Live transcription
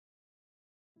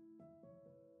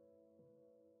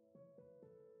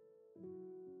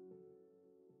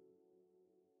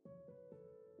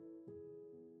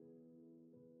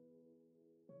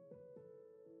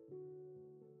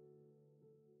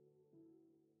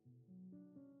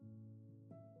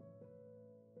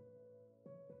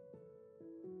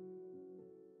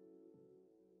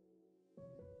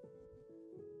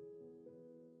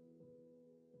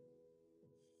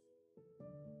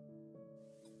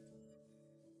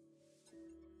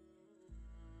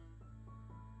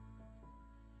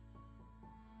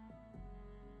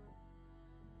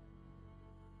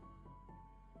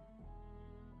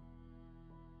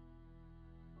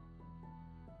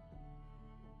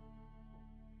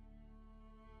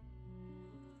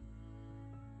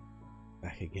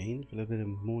back again for a little bit of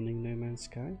morning No Man's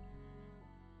Sky.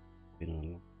 Been on a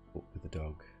long walk with the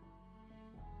dog.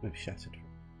 I've shattered, to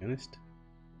be honest.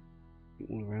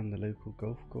 All around the local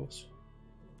golf course.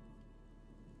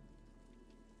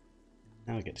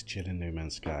 Now I get to chill in No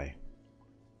Man's Sky.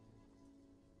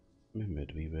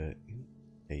 Remembered we were in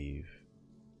a cave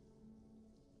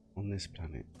on this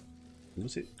planet.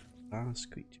 Was it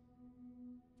last creature?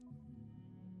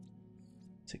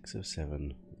 6 of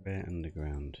 7, rare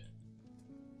underground.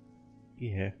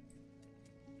 Yeah.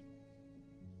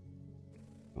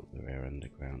 Not the rare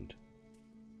underground.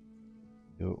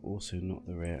 You're also not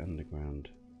the rare underground.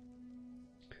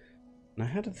 And I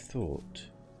had a thought.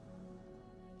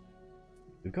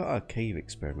 We've got our cave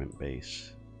experiment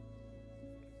base.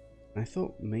 And I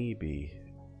thought maybe,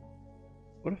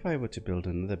 what if I were to build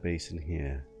another base in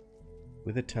here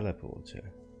with a teleporter,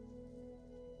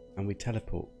 and we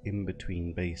teleport in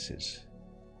between bases?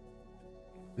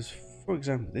 Because, for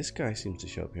example, this guy seems to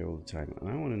show up here all the time, and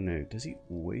I want to know, does he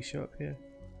always show up here?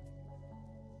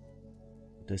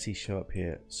 Does he show up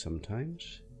here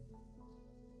sometimes?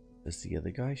 Does the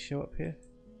other guy show up here?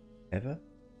 Ever?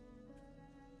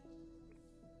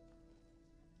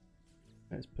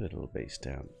 Let's put a little base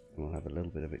down, and we'll have a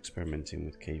little bit of experimenting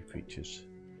with cave creatures.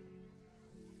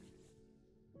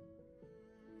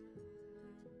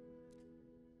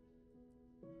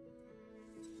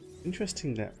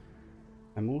 Interesting that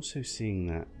I'm also seeing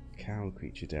that cow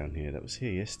creature down here that was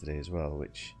here yesterday as well,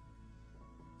 which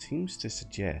seems to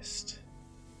suggest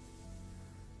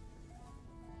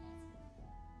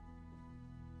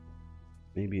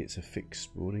maybe it's a fixed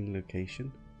spawning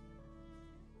location,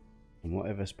 and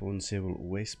whatever spawns here will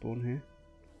always spawn here.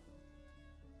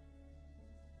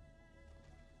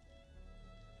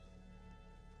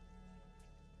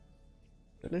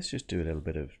 But let's just do a little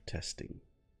bit of testing.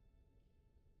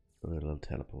 A little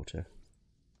teleporter.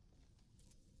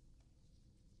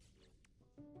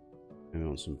 I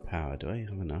want some power. Do I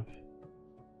have enough?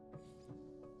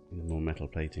 Need more metal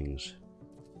platings.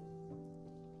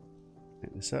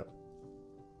 Pick this up.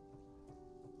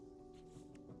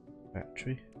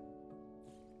 Battery.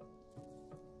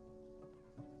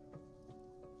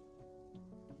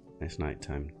 It's night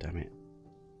time, damn it.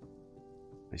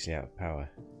 Actually out of power.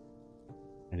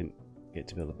 I didn't get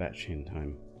to build a battery in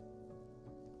time.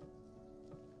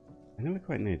 I never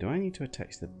quite know, do I need to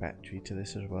attach the battery to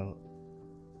this as well?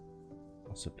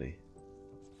 Possibly.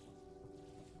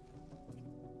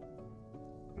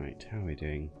 Right, how are we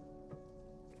doing?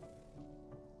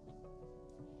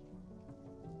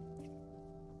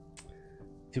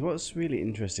 See, what's really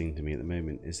interesting to me at the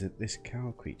moment is that this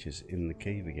cow creature's in the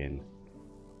cave again.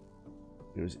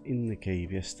 It was in the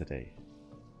cave yesterday.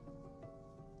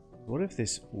 What if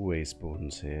this always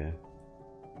spawns here,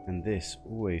 and this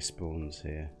always spawns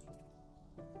here?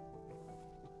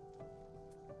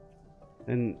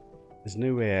 Then there's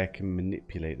no way I can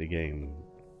manipulate the game,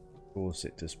 force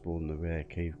it to spawn the rare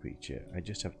cave creature. I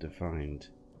just have to find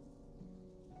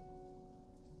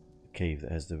a cave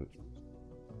that has the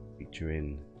creature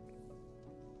in,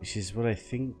 which is what I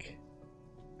think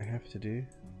I have to do.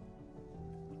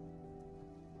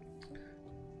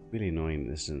 Really annoying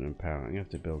this isn't empowering. I'm going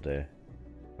to have to build a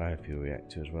biofuel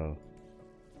reactor as well.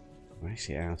 I'm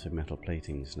actually out of metal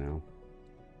platings now.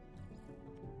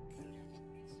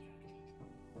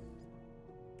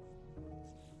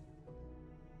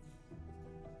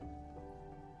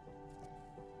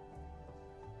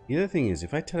 The other thing is,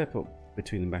 if I teleport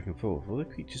between them back and forth, will the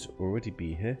creatures already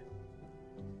be here?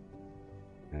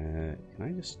 Can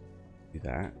I just do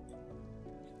that?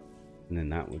 And then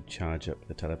that would charge up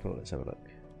the teleport. Let's have a look.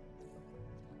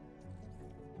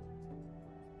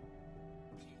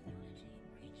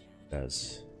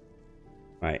 Does.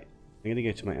 Right, I'm going to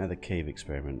go to my other cave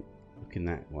experiment. Look in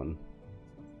that one.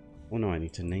 Oh no, I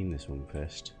need to name this one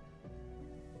first.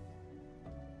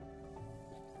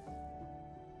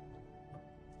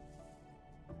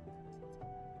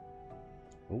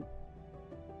 Oh.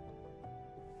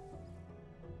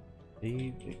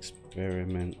 Cave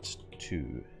experiment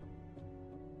 2.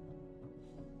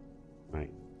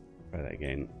 Right, try that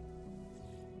again.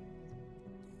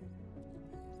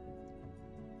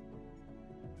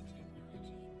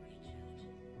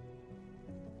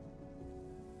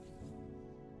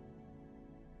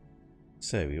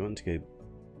 So we want to go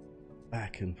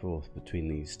back and forth between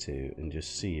these two and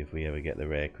just see if we ever get the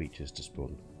rare creatures to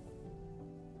spawn.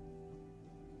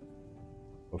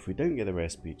 Or if we don't get the rare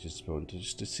creatures to spawn,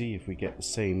 just to see if we get the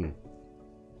same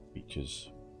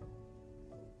creatures.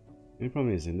 The only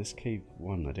problem is in this cave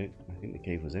 1, I think the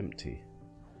cave was empty.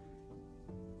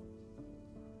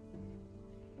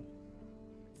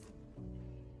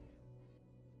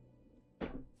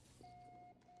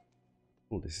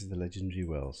 This is the legendary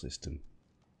well system.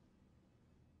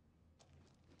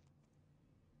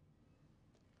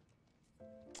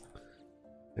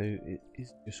 So it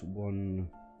is just one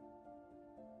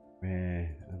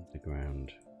rare underground.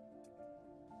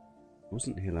 It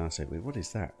wasn't here last time. Wait, what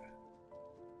is that?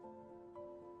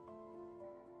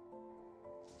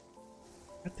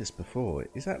 I had this before.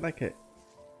 Is that like a... Is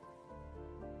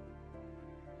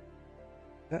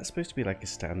that supposed to be like a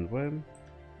standworm?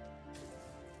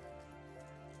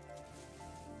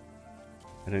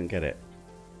 I don't get it.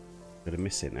 I'm gonna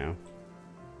miss it now.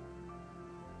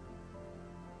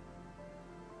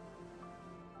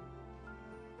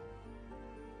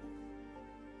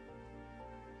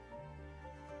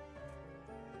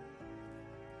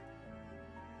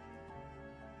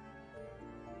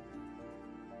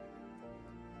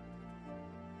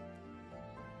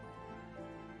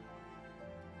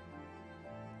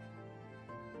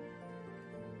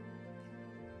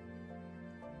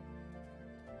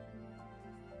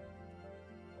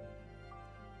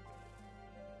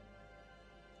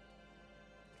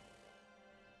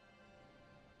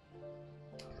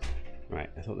 Right,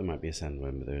 I thought there might be a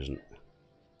sandworm, but there isn't.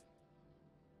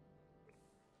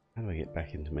 How do I get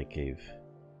back into my cave?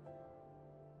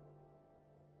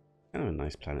 Kind of a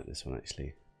nice planet, this one,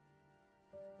 actually.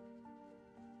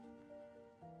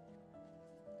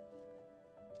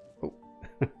 Oh.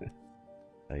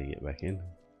 How do you get back in?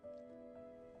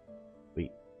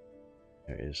 Wait.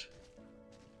 There it is.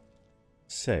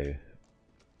 So,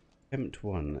 attempt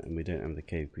 1, and we don't have the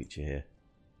cave creature here.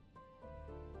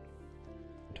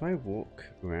 Do I walk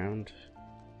around?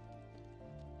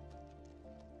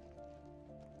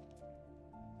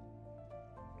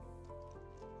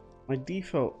 My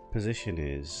default position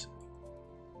is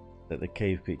that the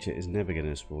cave creature is never going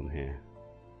to spawn here,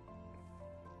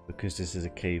 because this is a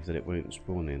cave that it won't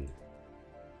spawn in.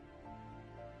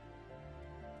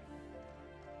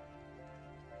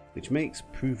 Which makes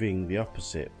proving the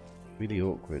opposite really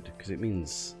awkward, because it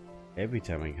means every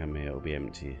time I come here it'll be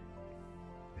empty,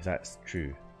 if that's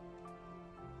true.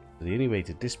 So the only way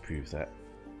to disprove that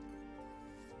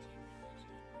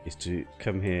is to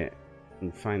come here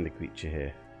and find the creature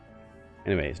here.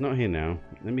 Anyway, it's not here now.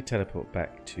 Let me teleport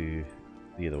back to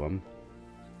the other one.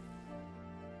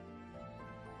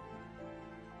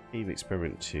 Cave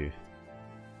experiment 2.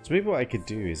 So maybe what I could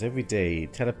do is every day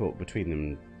teleport between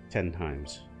them 10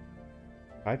 times.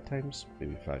 5 times?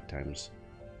 Maybe 5 times.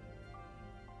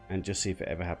 And just see if it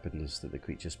ever happens that the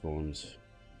creature spawns.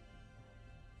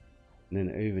 And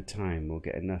then over time we'll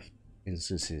get enough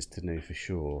instances to know for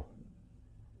sure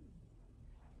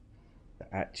that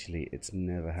actually it's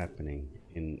never happening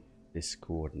in this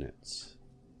coordinates.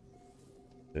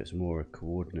 So it's more a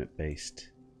coordinate based.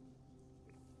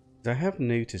 I have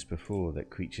noticed before that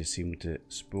creatures seem to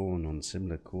spawn on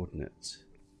similar coordinates.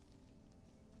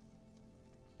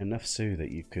 Enough so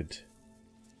that you could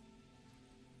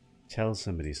tell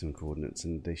somebody some coordinates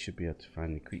and they should be able to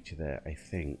find the creature there, I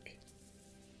think.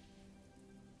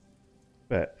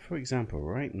 But, for example,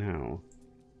 right now,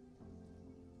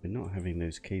 we're not having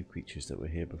those cave creatures that were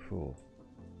here before.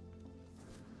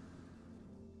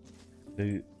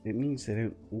 So, it means they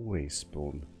don't always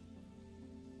spawn.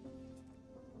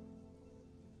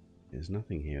 There's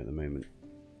nothing here at the moment.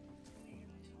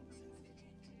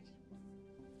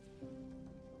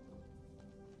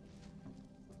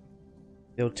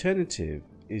 The alternative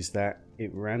is that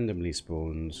it randomly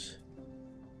spawns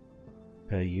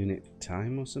per unit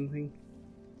time or something.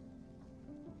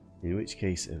 In which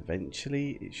case,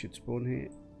 eventually, it should spawn here.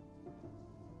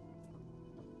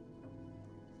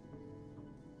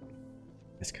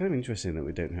 It's kind of interesting that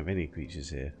we don't have any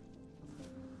creatures here.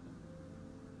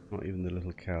 Not even the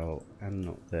little cow, and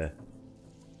not the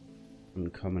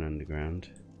uncommon underground.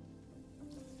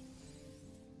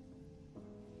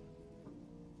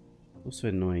 Also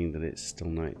annoying that it's still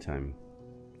nighttime.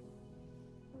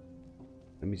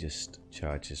 Let me just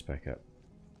charge this back up.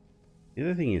 The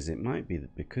other thing is, it might be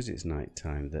that because it's night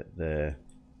time that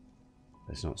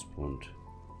it's not spawned.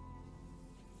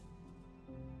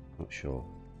 Not sure.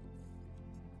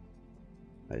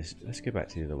 Let's go back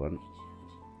to the other one.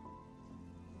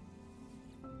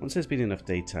 Once there's been enough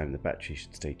daytime, the battery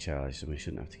should stay charged and we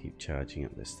shouldn't have to keep charging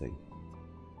up this thing.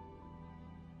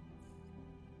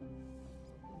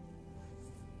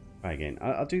 Right, again,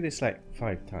 I'll do this like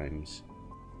 5 times.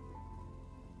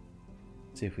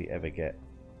 See if we ever get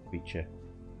creature.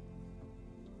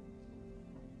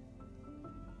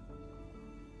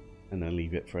 And then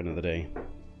leave it for another day.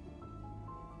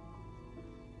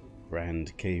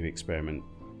 Grand cave experiment.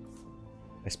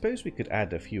 I suppose we could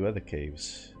add a few other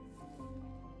caves.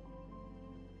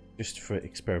 Just for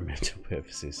experimental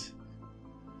purposes.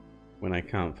 when I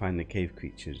can't find the cave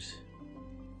creatures.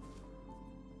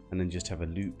 And then just have a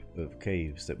loop of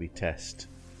caves that we test.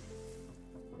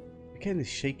 Again, it's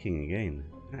shaking again.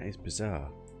 That is bizarre.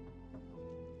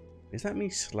 Is that me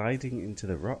sliding into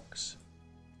the rocks?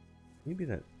 Maybe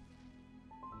that...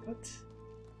 What?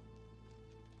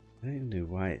 I don't even know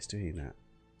why it's doing that.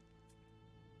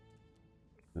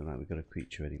 Not like we've got a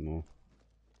creature anymore.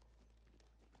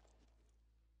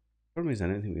 Problem is, I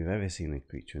don't think we've ever seen a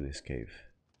creature in this cave.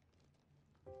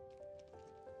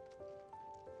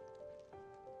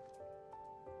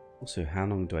 Also, how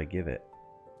long do I give it?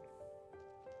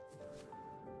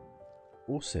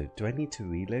 Also, do I need to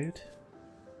reload?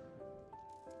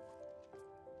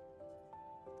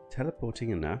 Teleporting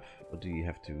enough, or do you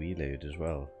have to reload as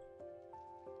well?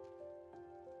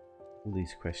 All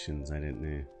these questions I don't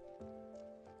know.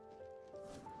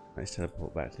 Let's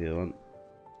teleport back to the other one.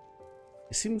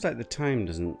 It seems like the time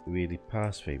doesn't really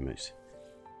pass very much.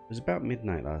 It was about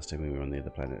midnight last time we were on the other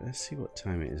planet. Let's see what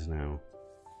time it is now.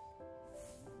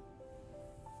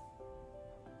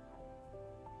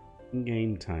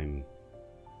 In-game time.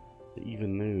 It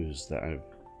even knows that I've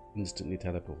instantly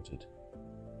teleported.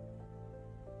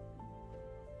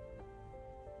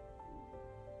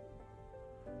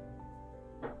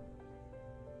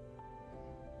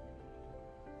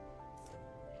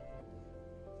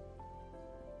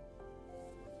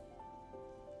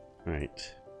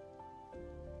 Right.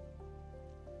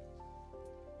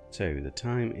 So the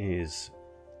time is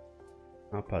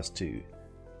 2:30.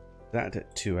 That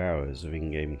at 2 hours of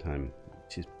in-game time,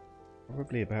 which is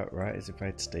probably about right as if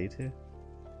I'd stayed here.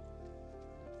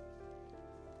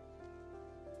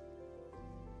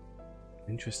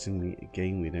 Interestingly,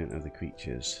 again we don't have the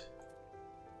creatures,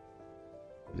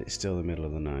 but it's still the middle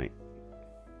of the night.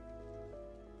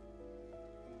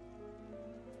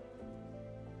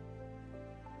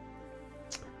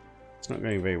 It's not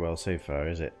going very well so far,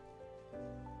 is it?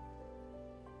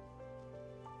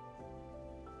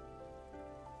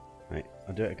 Right,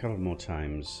 I'll do it a couple more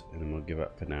times and then we'll give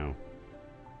up for now.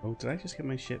 Oh, did I just get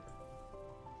my ship?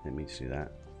 Let me just do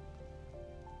that.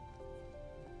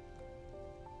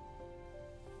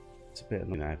 It's a bit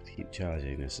annoying I have to keep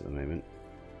charging this at the moment.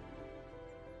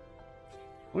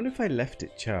 I wonder if I left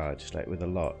it charged, like with a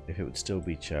lot, if it would still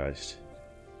be charged.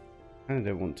 I kind of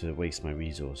don't want to waste my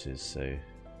resources, so...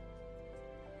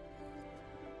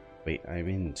 Wait, I'm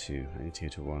in 2. I need to go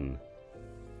to 1.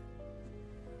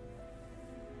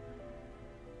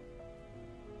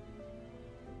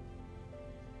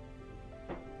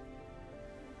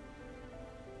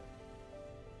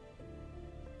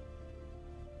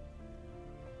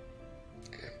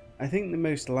 I think the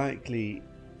most likely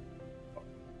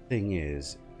thing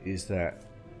is that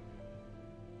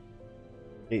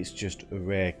it's just a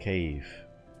rare cave,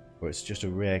 or it's just a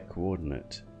rare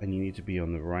coordinate, and you need to be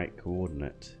on the right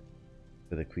coordinate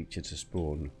for the creature to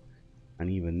spawn,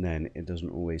 and even then it doesn't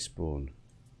always spawn,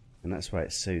 and that's why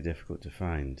it's so difficult to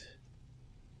find.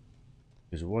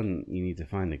 Because 1, you need to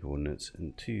find the coordinates,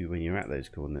 and 2, when you're at those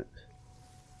coordinates,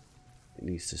 it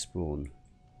needs to spawn.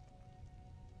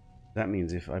 That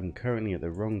means if I'm currently at the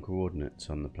wrong coordinates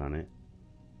on the planet,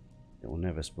 it will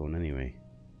never spawn anyway.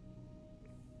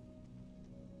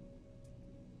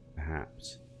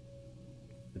 Perhaps.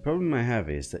 The problem I have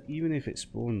is that even if it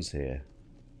spawns here,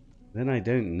 then I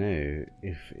don't know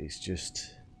if it's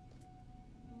just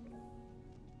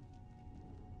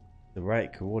the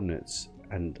right coordinates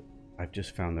and I've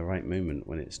just found the right moment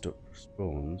when it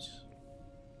spawns.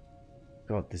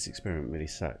 God, this experiment really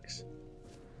sucks.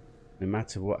 No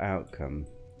matter what outcome,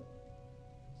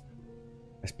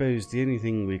 I suppose the only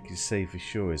thing we could say for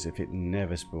sure is if it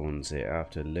never spawns it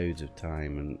after loads of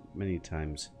time, and many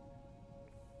times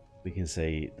we can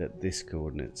say that this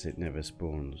coordinates it never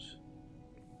spawns.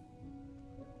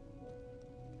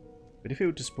 But if it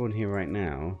were to spawn here right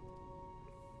now,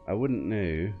 I wouldn't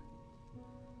know,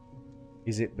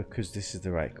 is it because this is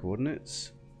the right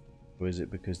coordinates, or is it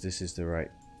because this is the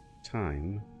right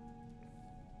time?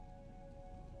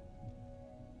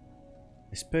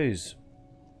 I suppose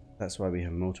that's why we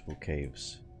have multiple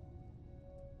caves,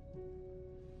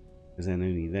 because then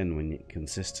only then, when it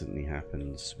consistently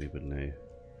happens, we would know.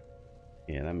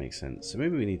 Yeah, that makes sense. So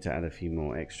maybe we need to add a few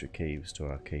more extra caves to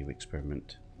our cave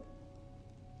experiment.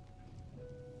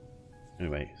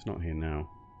 Anyway, it's not here now.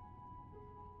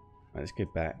 Right, let's go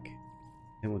back.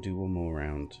 Then we'll do one more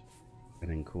round and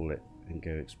then call it and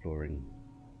go exploring.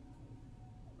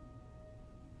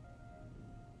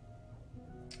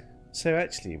 So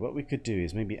actually, what we could do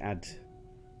is maybe add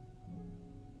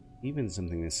even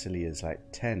something as silly as like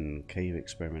 10 cave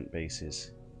experiment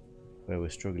bases where we're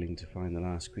struggling to find the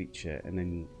last creature, and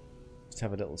then Just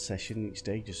have a little session each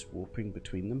day, just warping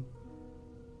between them.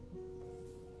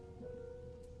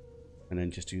 And then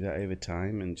just do that over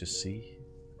time and just see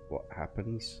what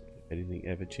happens, if anything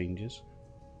ever changes.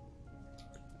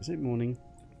 Is it morning?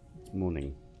 It's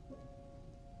morning.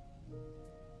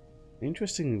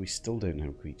 Interestingly, we still don't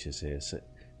have creatures here, so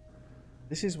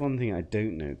this is one thing I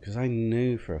don't know, because I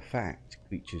know for a fact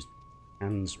creatures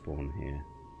can spawn here.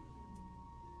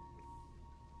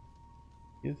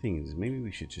 The other thing is, maybe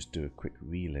we should just do a quick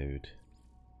reload.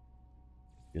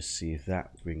 Just see if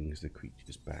that brings the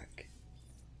creatures back.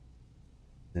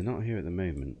 They're not here at the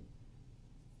moment.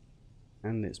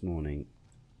 And it's morning.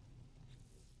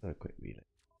 So a quick reload.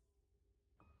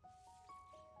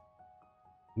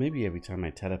 Maybe every time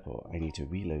I teleport, I need to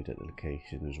reload at the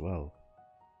location as well.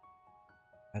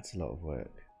 That's a lot of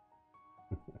work.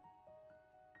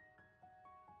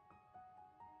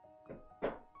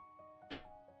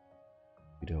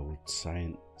 Good old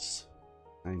science.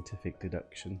 Scientific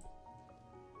deduction.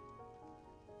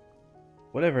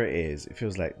 Whatever it is, it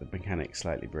feels like the mechanic's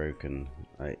slightly broken.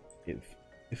 Like,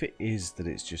 if it is that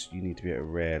it's just you need to be at a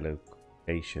rare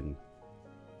location,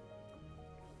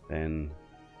 then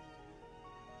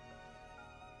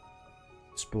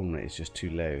spawn rate is just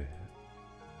too low.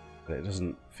 But it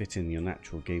doesn't fit in your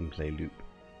natural gameplay loop.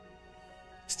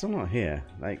 It's still not here.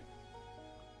 Like,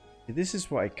 this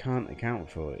is what I can't account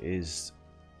for, is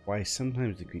why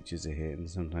sometimes the creatures are here and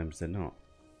sometimes they're not.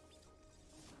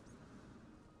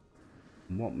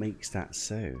 And what makes that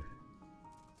so?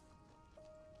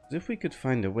 As if we could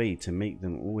find a way to make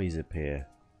them always appear.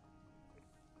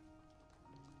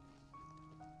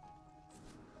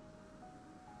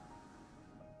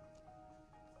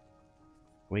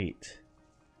 Wait.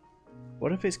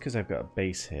 What if it's because I've got a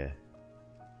base here?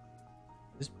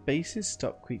 Does bases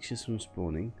stop creatures from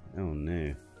spawning? Oh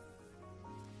no.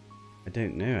 I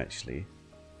don't know actually.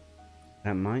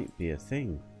 That might be a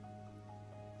thing.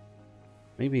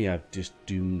 Maybe I've just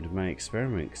doomed my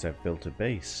experiment because I've built a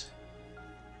base.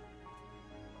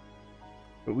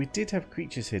 But we did have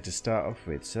creatures here to start off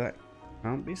with, so that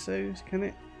can't be so, can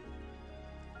it?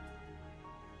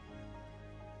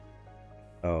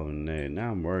 Oh no,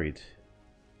 now I'm worried.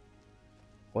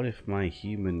 What if my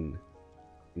human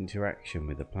interaction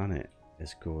with the planet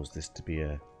has caused this to be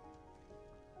a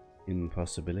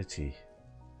impossibility?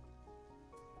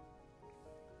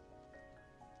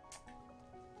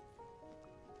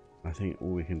 I think all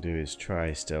we can do is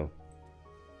try still.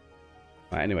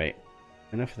 Right, anyway,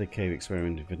 enough of the cave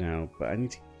experiment for now, but I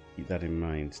need to keep that in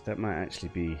mind. That might actually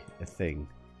be a thing.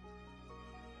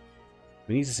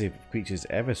 We need to see if creatures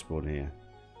ever spawn here.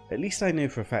 At least I know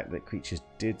for a fact that creatures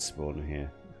did spawn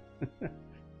here.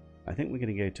 I think we're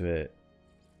going to go to a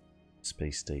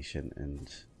space station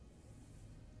and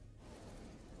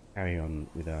carry on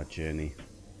with our journey.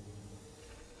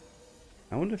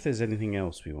 I wonder if there's anything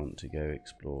else we want to go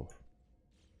explore.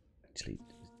 Actually,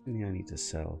 there's anything I need to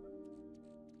sell.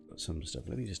 Got some stuff.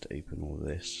 Let me just open all of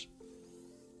this.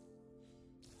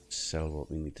 Sell what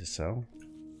we need to sell.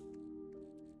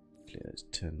 Actually, let's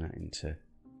turn that into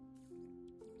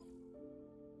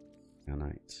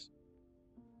nanites.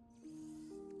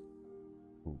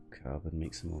 Oh, carbon.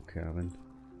 Make some more carbon.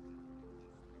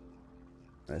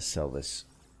 Let's sell this.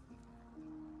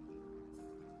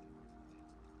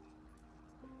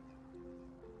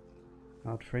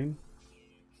 Hard frame.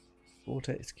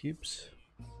 Vortex cubes.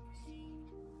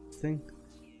 Thing.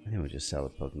 I think we'll just sell the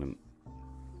pugnant.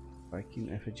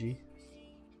 Viking effigy.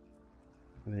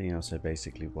 Everything else I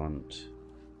basically want.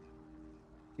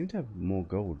 I seem to have more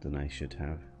gold than I should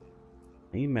have.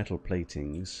 I need metal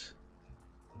platings.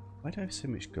 Why do I have so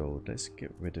much gold? Let's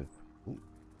get rid of... Ooh,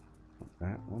 not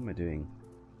that. What am I doing?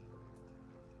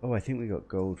 Oh, I think we got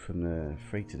gold from the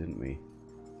freighter, didn't we?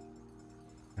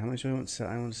 How much do I want to sell?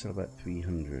 I want to sell about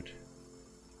 300.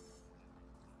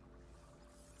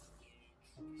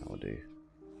 That will do.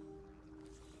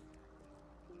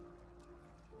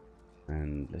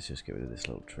 And let's just get rid of this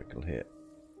little trickle here.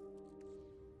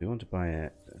 We want to buy a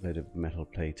load of metal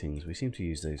platings. We seem to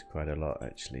use those quite a lot,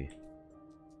 actually.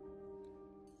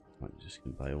 I'm just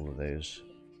going to buy all of those.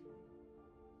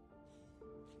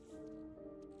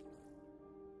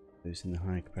 Those in the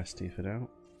high capacity for now.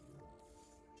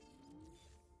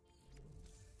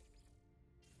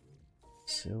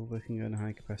 Silver can go in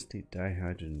high capacity.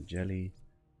 Dihydrogen jelly.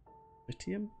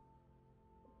 Tritium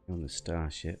on the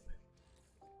starship.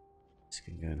 This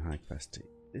can go in high capacity.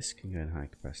 This can go in high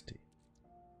capacity.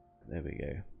 There we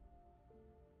go.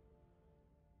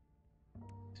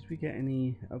 Did we get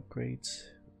any upgrades?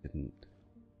 Didn't.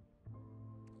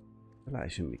 I feel like I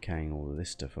shouldn't be carrying all of this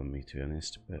stuff on me, to be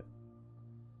honest, but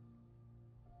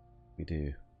we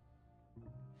do.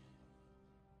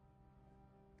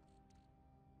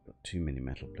 too many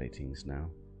metal platings now.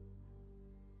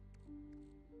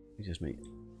 We just make...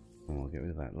 Oh, I'll get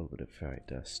rid of that little bit of ferrite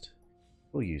dust.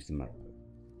 We'll use them up.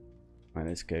 Right,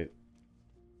 let's go.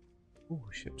 Oh,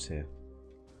 ships here.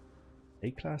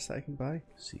 A class that I can buy?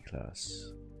 C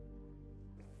class.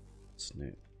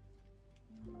 Snoop.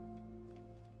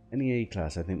 Any A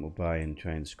class I think we'll buy and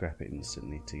try and scrap it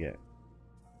instantly to get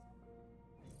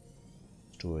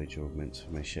storage augments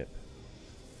for my ship.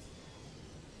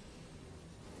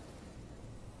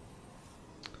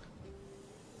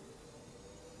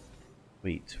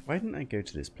 Wait, why didn't I go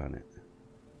to this planet?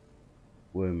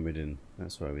 Worm ridden,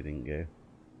 that's why we didn't go.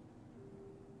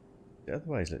 It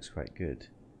otherwise looks quite good.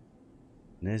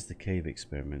 And there's the cave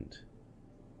experiment.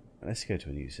 Let's go to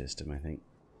a new system, I think.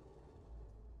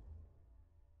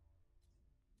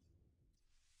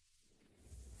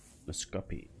 Let's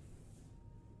copy.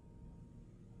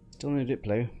 Still no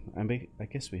Diplo. I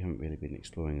guess we haven't really been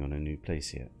exploring on a new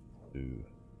place yet. Ooh.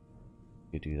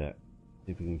 We could do that.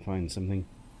 See if we can find something.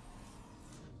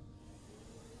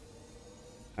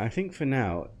 I think for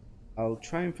now, I'll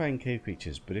try and find cave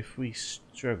creatures, but if we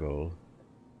struggle...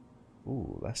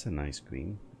 Ooh, that's a nice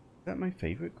green. Is that my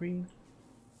favourite green?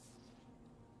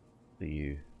 For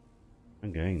you.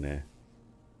 I'm going there.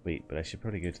 Wait, but I should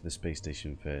probably go to the space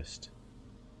station first.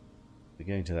 We're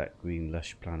going to that green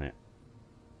lush planet.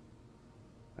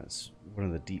 That's one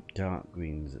of the deep dark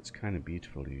greens that's kind of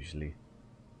beautiful usually.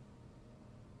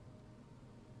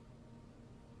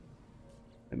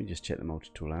 Let me just check the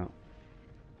multi-tool out.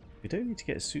 We don't need to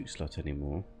get a suit slot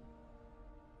anymore.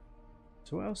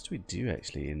 So what else do we do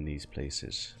actually in these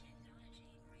places?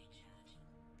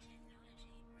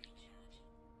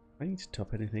 I need to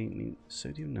top anything. I mean,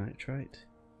 sodium nitrite.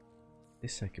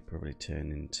 This I could probably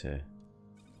turn into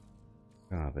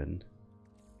carbon.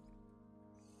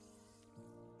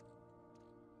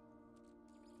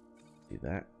 Do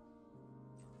that.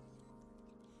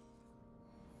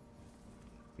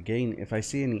 Again, if I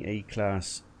see any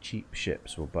A-class cheap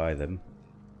ships, we'll buy them.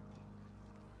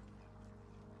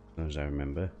 As I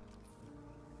remember.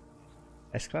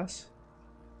 S-class?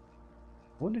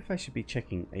 I wonder if I should be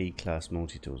checking A-class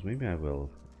multi-tools. Maybe I will.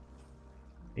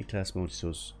 A-class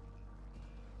multi-tools.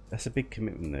 That's a big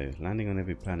commitment though. Landing on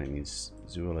every planet means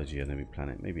zoology on every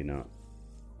planet. Maybe not.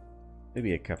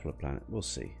 Maybe a couple of planets. We'll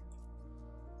see.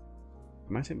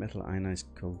 Chromatic metal ionized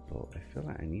cobalt. I feel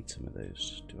like I need some of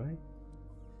those. Do I?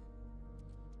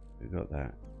 We got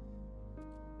that.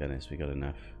 Dennis, we got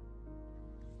enough.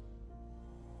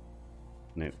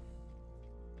 Nope.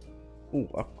 Oh,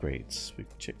 upgrades. We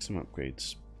can check some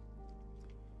upgrades.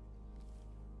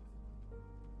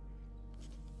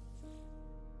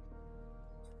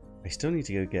 I still need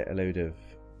to go get a load of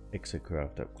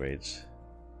exocraft upgrades.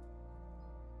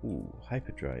 Ooh,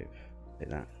 hyperdrive. Like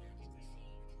that.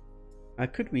 I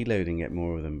could reload and get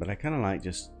more of them, but I kind of like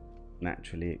just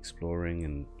naturally exploring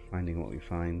and finding what we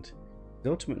find. But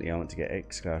ultimately, I want to get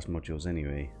X-class modules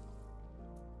anyway.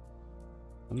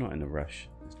 I'm not in a rush.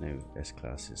 There's no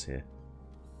S-classes here.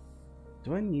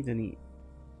 Do I need any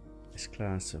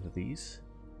S-class of these?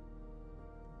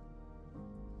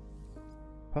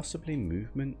 Possibly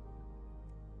movement.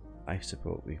 Life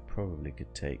support we probably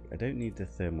could take. I don't need the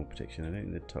thermal protection. I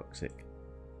don't need the toxic.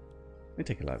 Let me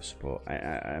take a life support.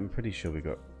 I'm pretty sure we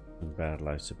got some bad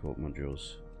life support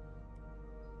modules.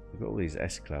 We've got all these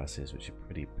S-classes which are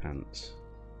pretty pants.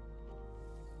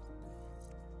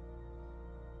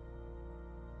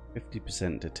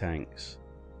 50% to tanks.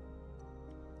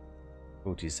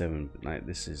 47, but like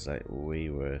this is like way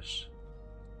worse.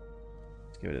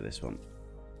 Let's get rid of this one.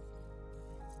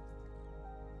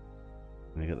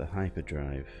 I got the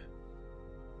hyperdrive.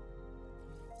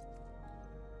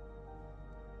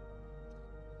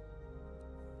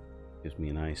 Gives me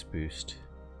an ice boost.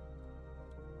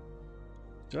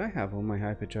 Do I have all my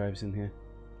hyperdrives in here?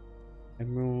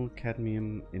 Emerald,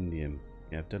 cadmium, indium.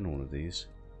 Yeah, I've done all of these.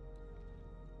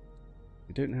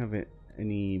 We don't have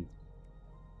any.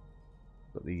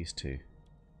 Got these two.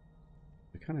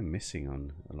 We're kind of missing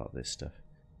on a lot of this stuff.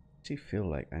 I actually feel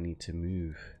like I need to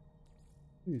move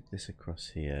this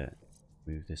across here.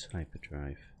 Move this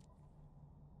hyperdrive.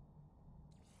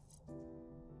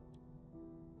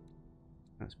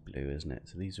 That's blue, isn't it?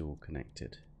 So these are all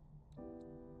connected.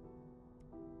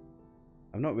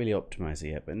 I've not really optimized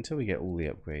it yet, but until we get all the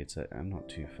upgrades, I'm not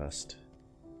too fussed.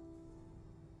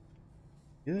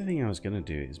 The other thing I was going to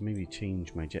do is maybe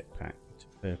change my jetpack to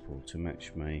purple to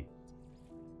match my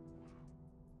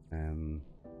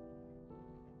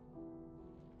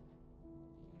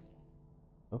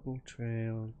bubble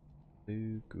trail,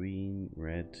 blue, green,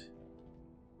 red,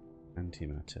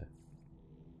 antimatter.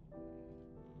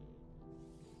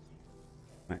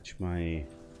 match my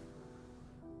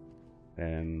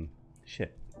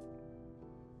ship.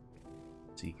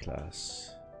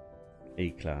 C-class.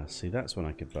 A-class. See, that's one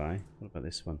I could buy. What about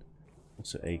this one?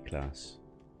 Also A-class.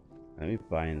 Let me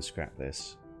buy and scrap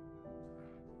this.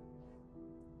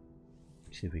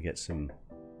 See if we get some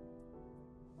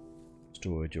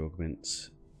storage augments.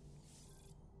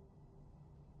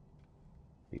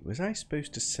 Wait, was I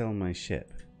supposed to sell my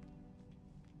ship?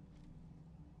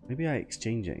 Maybe I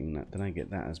exchange it and then I get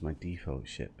that as my default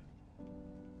ship.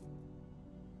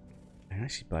 I can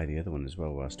actually buy the other one as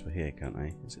well whilst we're here, can't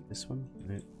I? Is it this one?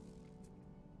 No.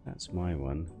 That's my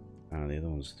one. Ah, the other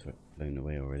one's blown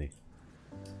away already.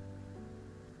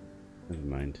 Never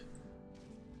mind.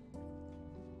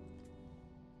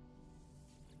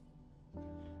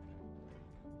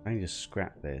 I can just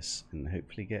scrap this and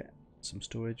hopefully get some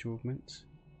storage augments.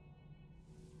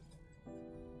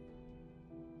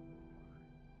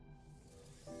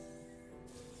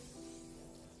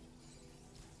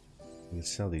 We can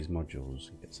sell these modules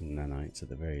and get some nanites at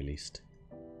the very least.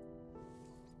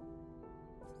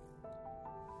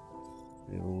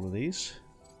 We have all of these.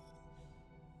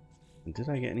 And did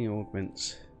I get any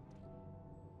augments?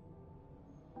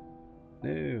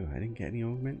 No, I didn't get any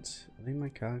augments. Are they in my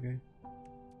cargo?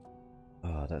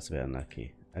 Oh, that's a bit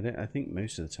unlucky. I think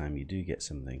most of the time you do get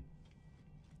something.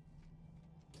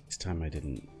 This time I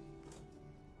didn't.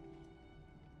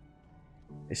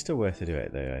 It's still worth to do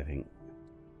it though, I think.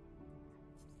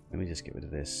 Let me just get rid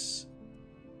of this.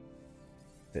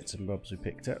 Bits and bobs we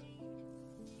picked up.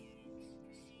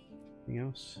 Anything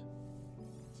else?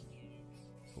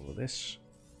 All of this.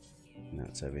 And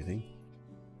that's everything.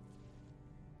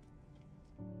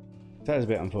 That was a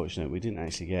bit unfortunate. We didn't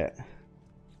actually get...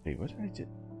 Wait, what did I do?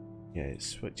 Yeah, it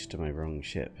switched to my wrong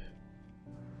ship.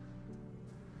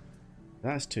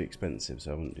 That's too expensive,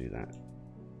 so I wouldn't do that.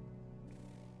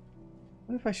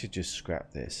 What if I should just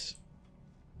scrap this?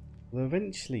 Well,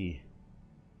 eventually...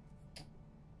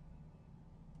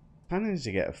 Planning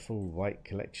to get a full white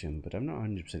collection, but I'm not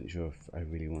 100% sure if I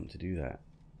really want to do that.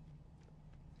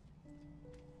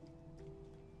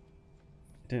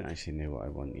 I don't actually know what I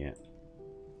want yet.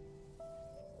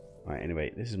 Right,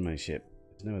 anyway, this is my ship.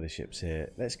 There's no other ships here.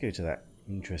 Let's go to that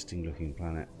interesting looking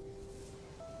planet.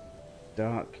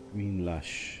 Dark green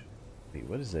lush. Wait,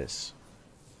 what is this?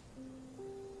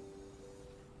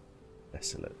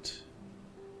 Desolate.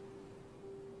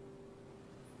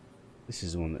 This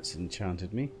is the one that's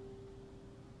enchanted me.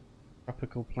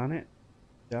 Tropical planet.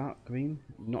 Dark green.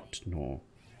 Not nor.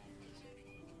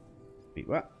 Wait,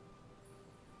 what?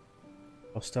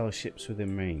 Hostile ships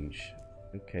within range.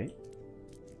 Okay.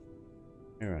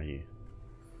 Where are you?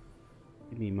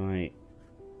 Give me my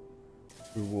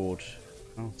reward.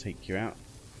 I'll take you out.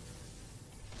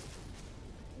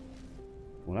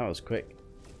 Well, that was quick.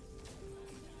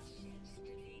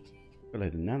 Got a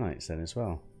load of nanites then as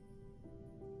well.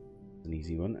 An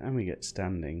easy one, and we get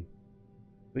standing.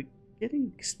 We're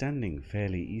getting standing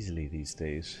fairly easily these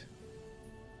days.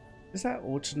 Does that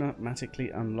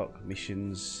automatically unlock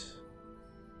missions?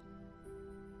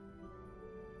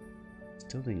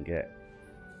 Still didn't get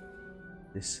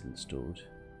this installed.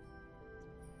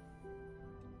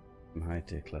 Some high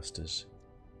tier clusters.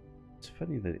 It's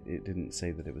funny that it didn't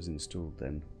say that it was installed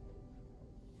then.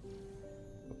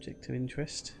 Object of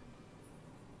interest?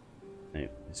 No,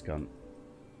 it's gone.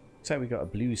 Looks like we got a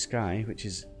blue sky, which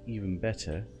is even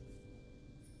better.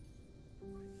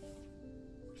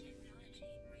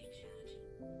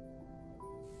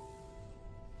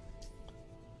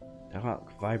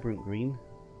 Dark, vibrant green.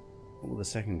 What will the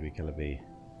secondary colour be?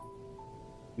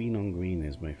 Green on green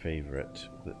is my favourite.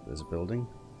 There's a building.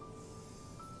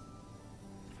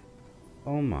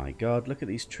 Oh my god, look at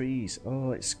these trees.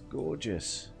 Oh, it's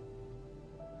gorgeous.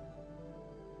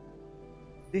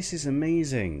 This is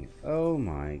amazing. Oh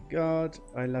my god,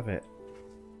 I love it.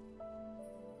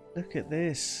 Look at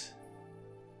this.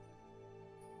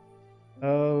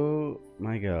 Oh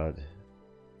my god.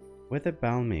 Weather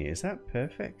balmy. Is that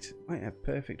perfect? Might have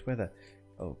perfect weather.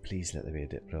 Oh, please let there be a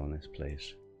Diplo on this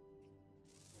place.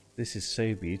 This is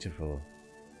so beautiful.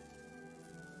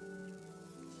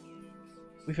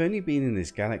 We've only been in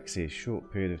this galaxy a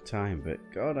short period of time, but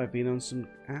god, I've been on some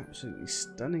absolutely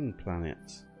stunning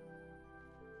planets.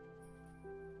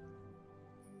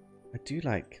 I do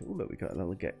like... Oh look, we got a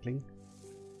little Getling.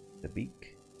 The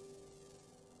beak.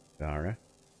 Gara.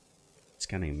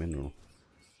 Scanning mineral.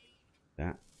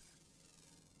 That.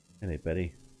 Hello,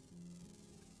 buddy.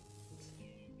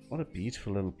 What a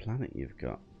beautiful little planet you've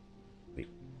got. Wait,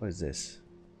 what is this?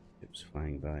 Ships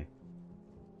flying by.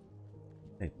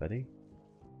 Hey, buddy.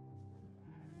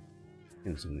 Give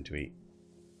him something to eat.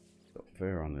 Got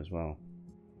fur on as well.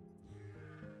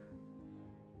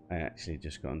 I actually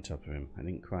just got on top of him. I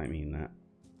didn't quite mean that.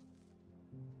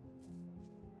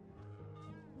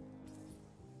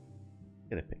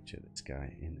 Get a picture of this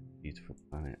guy in a beautiful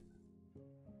planet.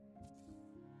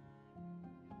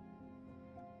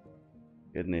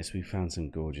 Goodness, we found some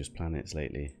gorgeous planets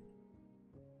lately.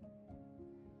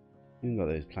 Even got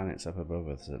those planets up above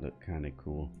us that look kind of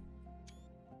cool.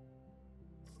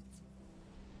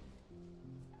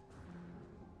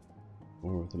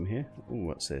 More of them here. Oh,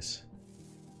 what's this?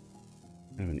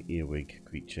 Kind of an earwig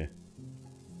creature.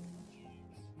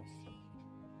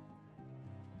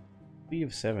 3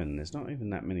 of 7. There's not even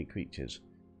that many creatures.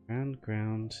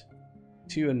 Ground.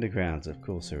 2 undergrounds, of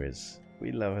course there is.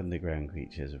 We love underground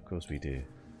creatures, of course we do.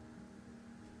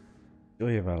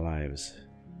 Joy of our lives.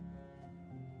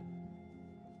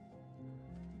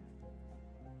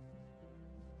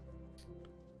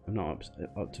 I'm not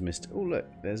optimistic. Oh look,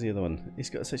 there's the other one. He's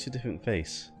got such a different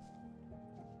face.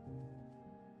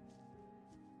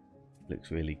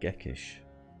 Looks really geckish.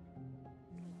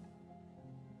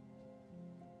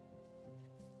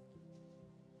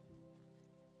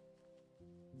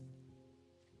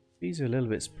 These are a little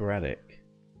bit sporadic.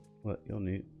 What, you're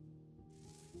new?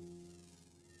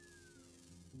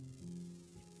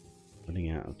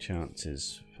 Running out of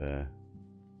chances for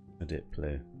a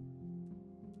Diplo.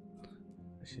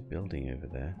 Actually building over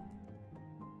there.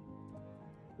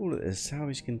 Oh look, there's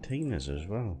salvage containers as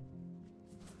well.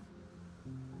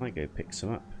 Might go pick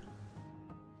some up.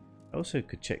 I also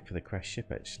could check for the crashed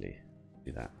ship actually.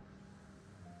 Do that.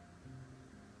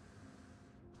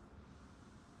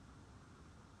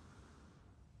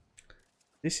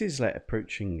 This is like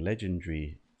approaching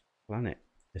legendary planet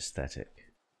aesthetic.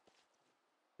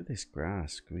 Look at this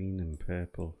grass, green and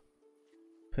purple.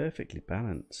 Perfectly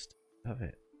balanced. Love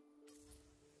it.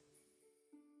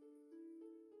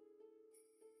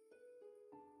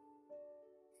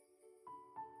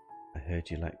 I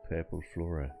heard you like purple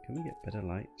flora. Can we get better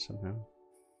light somehow?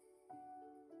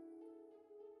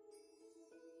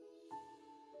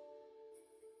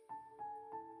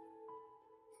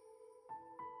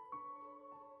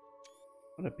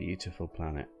 What a beautiful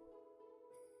planet.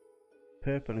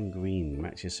 Purple and green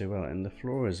matches so well, and the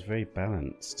flora is very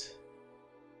balanced.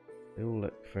 They all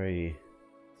look very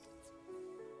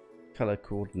color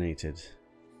coordinated.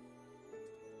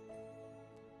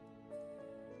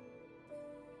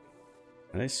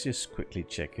 And let's just quickly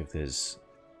check if there's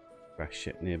a crash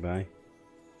ship nearby.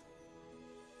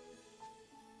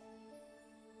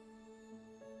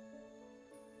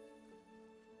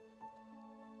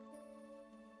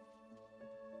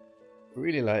 I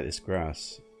really like this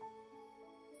grass.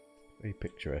 Very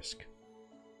picturesque.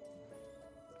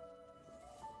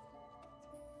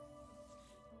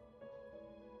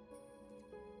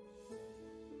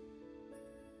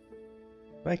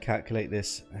 If I calculate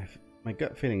this, my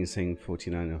gut feeling is saying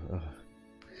 49. Let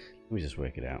me just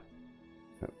work it out.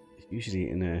 It's usually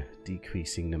in a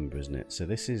decreasing number, isn't it? So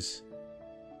this is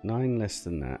 9 less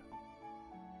than that.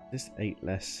 This 8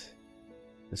 less.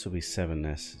 This will be 7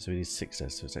 less. So we need 6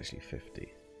 less. So it's actually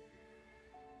 50.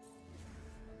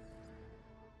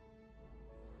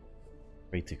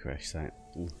 Freighter crash site.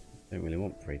 Don't really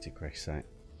want freighter crash site.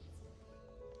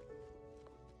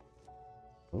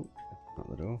 Oh, not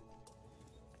the door.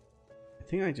 I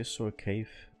think I just saw a cave.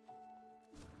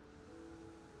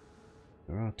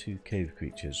 There are 2 cave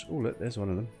creatures. Oh look, there's one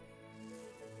of them.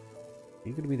 Are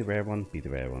you going to be the rare one? Be the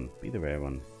rare one. Be the rare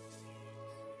one.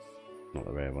 Not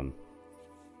the rare one.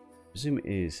 I presume it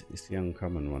is. It's the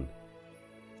uncommon one.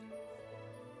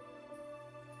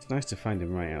 It's nice to find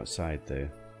him right outside though.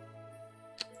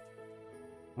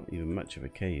 Not even much of a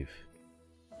cave.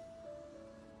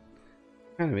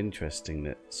 Kind of interesting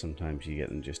that sometimes you get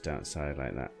them just outside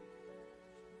like that.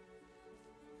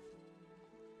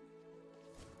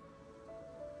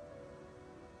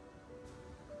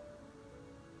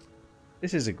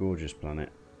 This is a gorgeous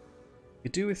planet. You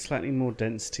do with slightly more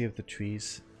density of the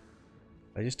trees.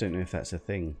 I just don't know if that's a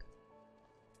thing.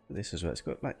 This as well. It's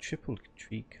got like triple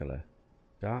tree colour.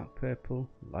 Dark purple,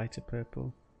 lighter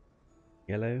purple,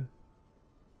 yellow.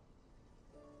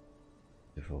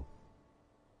 Beautiful.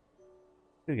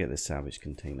 Go get this salvage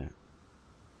container.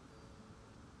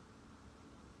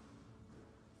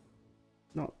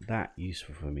 Not that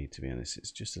useful for me, to be honest.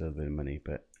 It's just a little bit of money,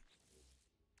 but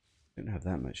I don't have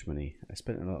that much money. I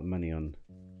spent a lot of money on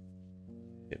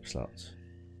chip slots.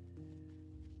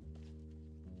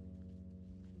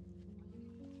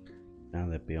 Now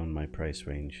they're beyond my price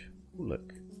range. Oh,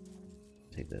 look.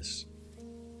 Take this.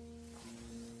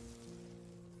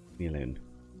 Leave me alone.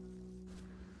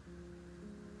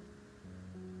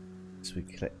 So we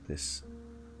collect this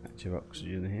patch of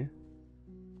oxygen here.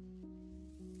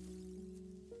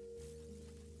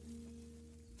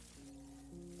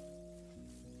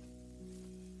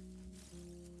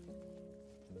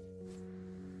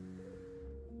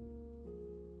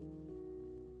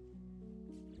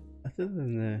 Other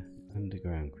than the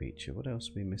underground creature, what else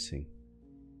are we missing?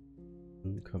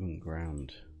 Uncommon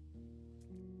ground.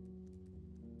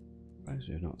 Surprised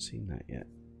we've not seen that yet.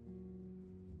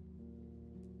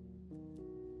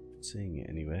 Not seeing it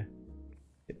anywhere.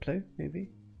 Diplo, maybe?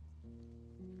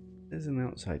 There's an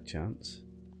outside chance.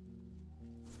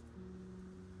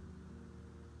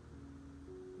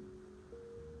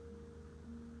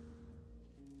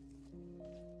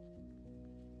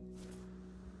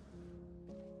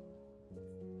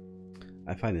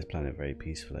 I find this planet very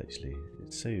peaceful actually.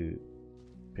 It's so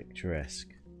picturesque.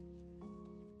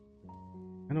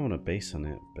 I don't want a base on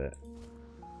it, but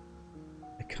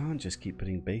I can't just keep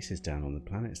putting bases down on the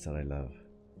planets that I love.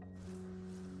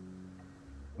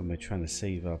 Or am I trying to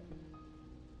save up?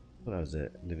 Well, that was a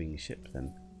living ship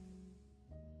then.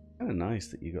 Kind of nice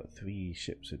that you got 3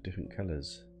 ships with different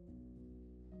colours.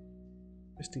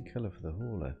 Interesting colour for the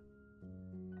hauler.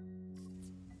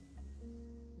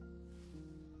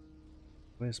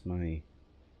 Where's my...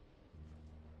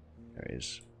 There it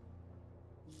is.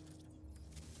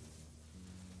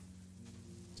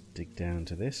 Let's dig down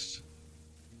to this.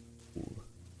 Ooh.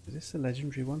 Is this a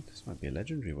legendary one? This might be a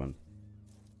legendary one.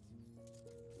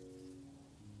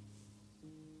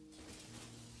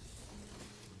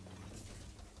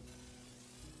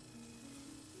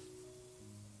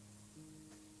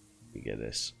 You get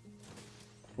this.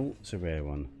 Oh, it's a rare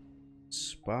one.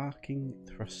 Sparking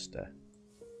thruster.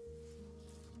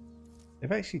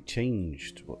 They've actually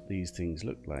changed what these things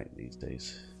look like these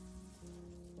days.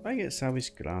 If I get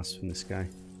salvaged glass from the sky.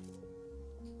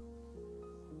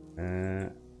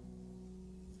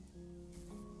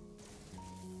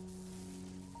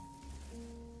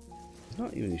 He's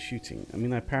not even shooting. I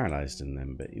mean, I paralysed in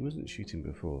them, but he wasn't shooting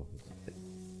before.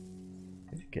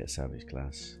 I did get salvaged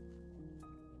glass.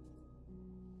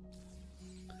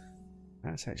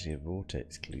 That's actually a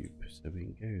vortex cube, so we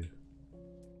can go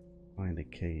find a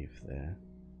cave there.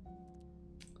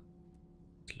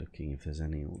 Just looking if there's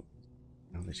any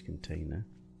salvage container.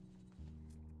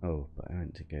 Oh, but I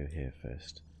want to go here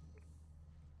first.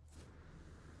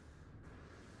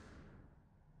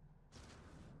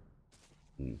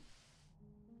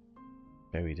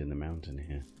 Buried in the mountain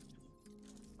here.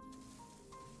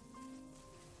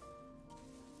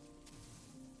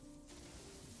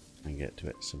 And get to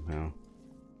it somehow.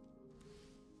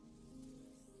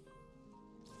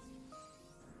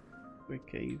 A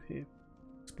cave here.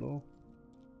 Explore.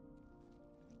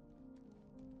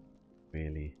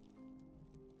 Really?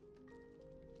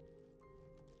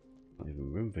 Not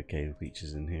even room for cave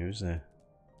creatures in here, is there?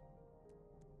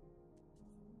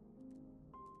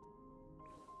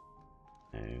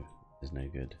 No, there's no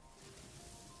good.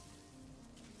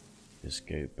 Just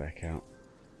go back out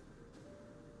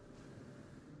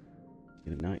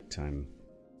in the night time.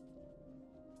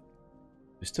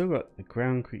 We've still got a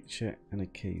ground creature and a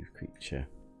cave creature.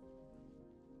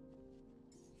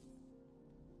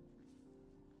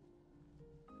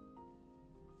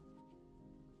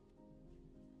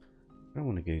 I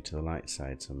want to go to the light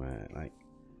side somewhere. Like,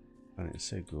 oh, it's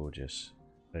so gorgeous.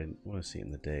 I want to see it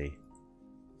in the day.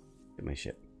 Get my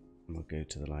ship and we'll go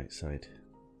to the light side.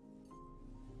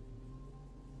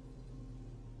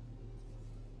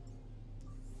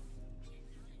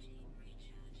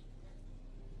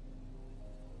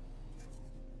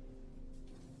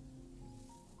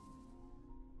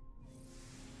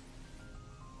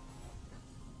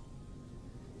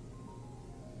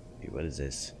 What is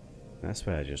this? That's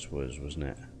where I just was, wasn't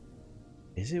it?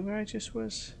 Is it where I just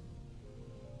was?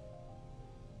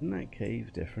 Isn't that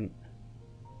cave different?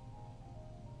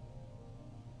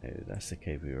 Oh, that's the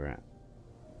cave we were at.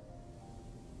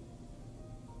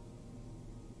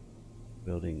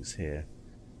 Buildings here.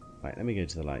 Right, let me go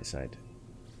to the light side.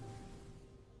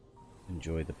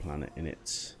 Enjoy the planet in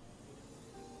its...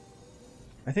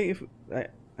 I think if...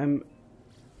 I'm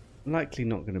likely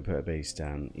not going to put a base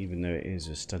down, even though it is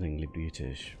a stunningly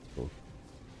beautiful.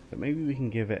 But maybe we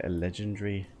can give it a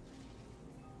legendary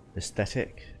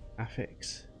aesthetic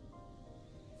affix.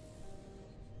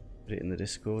 Put it in the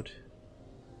Discord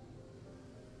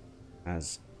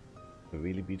as a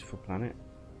really beautiful planet.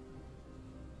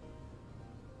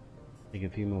 Take a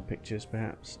few more pictures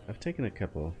perhaps. I've taken a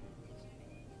couple.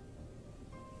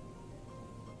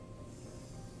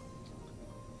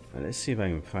 Let's see if I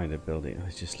can find a building. Oh,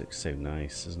 it just looks so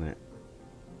nice, doesn't it?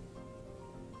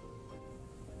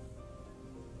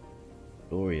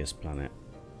 Glorious planet.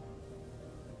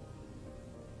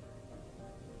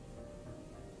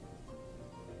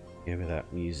 Go with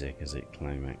that music as it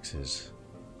climaxes.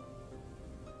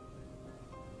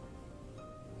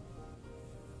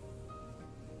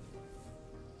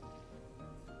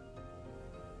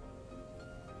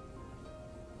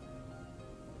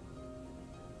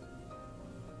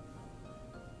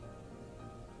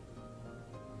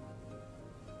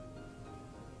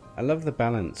 I love the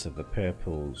balance of the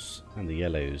purples and the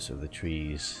yellows of the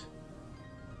trees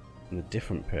and the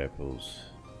different purples,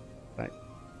 like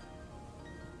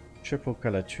triple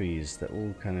colour trees that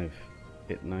all kind of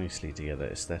fit nicely together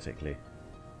aesthetically.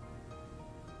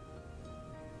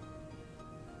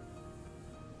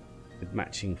 With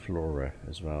matching flora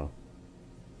as well.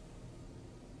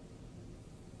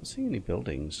 I don't see any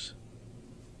buildings.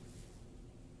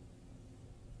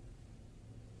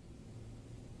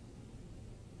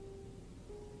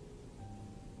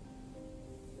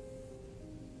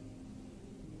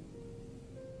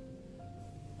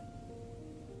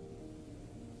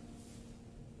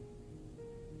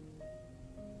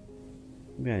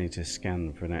 Maybe I need to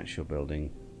scan for an actual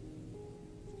building.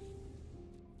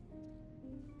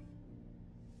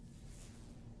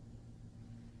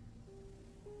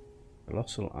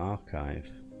 Colossal Archive.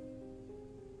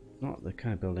 Not the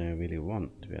kind of building I really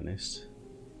want, to be honest.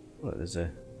 Look, there's a...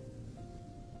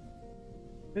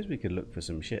 I suppose we could look for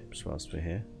some ships whilst we're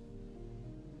here.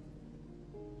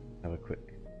 Have a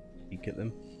quick peek at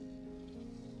them.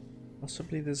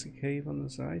 Possibly there's a cave on the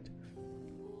side.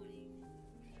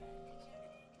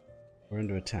 We're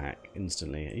under attack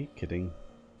instantly. Are you kidding?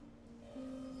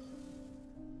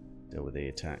 Deal with the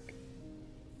attack.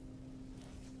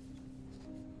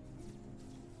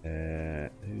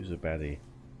 Who's a baddie?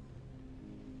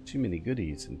 Too many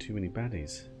goodies and too many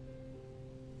baddies.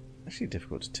 Actually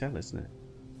difficult to tell, isn't it?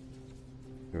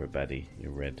 You're a baddie.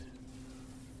 You're red.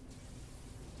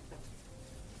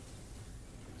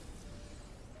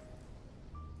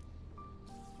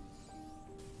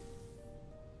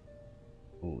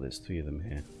 Oh, there's 3 of them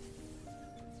here.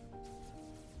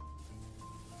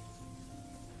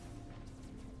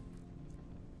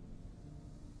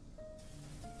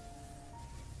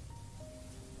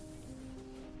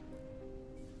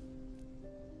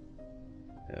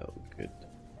 Oh, good.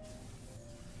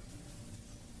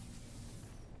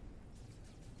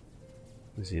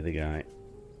 Where's the other guy?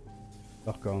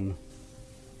 Lock on.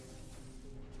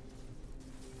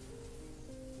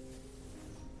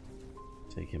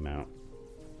 Take him out.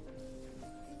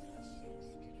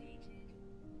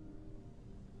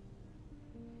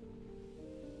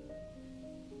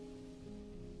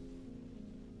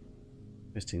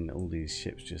 Interesting that all these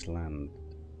ships just land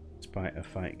despite a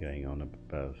fight going on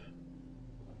above.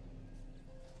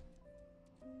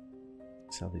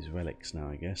 Sell these relics now,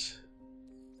 I guess.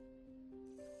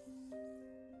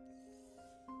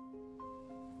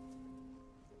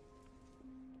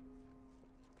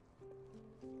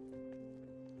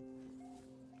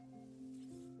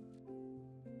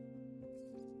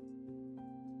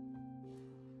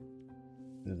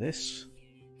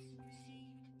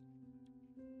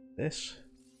 This.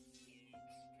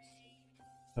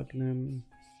 Pugnum.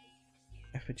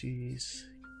 Effigies.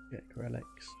 Get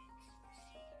relics.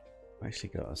 I actually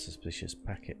got a suspicious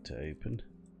packet to open.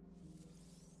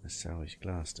 A salvage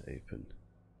glass to open.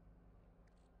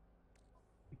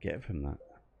 Get from that.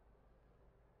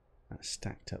 That's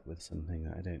stacked up with something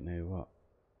that I don't know what.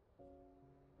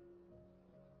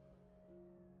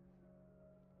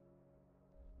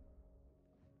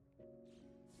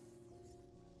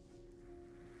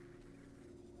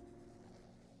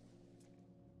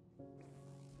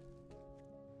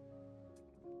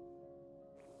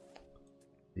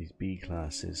 These B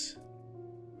classes.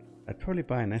 I'd probably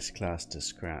buy an S class to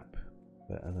scrap,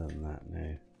 but other than that,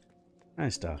 no. And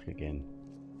it's dark again.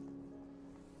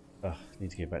 Ugh, need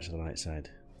to get back to the light side.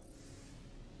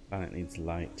 Planet needs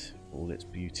light for all its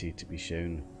beauty to be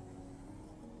shown.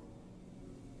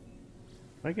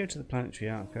 If I go to the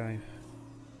Planetary Archive,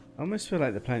 I almost feel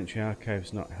like the Planetary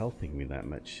Archive's not helping me that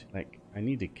much. Like, I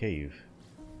need a cave.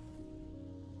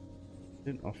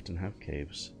 I don't often have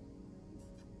caves.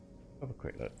 Have a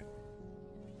quick look.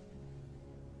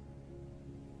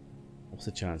 What's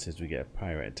the chances we get a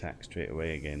pirate attack straight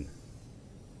away again?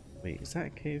 Wait, is that a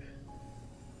cave?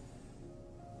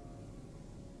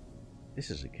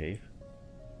 This is a cave.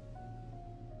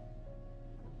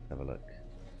 Have a look.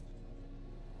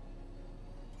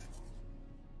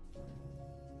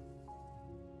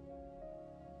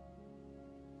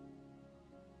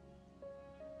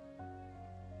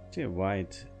 See a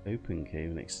wide open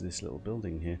cave next to this little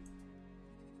building here.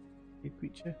 Cave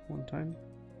creature, one time.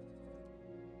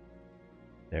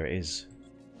 There it is.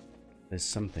 There's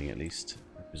something at least.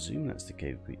 I presume that's the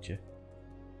cave creature.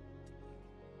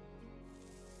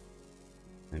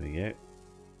 There we go.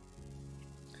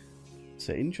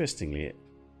 So interestingly,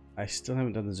 I still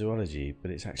haven't done the zoology, but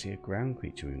it's actually a ground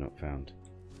creature we've not found.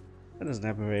 That doesn't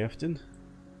happen very often.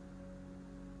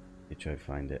 Let me try to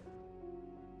find it.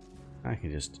 I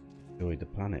can just enjoy the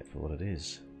planet for what it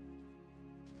is.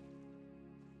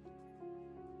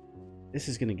 This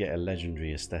is going to get a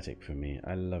legendary aesthetic for me.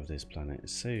 I love this planet.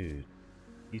 It's so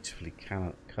beautifully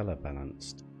colour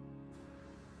balanced.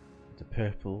 The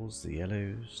purples, the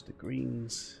yellows, the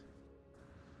greens.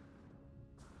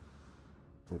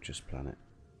 Gorgeous planet.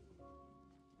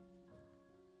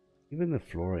 Even the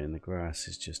flora in the grass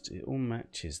is just, it all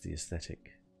matches the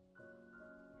aesthetic.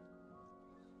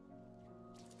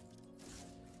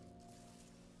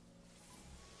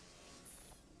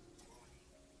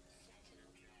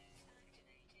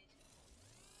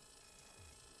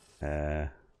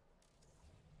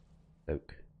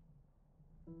 Oak.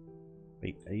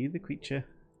 Wait, are you the creature?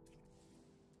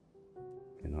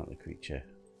 You're not the creature.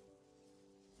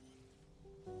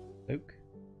 Oak?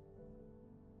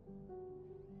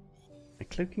 The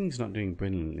cloaking's not doing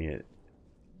brilliantly yet.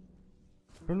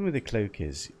 The problem with the cloak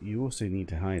is you also need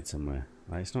to hide somewhere.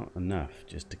 Like, it's not enough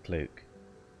just to cloak.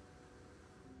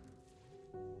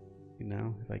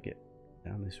 Now, if I get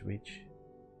down this ridge.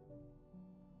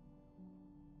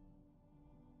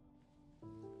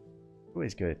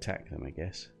 Always go attack them, I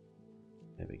guess.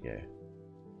 There we go.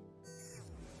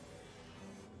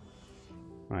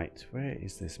 Right, where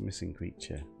is this missing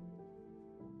creature?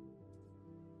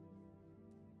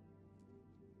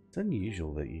 It's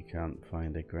unusual that you can't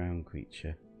find a ground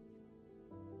creature.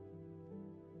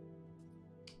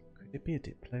 Could it be a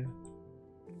Diplo?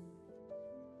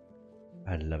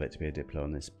 I'd love it to be a Diplo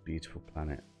on this beautiful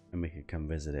planet, and we could come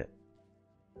visit it.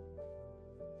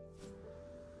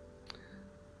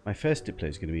 My first Diplo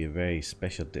is going to be a very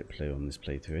special Diplo on this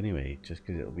playthrough anyway, just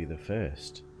because it'll be the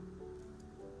first.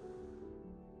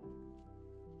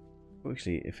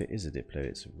 Actually, if it is a Diplo,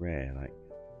 it's rare, like,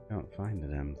 I can't find the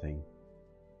damn thing.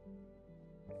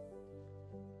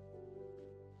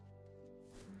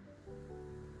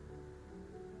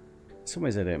 In some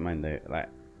ways I don't mind though, like,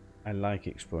 I like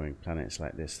exploring planets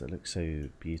like this that look so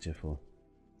beautiful.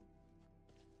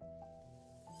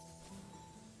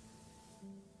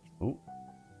 Oh.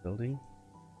 Building.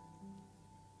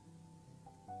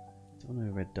 Still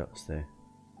no red dots there.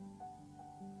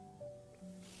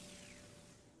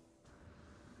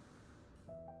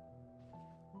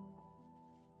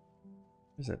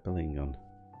 Where's that building gone?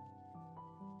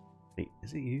 Wait,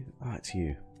 is it you? Ah, it's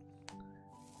you.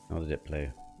 Not a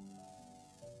Diplo.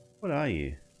 What are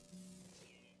you?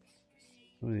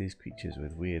 One of these creatures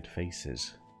with weird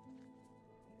faces.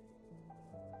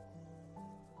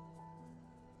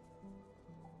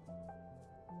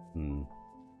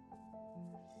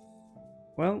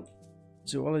 Well,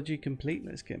 zoology complete.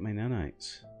 Let's get my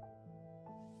nanites.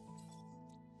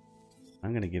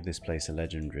 I'm going to give this place a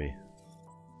legendary.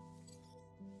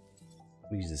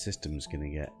 Which the system's going to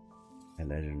get a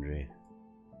legendary. I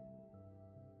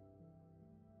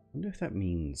wonder if that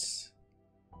means...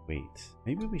 Wait,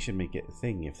 maybe we should make it a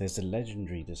thing. If there's a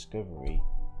legendary discovery,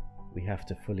 we have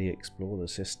to fully explore the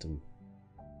system.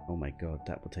 Oh my god,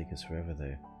 that will take us forever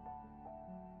though.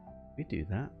 We do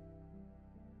that.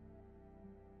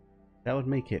 That would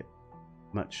make it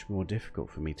much more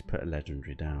difficult for me to put a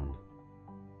legendary down.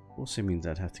 Also means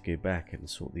I'd have to go back and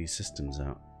sort these systems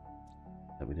out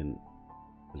that we didn't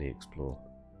fully explore.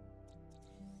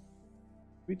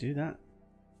 We do that.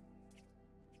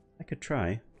 I could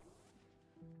try.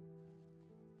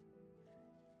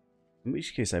 In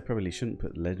which case I probably shouldn't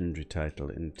put the legendary title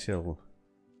until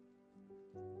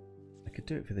I could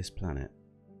do it for this planet.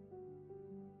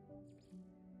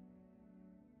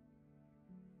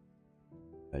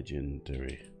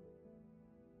 Legendary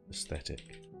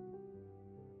aesthetic.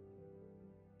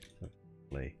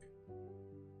 Play.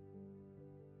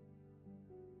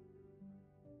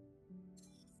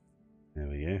 There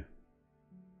we go.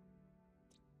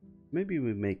 Maybe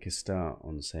we make a start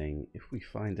on saying if we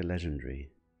find a legendary,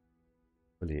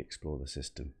 fully explore the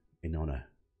system in honor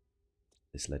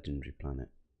of this legendary planet.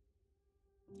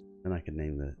 Then I can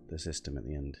name the system at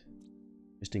the end.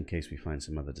 Just in case we find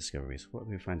some other discoveries. What if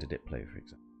we find a Diplo, for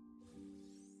example?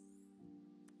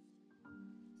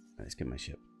 Right, let's get my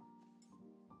ship.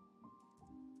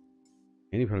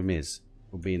 The only problem is,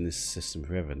 we'll be in this system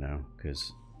forever now,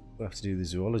 because we'll have to do the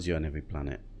zoology on every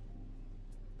planet.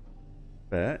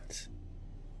 But,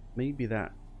 maybe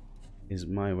that is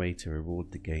my way to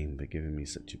reward the game for giving me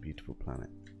such a beautiful planet.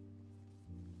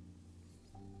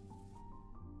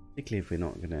 Particularly if we're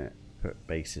not going to put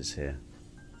bases here.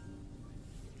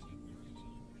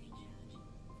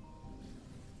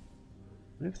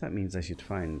 I wonder if that means I should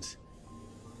find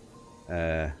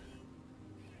a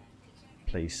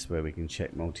place where we can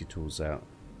check multi-tools out.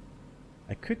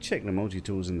 I could check the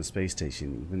multi-tools in the space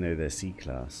station even though they're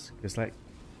C-class, because like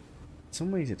in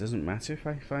some ways it doesn't matter if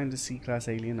I find a C-class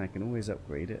alien, I can always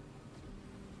upgrade it.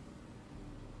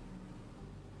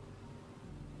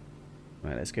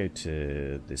 Right, let's go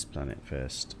to this planet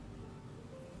first.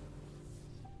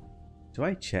 Do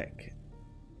I check?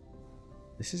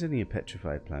 This is only a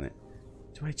petrified planet.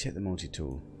 Do I check the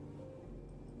multi-tool?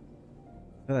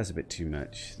 Well, that's a bit too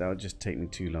much. That would just take me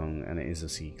too long, and it is a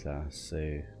C class,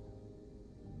 so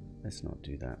let's not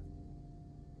do that.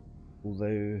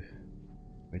 Although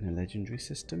we're in a legendary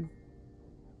system,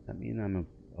 does that mean I'm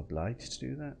obliged to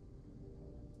do that?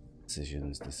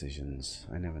 Decisions.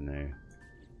 I never know.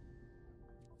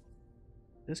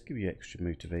 It does give you extra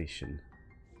motivation.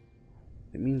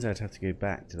 It means I'd have to go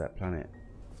back to that planet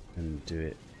and do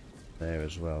it there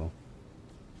as well.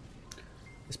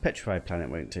 This petrified planet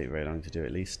won't take very long to do,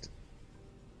 at least.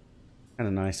 Kind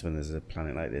of nice when there's a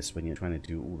planet like this when you're trying to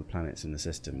do all the planets in the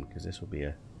system, because this will be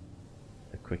a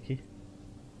quickie.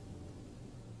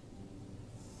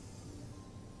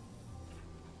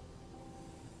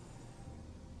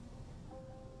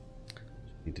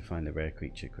 Need to find a rare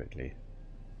creature quickly.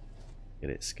 Get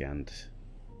it scanned.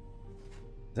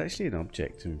 There's actually an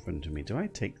object in front of me. Do I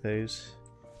take those?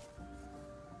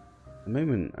 At the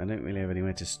moment, I don't really have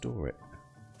anywhere to store it.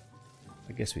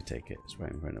 I guess we take it. It's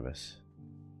right in front of us.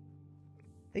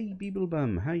 Hey,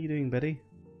 Beeblebum, how you doing, buddy?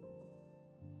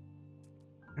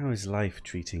 How is life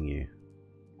treating you?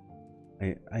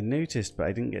 I noticed, but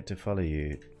I didn't get to follow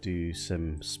you, do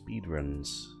some speed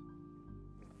runs.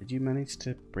 Did you manage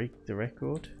to break the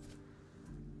record?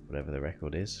 Whatever the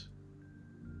record is.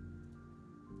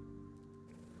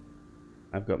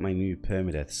 I've got my new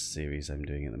permadeath series I'm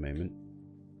doing at the moment.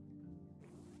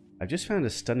 I've just found a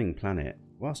stunning planet.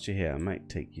 Whilst you're here, I might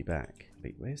take you back.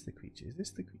 Wait, where's the creature? Is this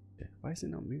the creature? Why is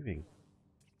it not moving?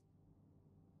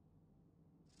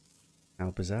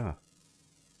 How bizarre.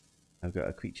 I've got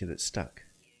a creature that's stuck.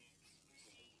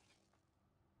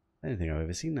 I don't think I've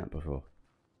ever seen that before.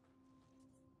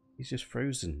 He's just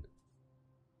frozen.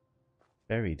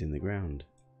 Buried in the ground.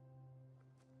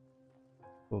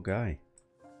 Poor guy.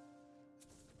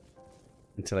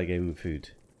 Until I gave him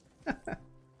food.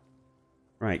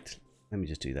 Right, let me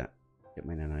just do that. Get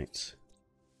my nanites.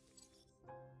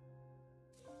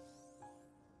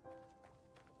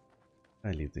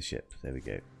 I leave the ship. There we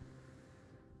go.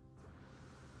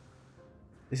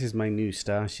 This is my new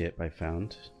starship I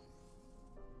found.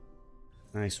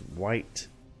 Nice white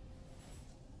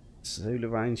solar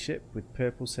vine ship with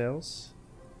purple sails.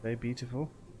 Very beautiful.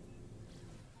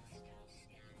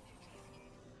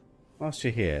 Whilst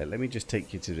you're here, let me just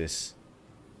take you to this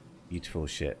beautiful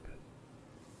ship.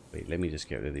 Wait, let me just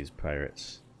get rid of these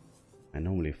pirates. I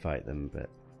normally fight them, but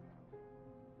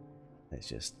let's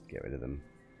just get rid of them.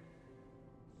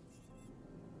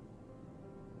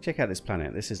 Check out this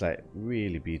planet. This is like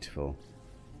really beautiful.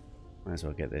 Might as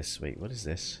well get this. Wait, what is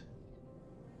this?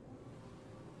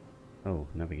 Oh,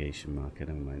 navigation marker,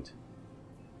 never mind.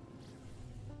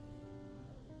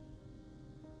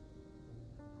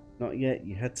 Not yet,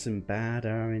 you had some bad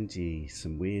RNG,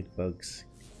 some weird bugs.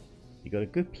 You got a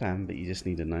good plan, but you just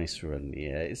need a nice run.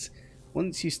 Yeah, it's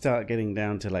once you start getting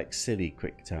down to like silly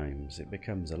quick times, it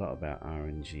becomes a lot about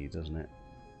RNG, doesn't it?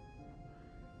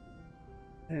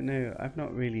 I don't know, I've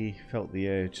not really felt the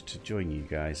urge to join you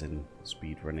guys in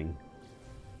speed running.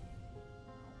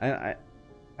 I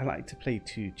like to play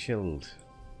too chilled.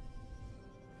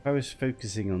 If I was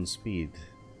focusing on speed,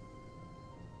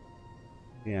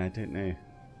 yeah, I don't know.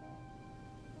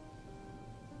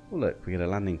 Oh look, we got a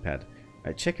landing pad.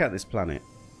 Right, check out this planet.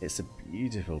 It's a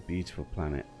beautiful, beautiful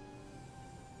planet.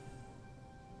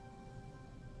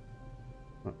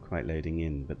 Not quite loading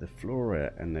in, but the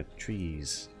flora and the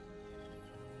trees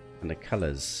and the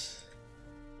colours.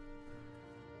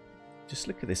 Just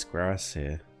look at this grass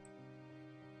here.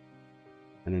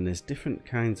 And then there's different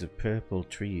kinds of purple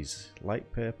trees.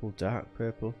 Light purple, dark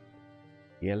purple,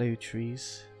 yellow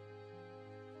trees.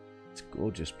 It's a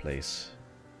gorgeous place.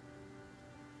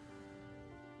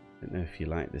 Don't know if you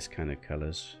like this kind of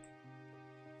colours.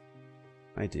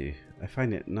 I do. I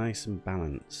find it nice and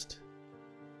balanced.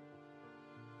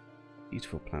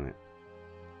 Beautiful planet.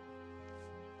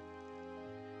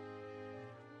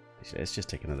 Actually, let's just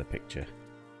take another picture.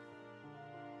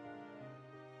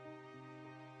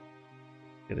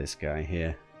 Look at this guy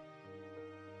here.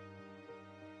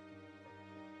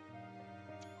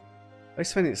 I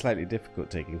just find it slightly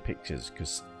difficult taking pictures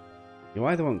because you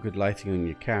either want good lighting on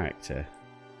your character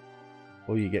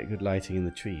or you get good lighting in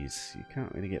the trees. You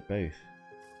can't really get both.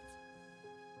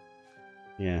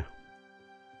 Yeah.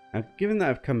 Now, given that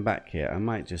I've come back here, I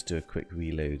might just do a quick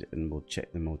reload and we'll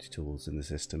check the multi-tools in the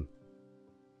system.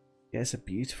 Yeah, it's a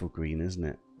beautiful green, isn't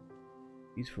it?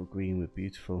 Beautiful green with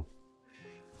beautiful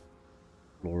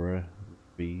flora,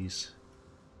 trees.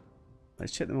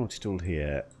 Let's check the multi-tool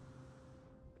here.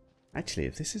 Actually,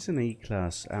 if this is an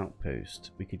A-class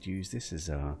outpost, we could use this as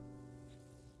our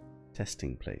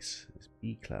testing place. It's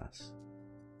B-class.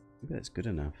 Maybe that's good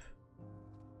enough.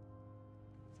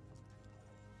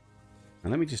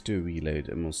 And let me just do a reload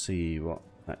and we'll see what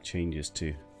that changes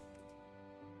to.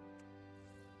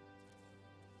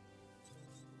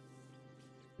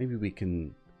 Maybe we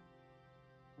can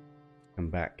come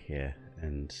back here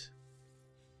and...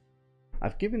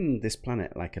 I've given this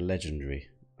planet like a legendary.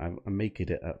 I'm making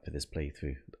it up for this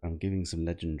playthrough. I'm giving some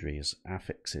legendaries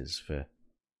affixes for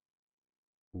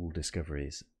all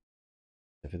discoveries.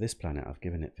 So for this planet, I've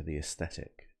given it for the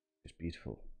aesthetic. It's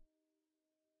beautiful.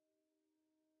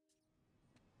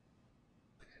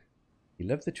 You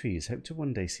love the trees. Hope to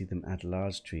one day see them add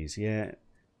large trees. Yeah,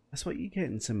 that's what you get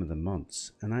in some of the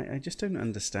mods. And I just don't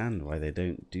understand why they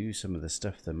don't do some of the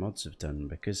stuff the mods have done.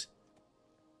 Because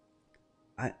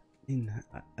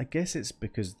I guess it's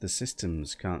because the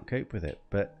systems can't cope with it.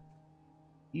 But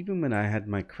even when I had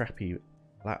my crappy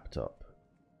laptop,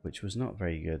 which was not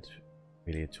very good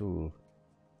really at all,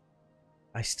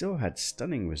 I still had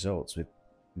stunning results with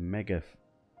mega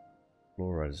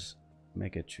floras,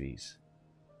 mega trees.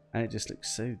 And it just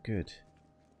looks so good.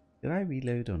 Did I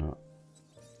reload or not?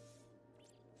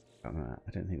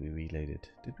 I don't think we reloaded.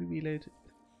 Did we reload?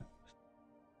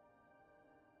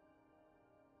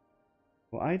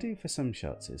 What I do for some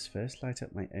shots is first light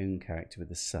up my own character with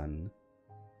the sun,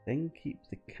 then keep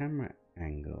the camera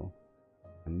angle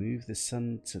and move the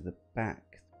sun to the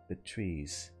back of the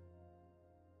trees.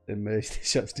 Then merge the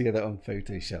shots together on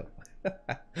Photoshop.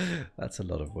 That's a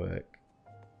lot of work.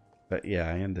 But yeah,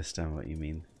 I understand what you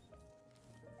mean.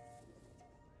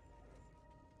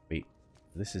 Wait,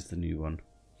 this is the new one.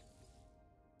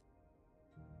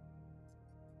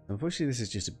 Unfortunately, this is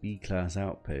just a B-class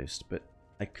outpost, but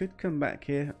I could come back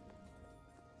here.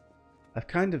 I've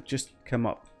kind of just come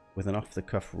up with an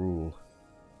off-the-cuff rule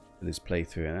for this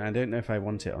playthrough, and I don't know if I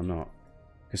want it or not.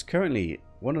 Because currently,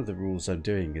 one of the rules I'm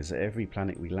doing is that every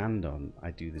planet we land on,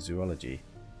 I do the zoology.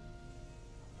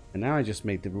 And now I just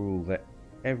made the rule that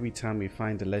every time we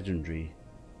find a legendary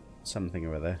something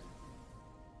or other,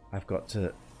 I've got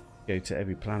to go to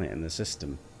every planet in the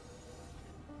system.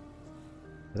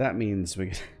 But that means we're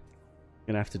going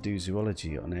to have to do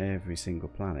zoology on every single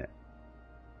planet.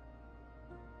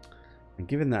 And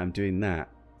given that I'm doing that,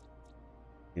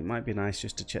 it might be nice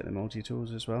just to check the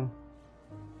multi-tools as well.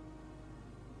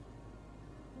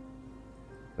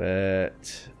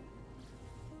 But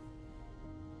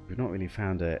we've not really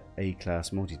found a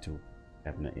A-class multi-tool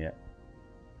cabinet yet.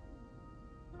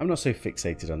 I'm not so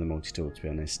fixated on the multi-tool, to be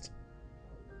honest.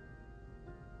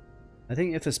 I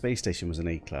think if the space station was an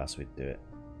A-class, we'd do it.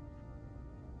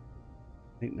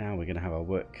 I think now we're going to have our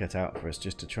work cut out for us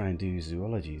just to try and do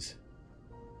zoologies.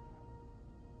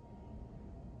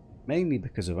 Mainly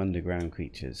because of underground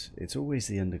creatures. It's always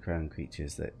the underground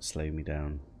creatures that slow me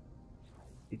down.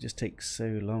 It just takes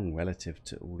so long relative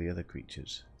to all the other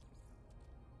creatures.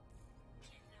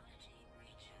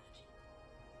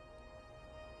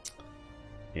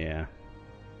 Yeah.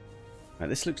 Now,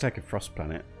 this looks like a frost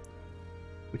planet,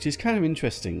 which is kind of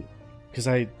interesting because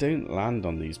I don't land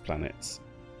on these planets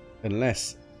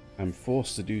unless I'm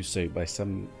forced to do so by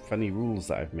some funny rules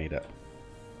that I've made up.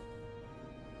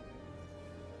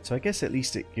 So I guess at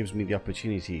least it gives me the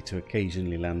opportunity to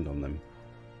occasionally land on them.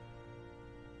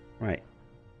 Right.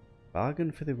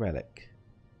 Bargain for the relic.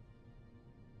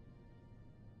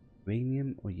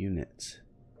 Uranium or units?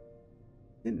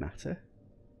 Does it matter?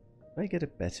 Do I get a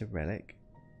better relic?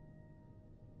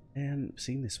 I haven't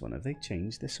seen this one. Have they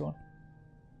changed this one?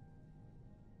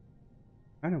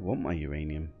 I don't want my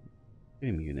uranium.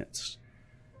 Give him units.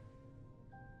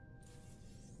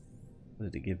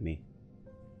 What did it give me?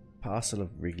 Parcel of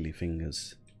wriggly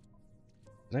fingers.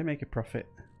 Did I make a profit?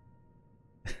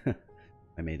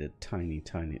 I made a tiny...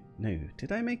 No.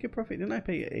 Did I make a profit? Didn't I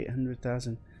pay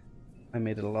 800,000? I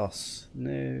made a loss.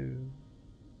 No.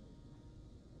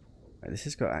 Right, this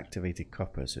has got activated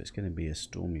copper, so it's going to be a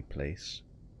stormy place.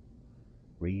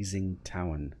 Raising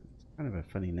Town. It's kind of a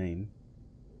funny name.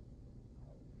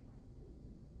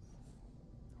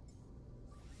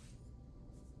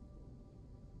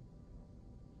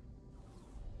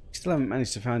 Still haven't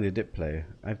managed to find a Diplo.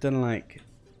 I've done like...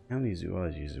 How many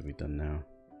zoologies have we done now?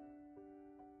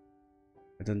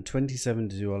 I've done 27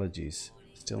 zoologies.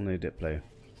 Still no Diplo.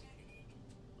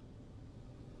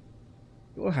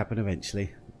 It will happen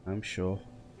eventually, I'm sure.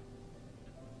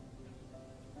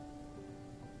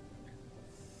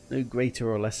 No greater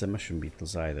or lesser mushroom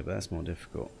beetles either, but that's more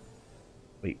difficult.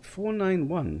 Wait,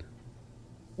 491?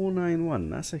 491,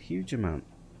 that's a huge amount.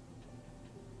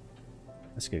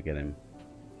 Let's go get him.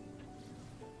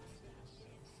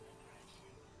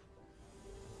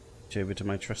 Over to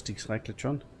my trusty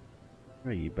cyclotron.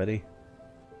 Where are you, buddy?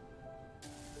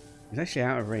 He's actually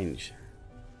out of range.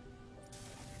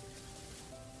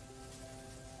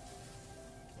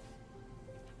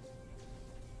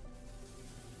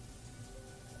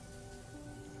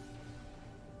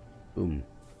 Boom.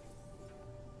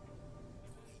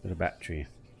 Got a battery.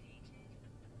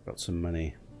 Got some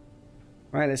money.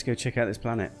 Right, let's go check out this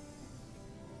planet.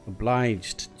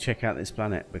 Obliged to check out this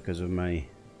planet because of my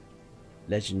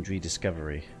legendary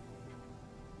discovery.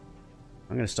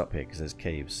 I'm going to stop here because there's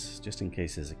caves, just in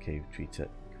case there's a cave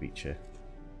creature.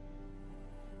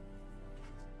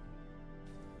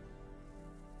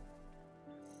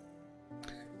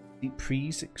 Deep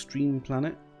freeze, extreme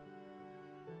planet.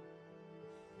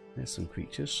 There's some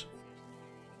creatures.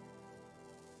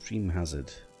 Extreme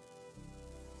hazard.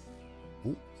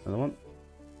 Oh, another one.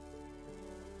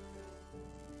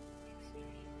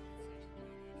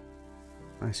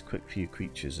 Nice quick few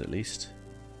creatures at least.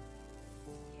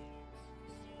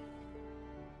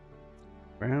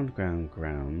 Ground, ground,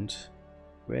 ground.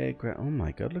 Rare ground. Oh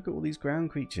my god, look at all these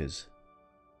ground creatures.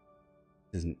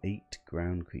 There's an 8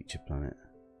 ground creature planet.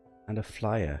 And a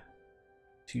flyer.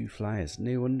 2 flyers.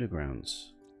 No undergrounds.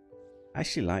 I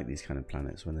actually like these kind of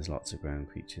planets when there's lots of ground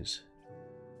creatures.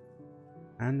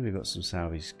 And we've got some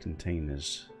salvage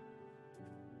containers.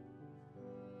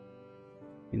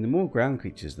 I mean, the more ground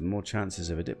creatures, the more chances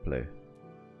of a Diplo.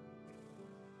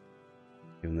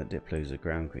 Given that Diplos are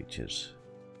ground creatures.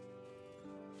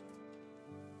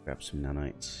 Grab some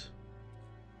nanites.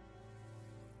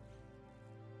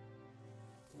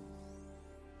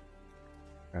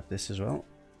 Grab this as well.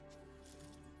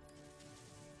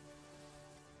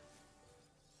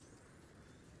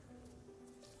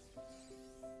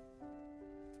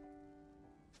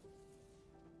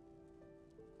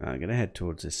 I'm going to head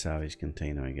towards this salvage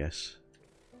container, I guess.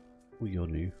 Oh, you're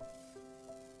new.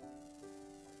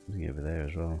 Something over there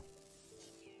as well.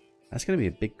 That's going to be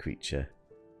a big creature.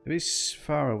 If it's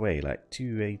far away, like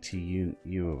 280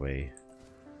 U away,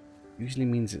 usually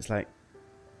means it's like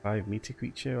 5-meter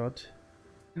creature odd.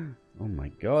 Oh my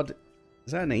god.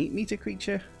 Is that an 8-meter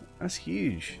creature? That's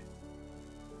huge.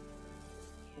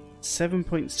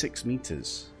 7.6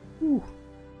 meters. Ooh.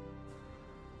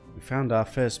 We found our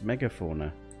first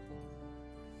megafauna.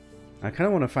 I kind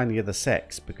of want to find the other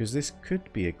sex because this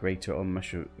could be a greater or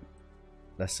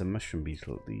lesser mushroom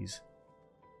beetle. These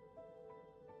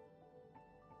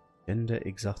gender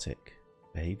exotic,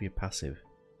 behavior passive,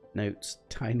 notes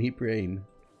tiny brain.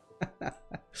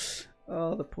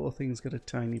 Oh, the poor thing's got a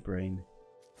tiny brain.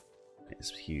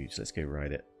 It's huge. Let's go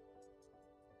ride it.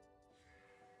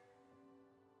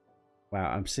 Wow,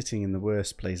 I'm sitting in the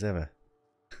worst place ever.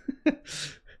 I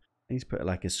need to put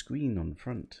like a screen on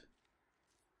front.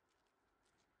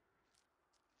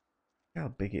 Look how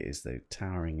big it is though,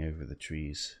 towering over the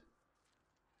trees.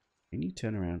 Can you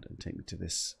turn around and take me to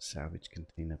this salvage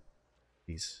container,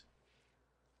 please?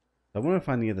 I want to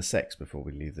find the other sex before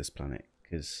we leave this planet,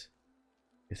 because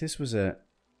if this was a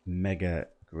mega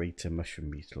greater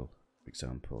mushroom beetle, for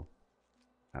example,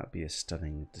 that would be a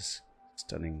stunning,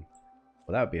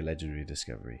 well, that would be a legendary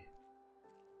discovery.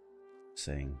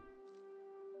 Saying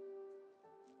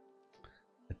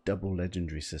a double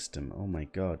legendary system. Oh my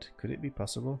god, could it be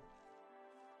possible?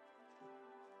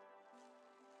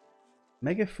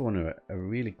 Megafauna are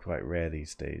really quite rare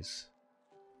these days.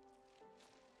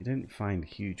 You don't find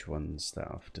huge ones that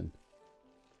often.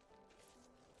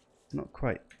 It's not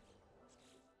quite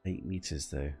 8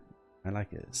 meters though. I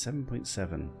like it.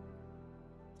 7.7.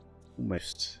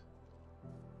 Almost.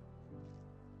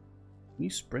 Can you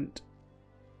sprint?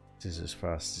 This is as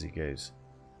fast as he goes.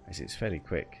 Actually, it's fairly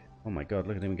quick. Oh my god,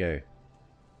 look at him go.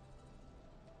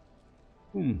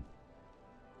 Boom.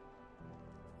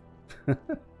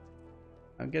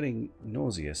 I'm getting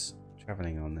nauseous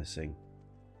traveling on this thing.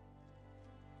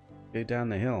 Go down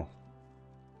the hill.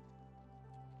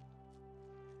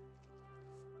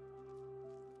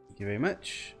 Thank you very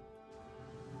much.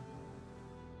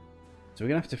 So we're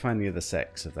going to have to find the other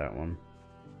sex of that one.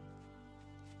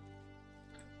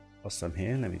 Whilst I'm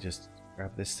here, let me just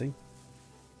grab this thing.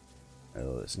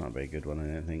 Oh, it's not a very good one,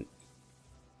 I don't think.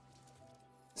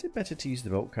 Is it better to use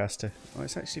the bolt caster? Oh,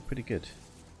 it's actually pretty good.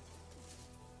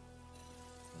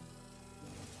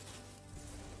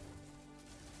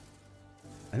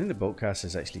 I think the bolt caster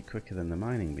is actually quicker than the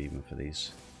mining beamer for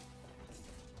these.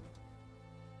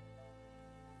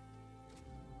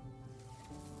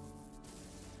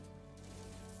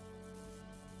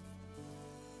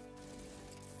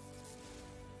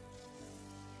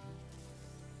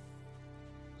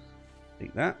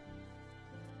 Take that.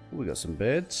 Oh, we got some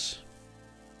birds.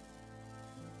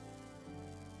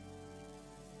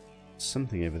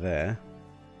 something over there.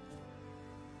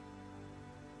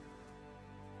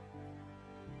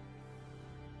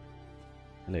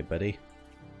 Hello, buddy.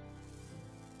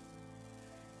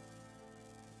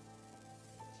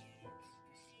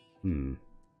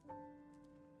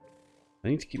 I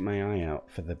need to keep my eye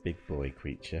out for the big boy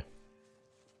creature.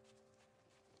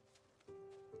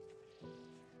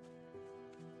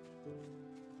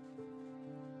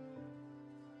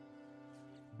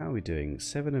 How are we doing?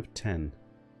 7 of 10.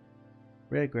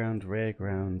 Rare ground,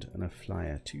 and a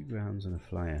flyer. 2 grounds and a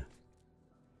flyer.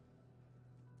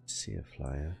 See a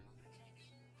flyer.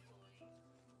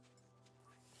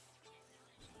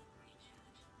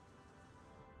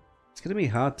 It's going to be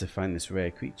hard to find this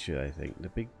rare creature, I think. The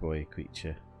big boy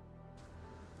creature.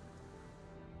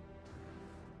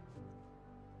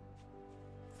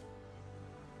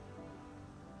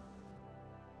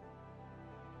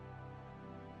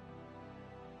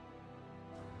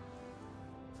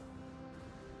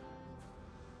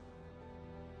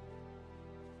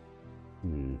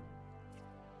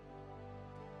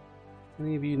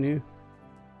 Any of you new?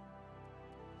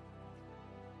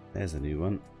 There's a new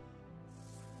one.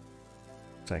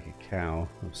 Looks like a cow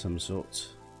of some sort.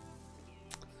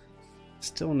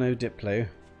 Still no Diplo.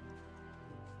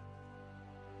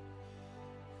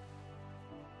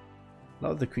 A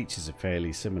lot of the creatures are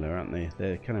fairly similar, aren't they?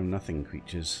 They're kind of nothing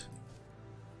creatures.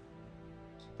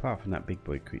 Apart from that big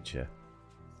boy creature.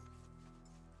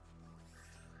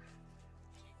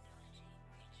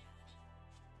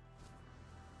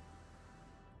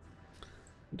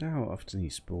 I wonder how often he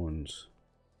spawns.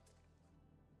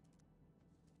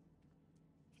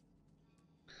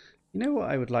 You know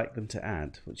what I would like them to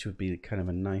add, which would be kind of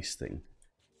a nice thing?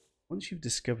 Once you've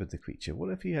discovered the creature, what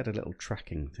if you had a little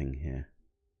tracking thing here?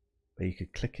 Where you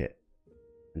could click it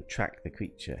and track the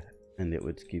creature, and it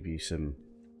would give you some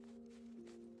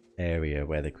area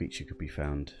where the creature could be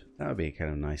found. That would be a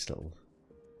kind of nice little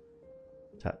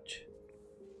touch.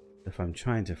 If I'm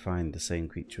trying to find the same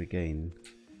creature again,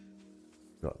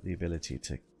 got the ability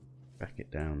to track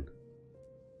it down.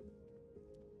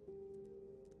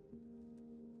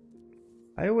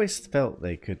 I always felt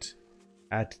they could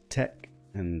add tech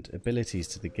and abilities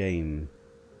to the game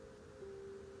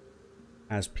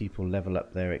as people level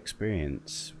up their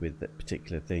experience with that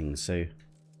particular thing. So,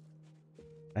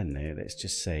 I don't know, let's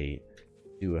just say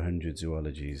do 100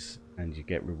 zoologies and you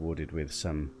get rewarded with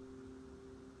some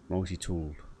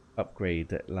multi-tool upgrade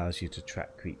that allows you to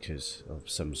track creatures of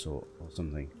some sort or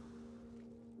something.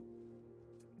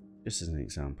 Just as an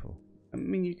example. I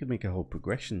mean, you could make a whole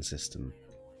progression system.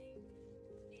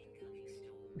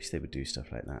 Wish they would do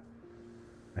stuff like that.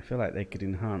 I feel like they could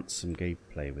enhance some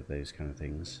gameplay with those kind of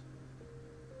things.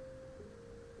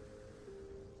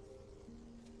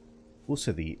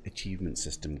 Also, the achievement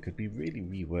system could be really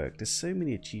reworked. There's so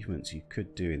many achievements you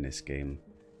could do in this game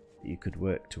that you could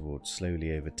work towards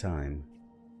slowly over time.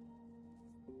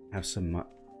 Have some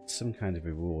kind of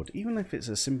reward, even if it's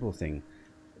a simple thing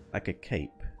like a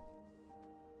cape.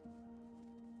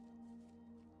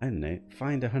 I don't know,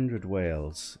 find 100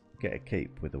 whales, get a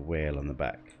cape with a whale on the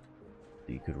back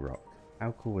that you could rock.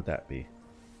 How cool would that be?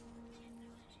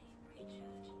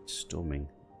 Storming,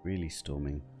 really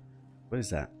storming. What is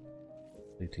that?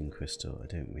 Looting crystal, I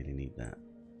don't really need that.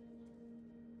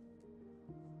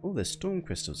 Oh, there's storm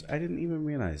crystals, I didn't even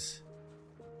realise.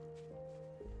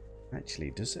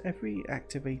 Actually, does every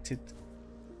activated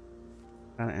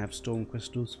planet have storm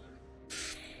crystals?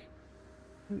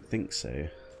 I don't think so.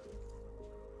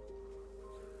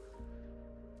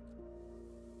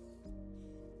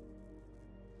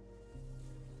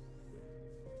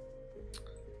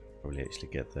 Probably actually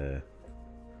get the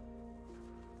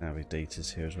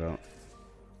navigators here as well.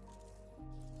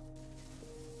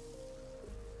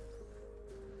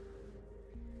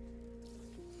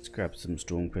 Let's grab some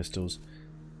storm crystals.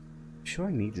 I'm sure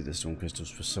I needed the storm crystals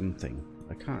for something.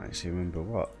 I can't actually remember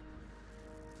what.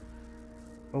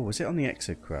 Oh, was it on the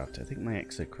exocraft? I think my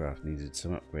exocraft needed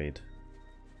some upgrade.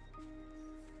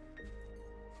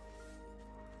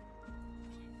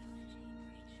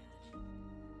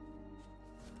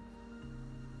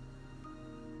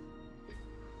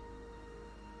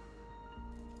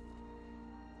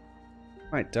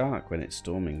 Quite dark when it's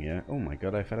storming here. Oh my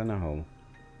god, I fell in a hole.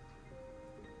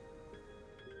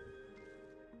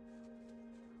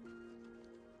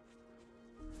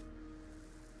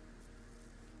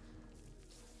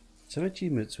 Some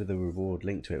achievements with a reward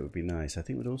linked to it would be nice. I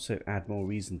think it would also add more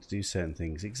reason to do certain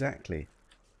things. Exactly.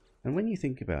 And when you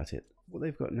think about it, what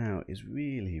they've got now is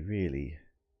really, really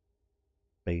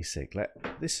basic. Like,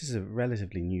 this is a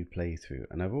relatively new playthrough,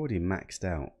 and I've already maxed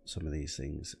out some of these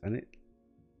things, and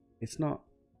it's not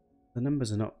the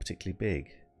numbers are not particularly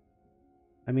big.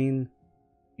 I mean,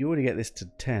 you already get this to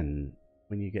 10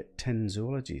 when you get 10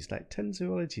 zoologies. Like 10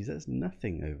 zoologies, that's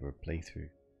nothing over a playthrough.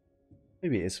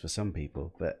 Maybe it is for some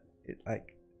people, but it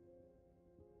like,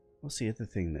 what's the other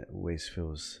thing that always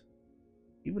feels,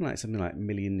 even like something like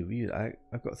million views.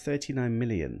 I've got 39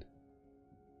 million.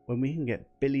 When we can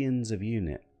get billions of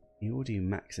unit, you already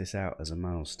max this out as a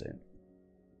milestone.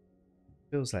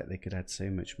 Feels like they could add so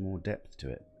much more depth to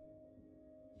it.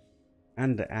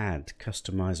 And add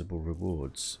customizable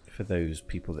rewards for those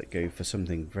people that go for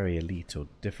something very elite or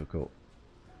difficult.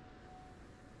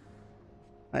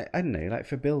 I don't know, like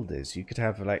for builders, you could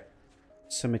have like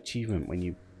some achievement when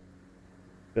you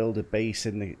build a base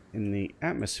in the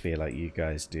atmosphere like you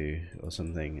guys do or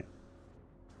something.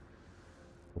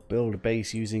 Or build a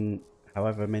base using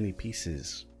however many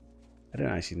pieces. I don't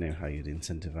actually know how you'd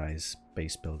incentivize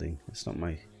base building. It's not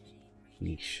my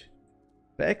niche.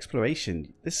 But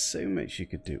exploration, there's so much you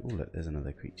could do. Oh look, there's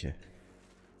another creature.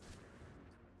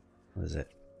 What is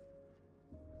it?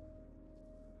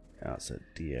 Oh, it's a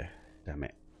deer. Damn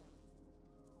it.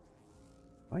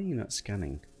 Why are you not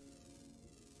scanning?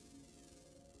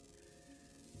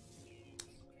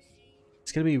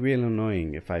 It's going to be real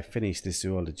annoying if I finish this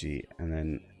zoology and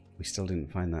then we still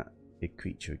didn't find that big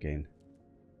creature again.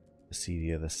 To see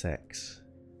the other sex.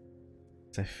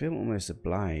 So I feel almost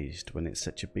obliged when it's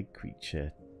such a big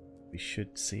creature, we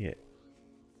should see it.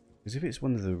 Because if it's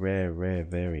one of the rare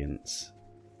variants,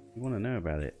 we want to know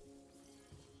about it.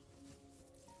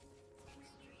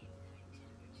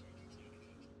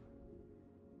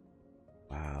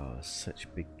 Wow, such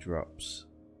big drops.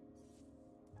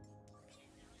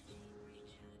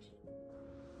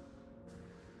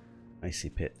 Icy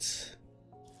pits.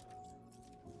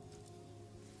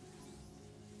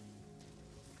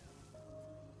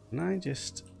 Can I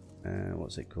just,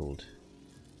 what's it called?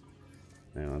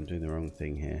 No, I'm doing the wrong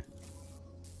thing here.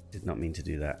 Did not mean to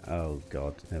do that. Oh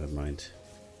god, never mind.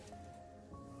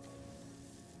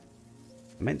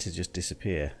 I meant to just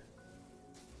disappear.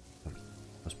 I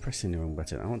was pressing the wrong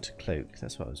button. I want to cloak,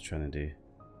 that's what I was trying to do.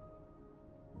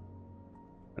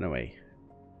 Run away.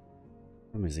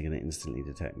 When is he going to instantly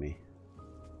detect me?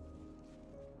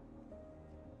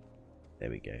 There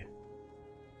we go.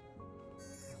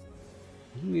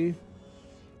 New.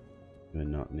 We're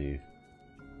not new.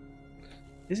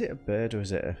 Is it a bird or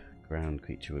is it a ground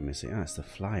creature we're missing? Ah, it's the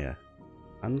flyer.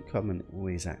 Uncommon,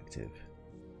 always active.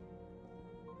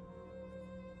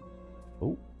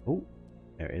 Oh, oh,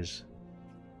 there it is.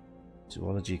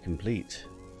 Zoology complete.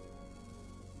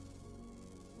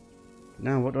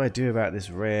 Now, what do I do about this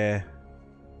rare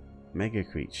mega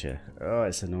creature? Oh,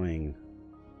 it's annoying.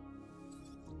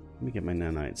 Let me get my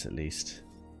nanites at least.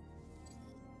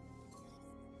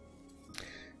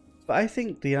 But I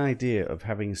think the idea of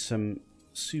having some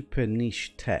super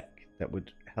niche tech that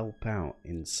would help out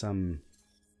in some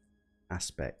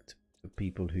aspect of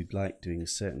people who'd like doing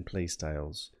certain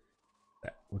playstyles,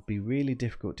 that would be really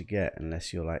difficult to get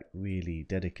unless you're like really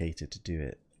dedicated to do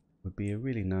it, would be a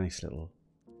really nice little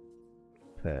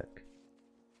perk.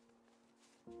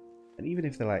 And even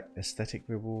if they're like aesthetic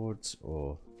rewards,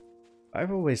 or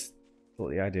I've always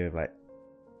thought the idea of like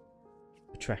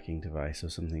a tracking device or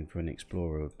something for an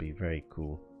explorer would be very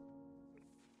cool.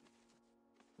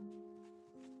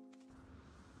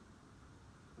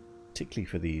 Particularly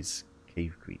for these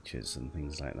cave creatures and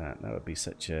things like that. That would be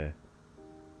such a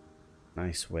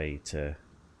nice way to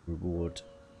reward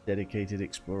dedicated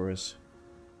explorers.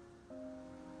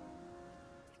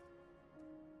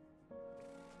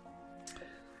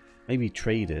 Maybe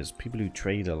traders, people who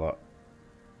trade a lot,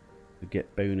 would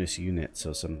get bonus units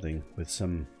or something with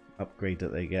some upgrade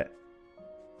that they get.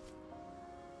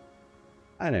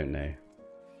 I don't know.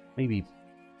 Maybe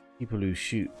people who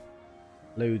shoot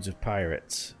loads of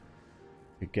pirates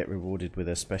could get rewarded with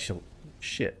a special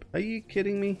ship. Are you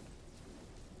kidding me?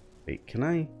 Wait, can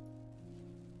I?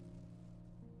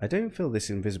 I don't feel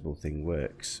this invisible thing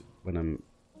works when I'm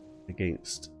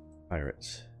against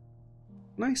pirates.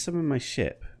 Can I summon my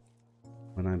ship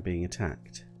when I'm being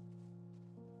attacked?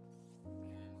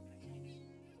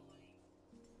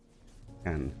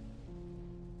 Can.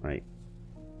 Right.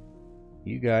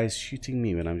 You guys shooting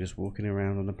me when I'm just walking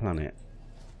around on the planet.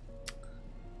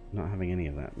 Not having any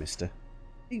of that, mister.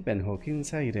 Hey Ben Hawkins,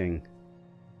 how you doing?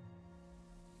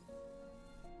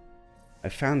 I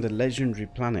found a legendary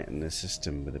planet in the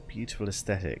system with a beautiful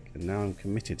aesthetic, and now I'm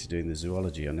committed to doing the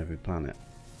zoology on every planet.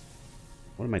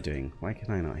 What am I doing? Why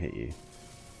can I not hit you?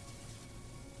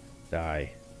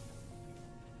 Die.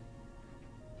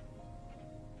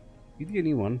 You the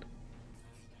only one?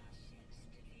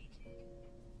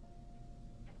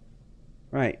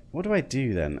 Right, what do I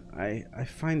do then? I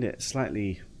find it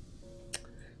slightly...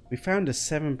 We found a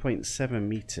 7.7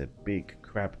 meter big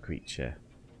crab creature.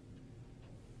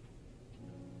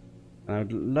 And I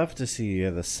would love to see the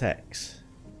other sex,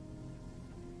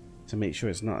 to make sure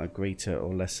it's not a greater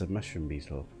or lesser mushroom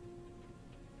beetle.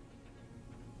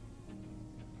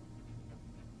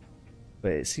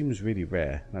 But it seems really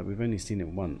rare, like we've only seen it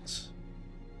once.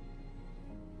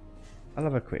 I'll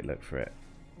have a quick look for it.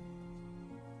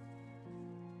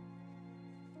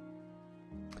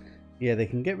 Yeah, they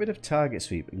can get rid of target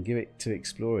sweep and give it to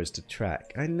explorers to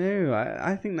track. I know,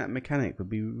 I think that mechanic would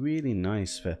be really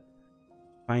nice for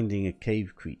finding a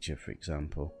cave creature, for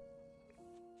example.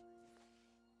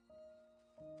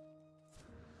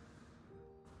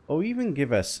 Or even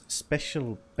give us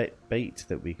special bait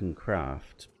that we can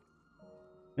craft.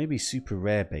 Maybe super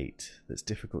rare bait that's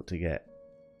difficult to get.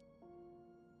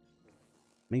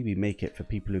 Maybe make it for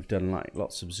people who've done like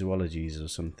lots of zoologies or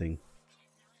something.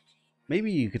 Maybe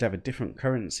you could have a different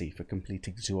currency for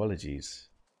completing zoologies.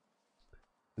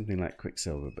 Something like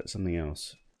Quicksilver, but something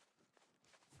else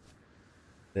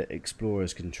that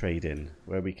explorers can trade in,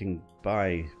 where we can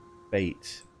buy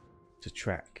bait to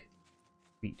track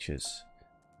creatures.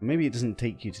 Maybe it doesn't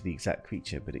take you to the exact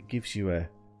creature, but it gives you a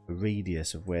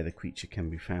radius of where the creature can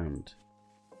be found.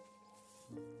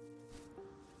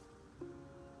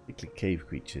 Particularly cave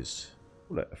creatures.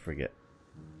 Oh look, a frigate.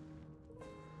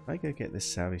 If I go get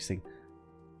this salvage thing,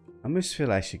 I almost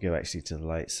feel I should go actually to the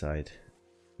light side,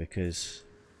 because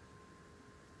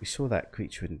we saw that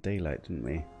creature in daylight, didn't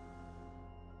we?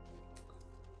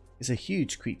 It's a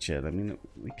huge creature. I mean,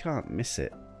 we can't miss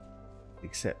it,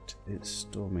 except it's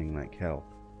storming like hell.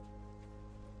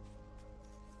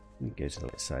 Let me go to the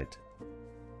light side.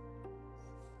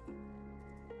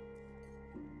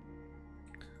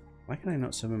 Why can I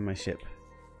not summon my ship?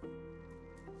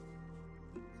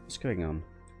 What's going on?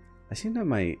 I seem to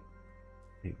my...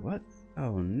 Wait, what?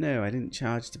 Oh no, I didn't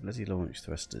charge the bloody launch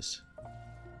thrusters.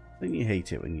 Don't you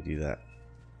hate it when you do that?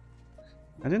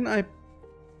 And didn't I...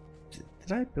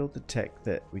 Did I build the tech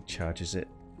that recharges it?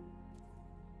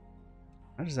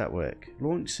 How does that work?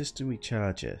 Launch system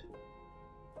recharger.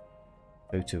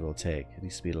 Photovoltaic. It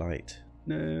needs to be light.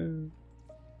 No.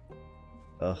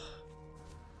 Ugh.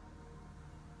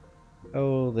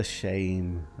 Oh, the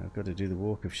shame. I've got to do the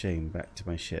walk of shame back to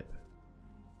my ship.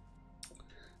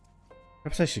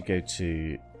 Perhaps I should go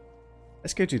to...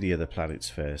 Let's go to the other planets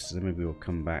first, and then maybe we'll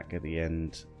come back at the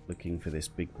end looking for this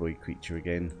big boy creature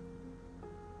again.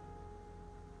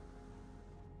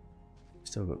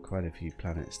 Still got quite a few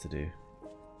planets to do.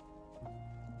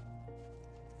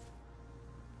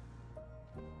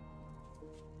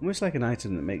 Almost like an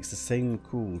item that makes the same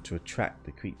call to attract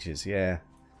the creatures, yeah.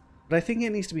 But I think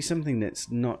it needs to be something that's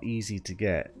not easy to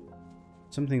get.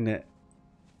 Something that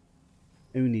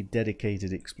only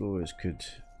dedicated explorers could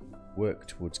work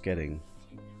towards getting.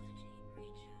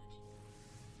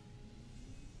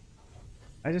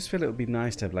 I just feel it would be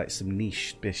nice to have like some niche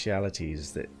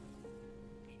specialities that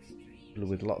people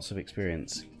with lots of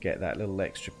experience get that little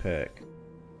extra perk,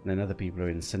 and then other people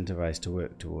are incentivized to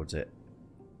work towards it.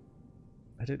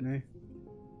 I don't know.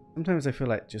 Sometimes I feel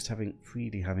like just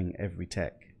freely having every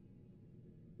tech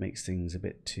makes things a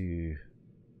bit too...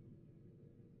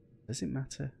 Does it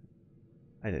matter?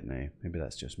 I don't know. Maybe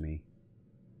that's just me.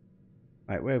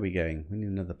 Right, where are we going? We need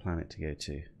another planet to go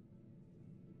to. Have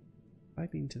I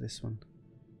been to this one?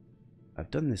 I've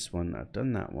done this one. I've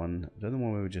done that one. I've done the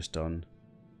one we were just on.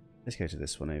 Let's go to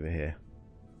this one over here.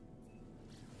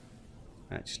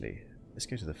 Actually, let's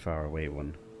go to the far away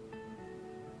one.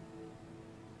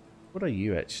 What are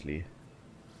you actually?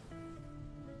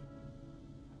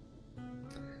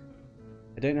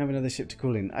 I don't have another ship to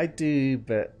call in. I do,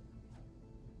 but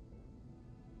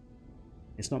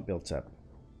it's not built up.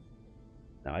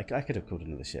 No, I could have called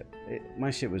another ship.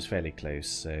 My ship was fairly close,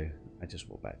 so I just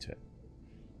walked back to it.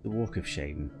 The walk of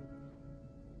shame.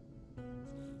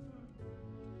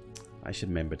 I should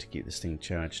remember to keep this thing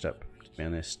charged up, to be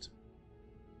honest.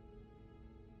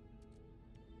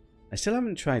 I still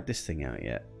haven't tried this thing out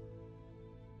yet.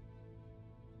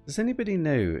 Does anybody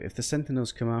know if the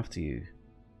sentinels come after you?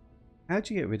 How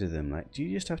do you get rid of them? Like, do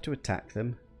you just have to attack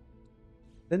them?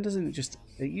 Then doesn't it just...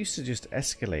 It used to just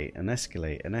escalate and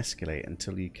escalate and escalate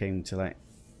until you came to like...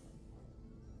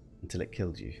 Until it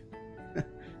killed you.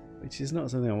 Which is not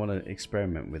something I want to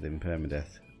experiment with in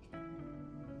permadeath.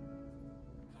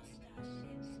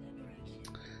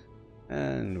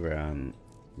 And we're on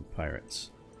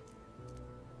pirates.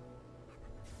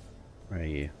 Where are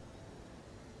you?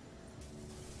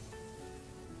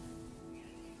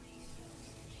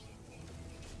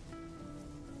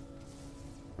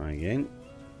 Try again.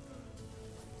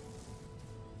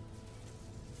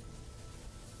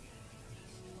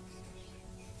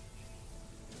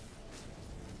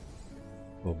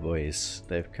 boys.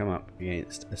 They've come up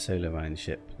against a solar mine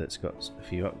ship that's got a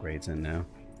few upgrades in now.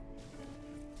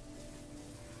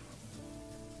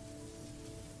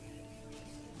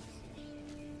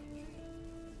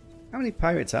 How many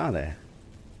pirates are there?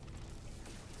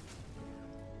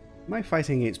 Am I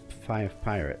fighting against 5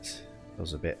 pirates? That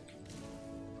was a bit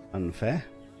unfair.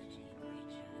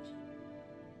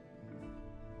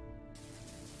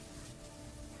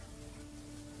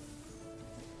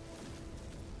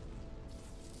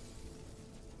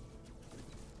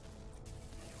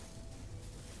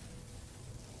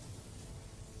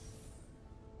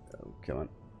 Oh, come on.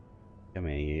 Come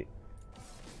here, you.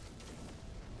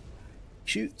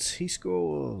 Shoots, he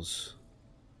scores.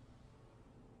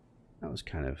 That was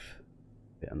kind of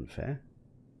a bit unfair.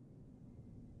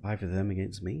 5 of them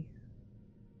against me?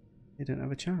 They don't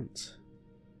have a chance.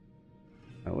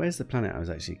 Oh, where's the planet I was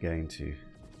actually going to?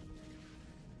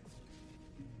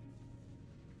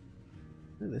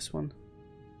 Oh, this one.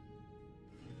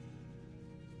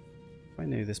 I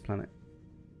know this planet.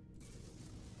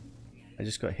 I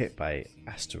just got hit by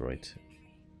asteroid.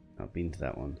 I've been to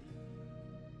that one.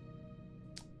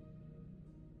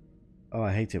 Oh,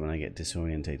 I hate it when I get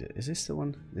disorientated. Is this the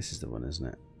one? This is the one, isn't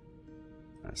it?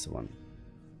 That's the one.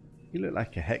 You look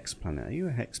like a hex planet. Are you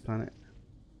a hex planet?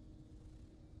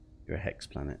 You're a hex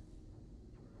planet.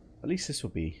 At least this will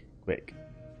be quick.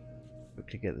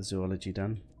 Quickly get the zoology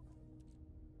done.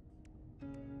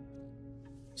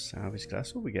 Salvage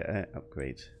class. Oh, we get an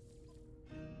upgrade.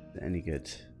 Is it any good?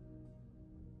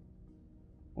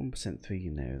 1% 3,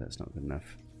 no, that's not good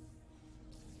enough.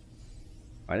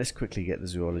 Alright, let's quickly get the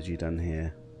zoology done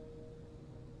here.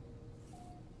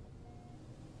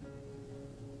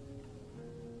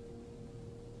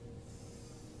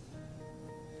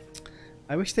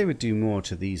 I wish they would do more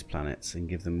to these planets and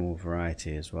give them more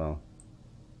variety as well.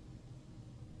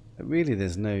 But really,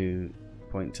 there's no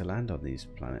point to land on these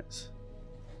planets.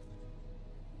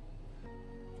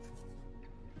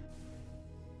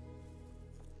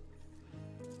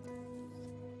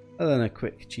 Other than a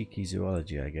quick cheeky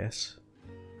zoology, I guess.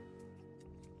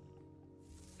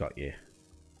 Got you.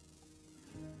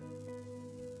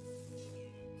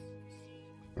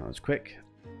 That was quick.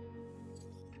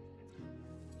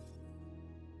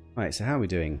 Right, so how are we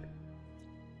doing?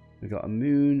 We've got a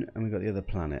moon and we've got the other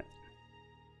planet.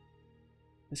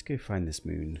 Let's go find this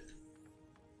moon.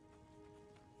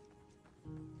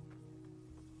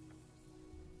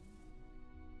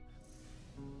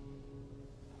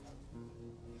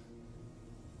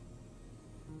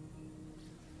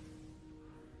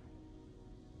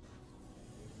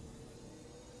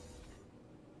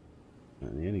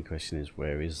 And the only question is,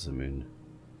 where is the moon?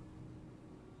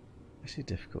 Actually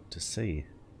difficult to see.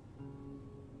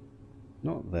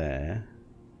 Not there.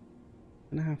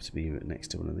 Gonna have to be next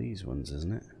to one of these ones,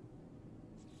 isn't it?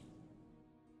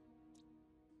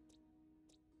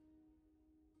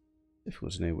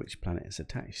 Difficult to know which planet it's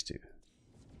attached to.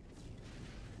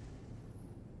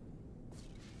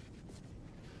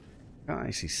 Can't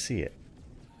actually see it.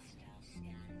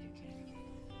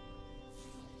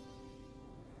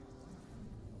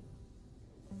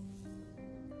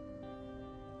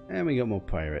 And we got more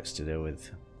pirates to deal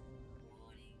with.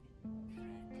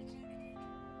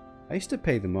 I used to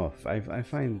pay them off. I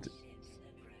find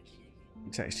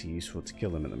it's actually useful to kill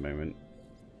them at the moment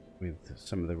with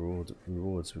some of the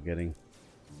rewards we're getting.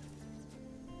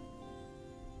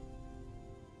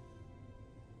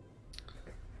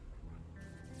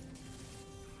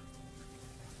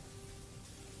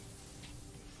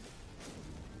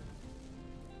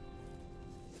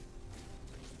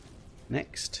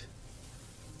 Next.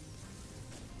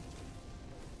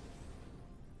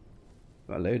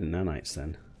 Got a load of nanites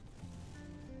then.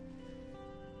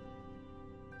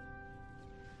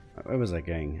 Where was I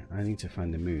going? I need to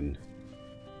find the moon.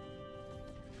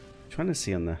 I'm trying to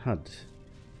see on the HUD.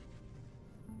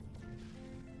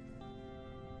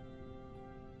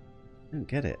 I don't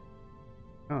get it.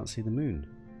 Can't see the moon.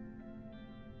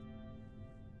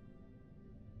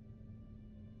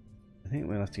 I think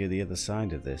we'll have to go the other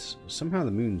side of this. Somehow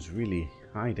the moon's really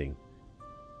hiding.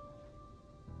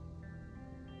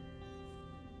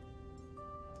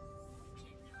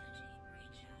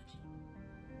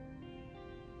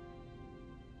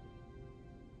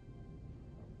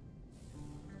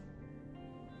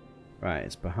 Right,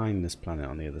 it's behind this planet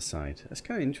on the other side. It's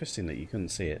kind of interesting that you couldn't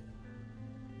see it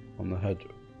on the HUD.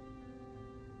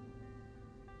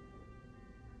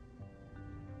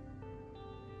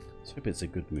 Let's hope it's a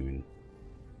good moon.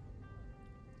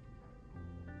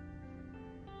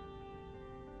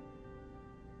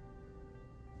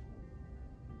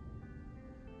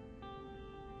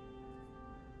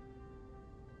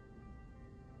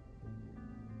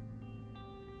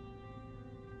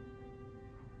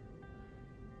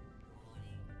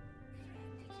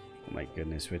 my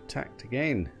goodness, we're attacked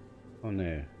again. Oh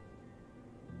no.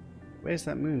 Where's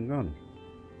that moon gone?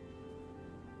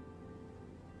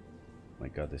 My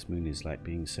god, this moon is like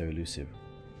being so elusive.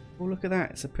 Oh, look at that.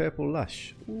 It's a purple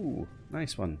lush. Ooh,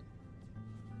 nice one.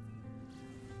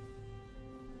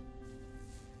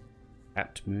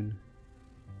 Apt moon.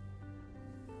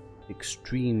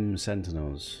 Extreme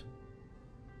sentinels.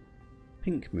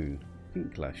 Pink moon.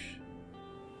 Pink lush.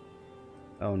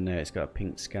 Oh no, it's got a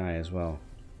pink sky as well.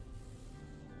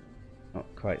 Not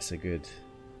quite so good.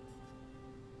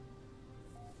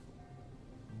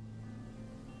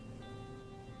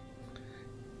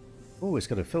 Oh, it's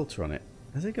got a filter on it.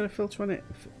 Has it got a filter on it?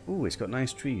 Oh, it's got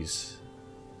nice trees.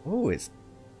 Oh, it's...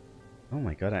 Oh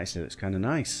my god, actually, it looks kind of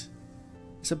nice.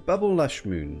 It's a bubble lush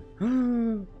moon.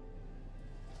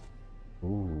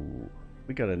 Ooh,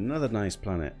 we got another nice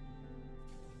planet.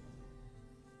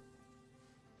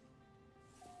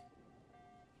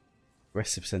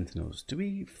 Aggressive sentinels. Do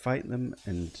we fight them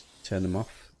and turn them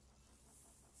off?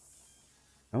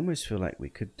 I almost feel like we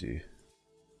could do.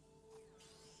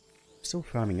 Still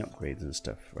farming upgrades and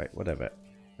stuff. Right, whatever.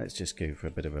 Let's just go for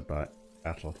a bit of a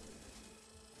battle.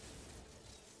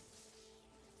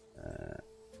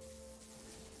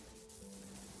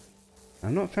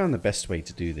 I've not found the best way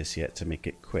to do this yet to make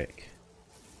it quick.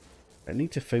 I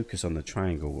need to focus on the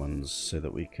triangle ones so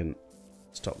that we can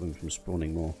stop them from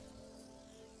spawning more.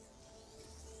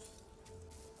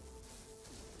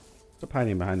 Stop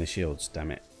hiding behind the shields, damn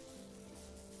it.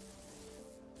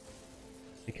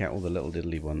 Take out all the little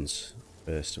diddly ones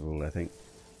first of all, I think.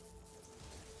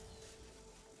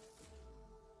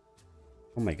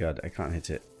 Oh my god, I can't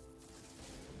hit it.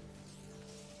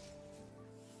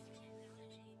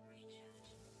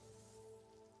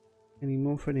 Any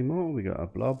more for any more? We got a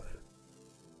blob.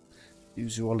 Do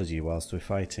zoology whilst we're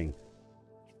fighting.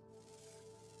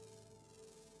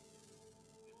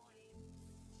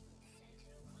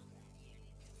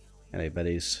 Hello,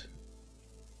 buddies.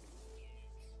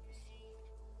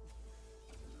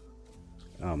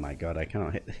 Oh my god, I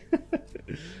cannot hit.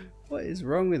 What is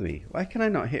wrong with me? Why can I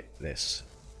not hit this?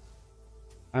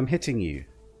 I'm hitting you.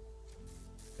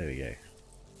 There we go.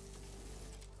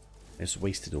 I just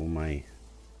wasted all my...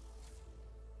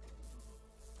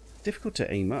 Difficult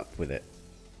to aim up with it.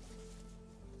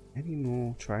 Any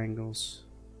more triangles?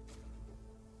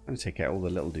 I'm going to take out all the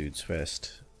little dudes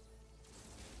first.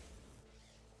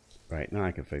 Right, now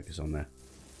I can focus on the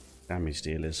damage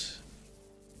dealers.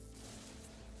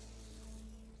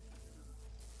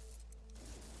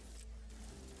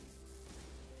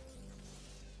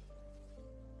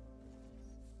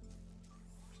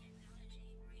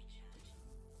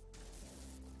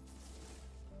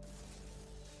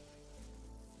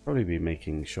 Probably be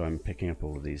making sure I'm picking up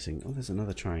all of these things. Oh, there's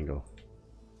another triangle.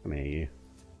 Come here, you.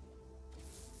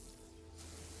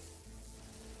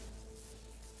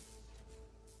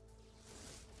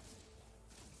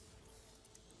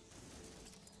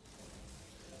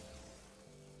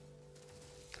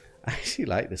 I actually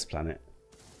like this planet.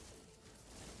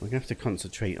 We're going to have to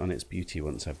concentrate on its beauty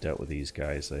once I've dealt with these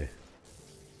guys, though.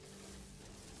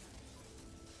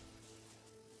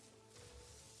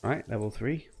 Right, level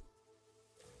 3.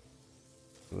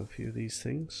 A few of these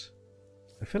things.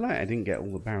 I feel like I didn't get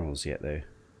all the barrels yet though.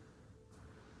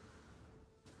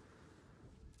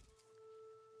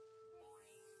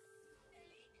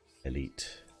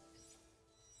 Elite.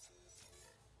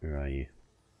 Where are you?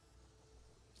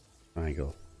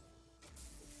 Triangle.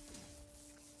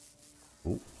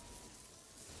 Oh.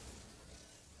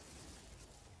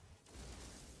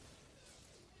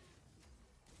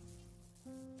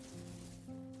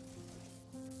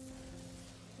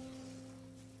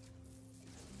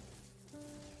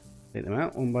 Take them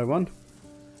out one by one.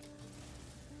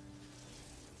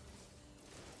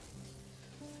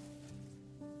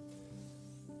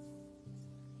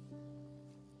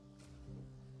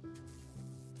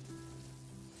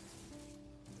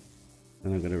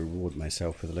 And I'm going to reward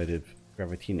myself with a load of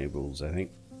Gravitino balls, I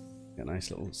think. Get a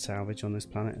nice little salvage on this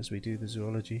planet as we do the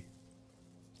zoology.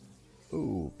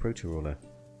 Ooh, Proto-Roller.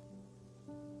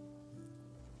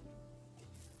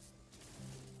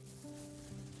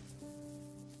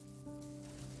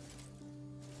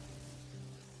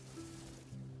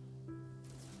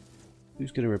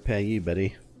 Who's going to repair you,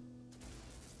 buddy?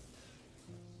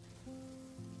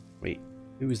 Wait,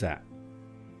 who was that?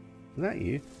 Was that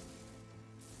you?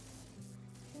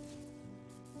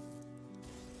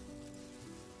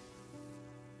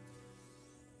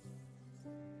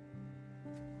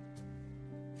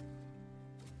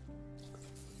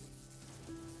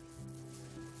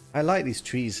 I like these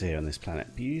trees here on this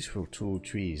planet. Beautiful tall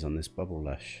trees on this bubble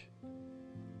lush.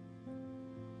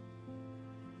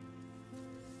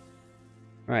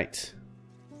 Right.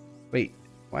 Wait,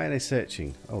 why are they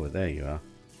searching? Oh, there you are.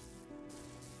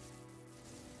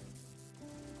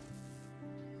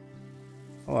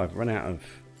 Oh, I've run out of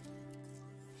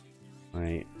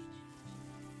my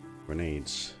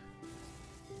grenades.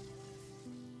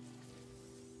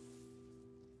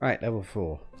 Right, level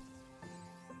 4.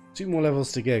 2 more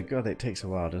levels to go. God, it takes a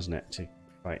while, doesn't it, to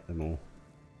fight them all.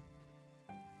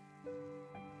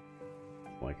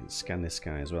 Oh, I can scan this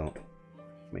guy as well.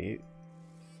 Wait.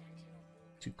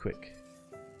 Too quick.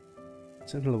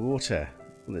 Central of water.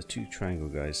 Oh, there's 2 triangle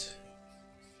guys.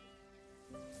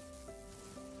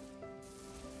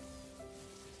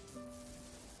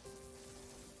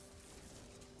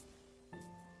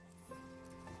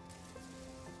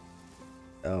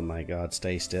 Oh my god,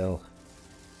 stay still.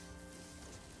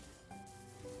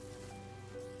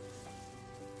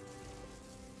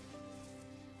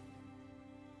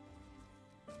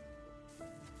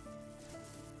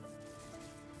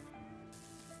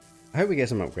 I hope we get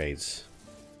some upgrades.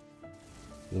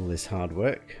 With all this hard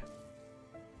work.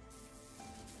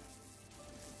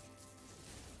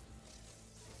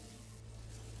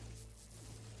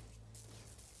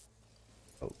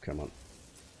 Oh, come on.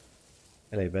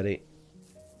 Hello, buddy.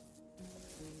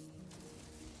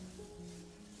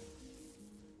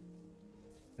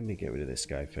 Let me get rid of this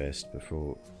guy first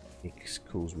before he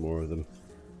calls more of them.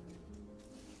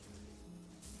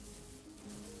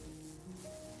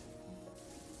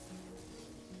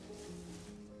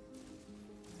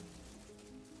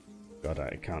 God,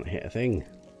 I can't hit a thing.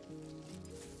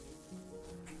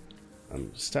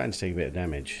 I'm starting to take a bit of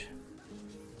damage.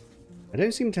 I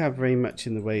don't seem to have very much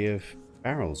in the way of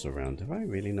barrels around. Have I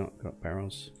really not got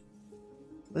barrels?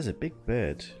 There's a big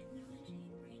bird.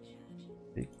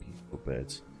 Big, beautiful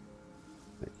birds.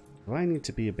 Do I need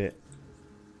to be a bit...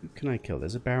 Who can I kill?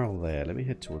 There's a barrel there. Let me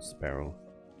head towards the barrel.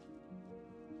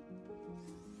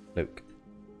 Look.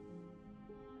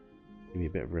 Give me a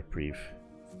bit of reprieve.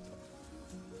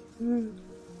 There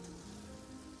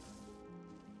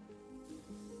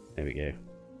we go.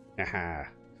 Aha!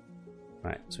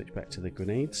 Right, switch back to the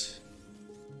grenades.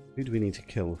 Who do we need to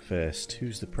kill first?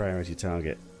 Who's the priority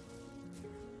target?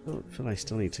 I don't feel I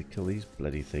still need to kill these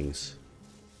bloody things.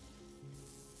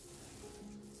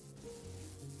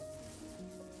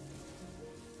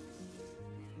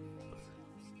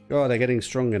 God, they're getting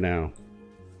stronger now.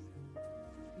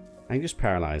 I can just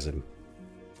paralyze them.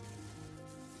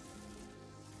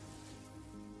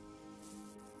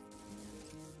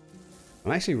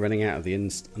 I'm actually running out of the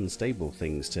unstable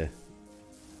things to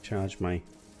charge my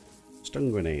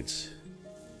stun grenades.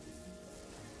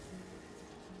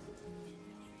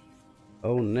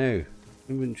 Oh no,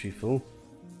 inventory full.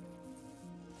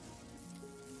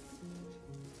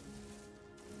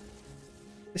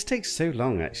 This takes so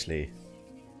long actually.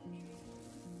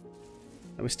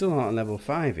 And we're still not on level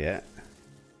 5 yet.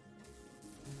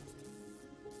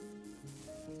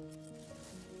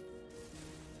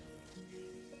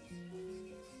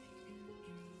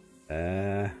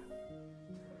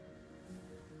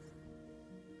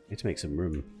 Need to make some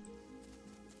room.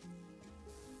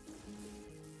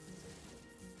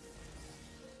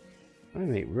 I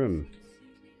make room.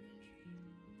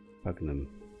 Pugnum.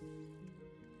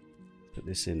 Put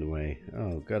this in the way.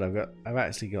 Oh god, I've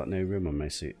actually got no room on my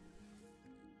suit.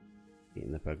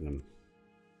 Eating the pugnum.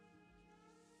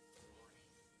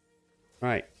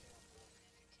 Right.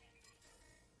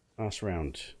 Last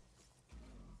round.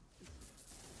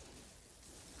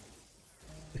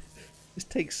 This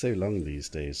takes so long these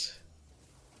days.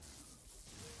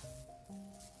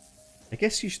 I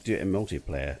guess you should do it in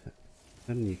multiplayer.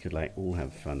 Then you could like all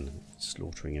have fun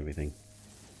slaughtering everything.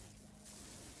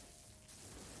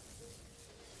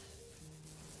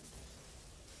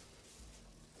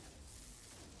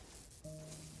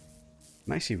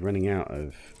 I'm actually running out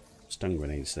of stun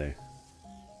grenades though.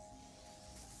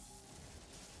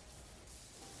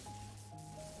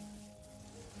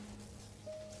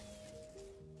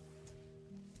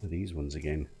 These ones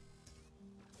again.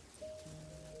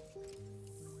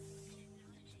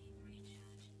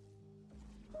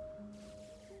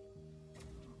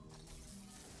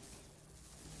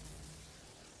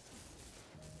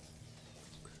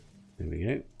 There we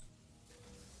go.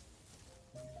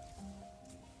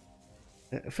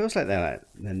 It feels like they're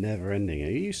never ending. Are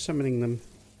you summoning them?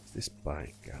 This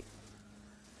by God.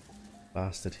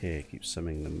 Bastard here keeps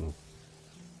summoning them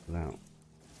all out.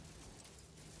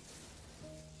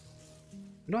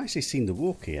 We've not actually seen the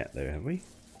walker yet though, have we?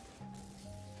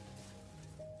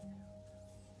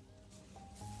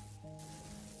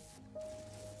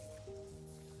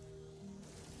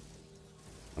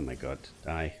 Oh my god,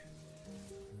 die.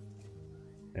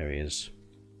 There he is.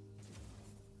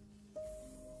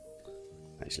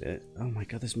 actually. Oh my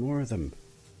god, there's more of them.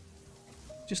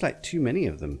 Just like too many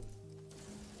of them.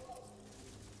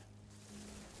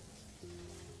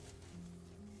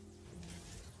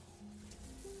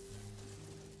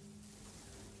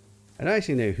 I don't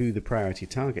actually know who the priority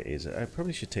target is. I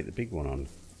probably should take the big one on.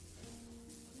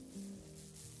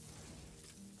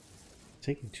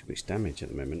 Taking too much damage at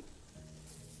the moment.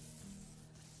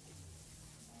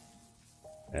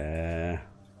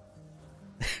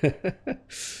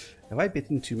 Have I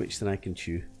bitten too much than I can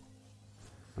chew?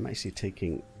 I'm actually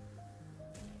taking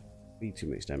way too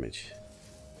much damage.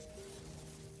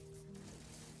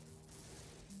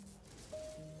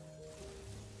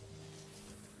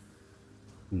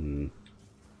 You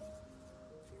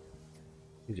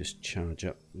just charge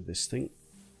up with this thing.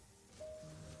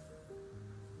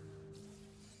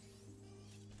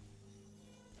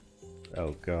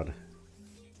 Oh god.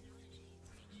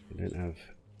 We don't have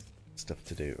stuff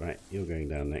to do. Right, you're going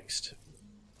down next.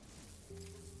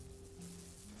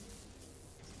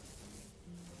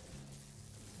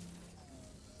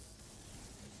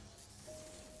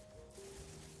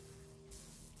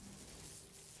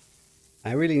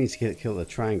 I really need to kill the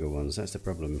triangle ones, that's the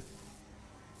problem.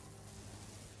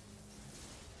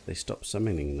 They stop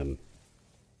summoning them.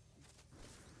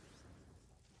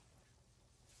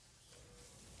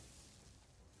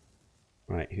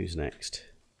 Right, who's next?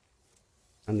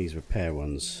 And these repair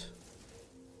ones.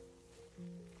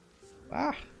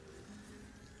 Ah!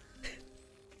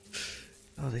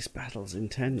 Oh, this battle's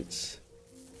intense.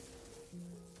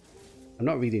 I'm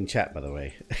not reading chat, by the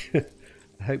way.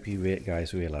 I hope you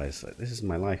guys realise that this is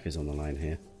my life is on the line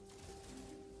here.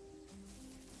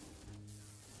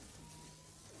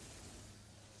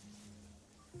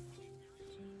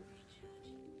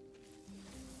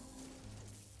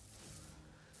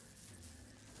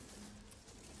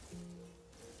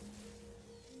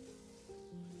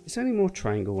 Is there any more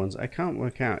triangle ones? I can't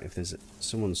work out if there's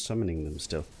someone summoning them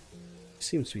still. There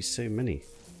seems to be so many.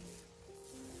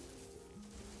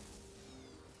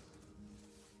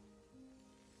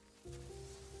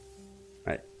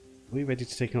 Right, are we ready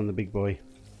to take on the big boy?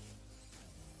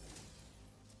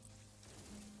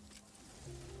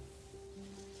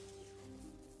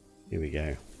 Here we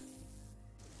go.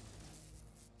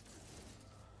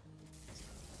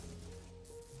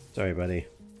 Sorry, buddy.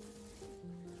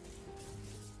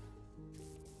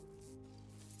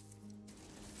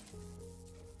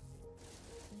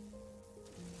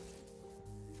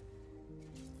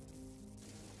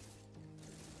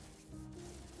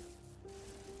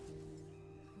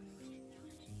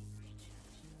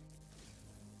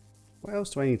 What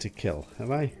else do I need to kill?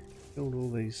 Have I killed all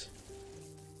these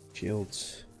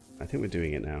shields? I think we're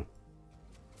doing it now.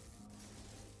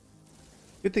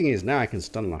 Good thing is now I can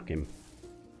stun lock him.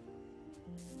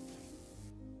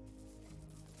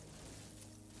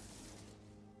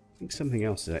 I think something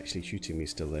else is actually shooting me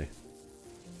still though.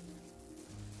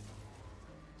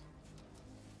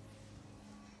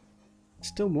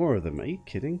 Still more of them, are you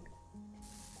kidding?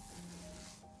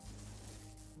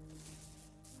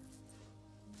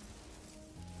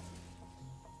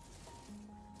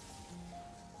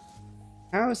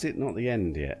 How is it not the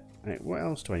end yet? Right, what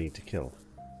else do I need to kill?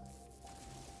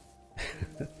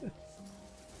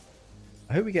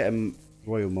 I hope we get a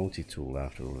royal multi-tool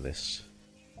after all of this.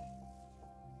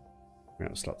 We're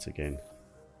out of slots again.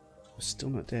 We're still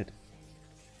not dead.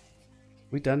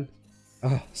 We done?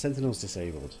 Oh, Sentinel's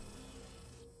disabled.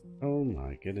 Oh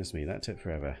my goodness me, that took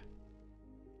forever.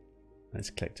 Let's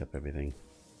collect up everything.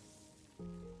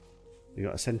 We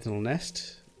got a Sentinel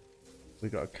nest. We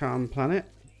got a calm planet.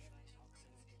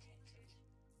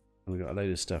 And we got a load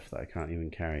of stuff that I can't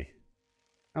even carry.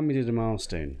 And we did a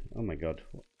milestone. Oh my god.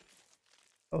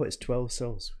 Oh, it's 12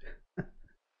 souls.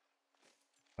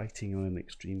 Fighting on an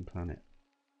extreme planet.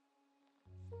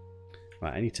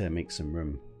 Right, I need to make some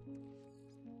room.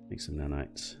 Make some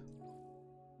nanites.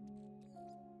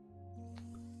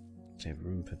 Do I have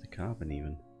room for the carbon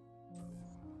even?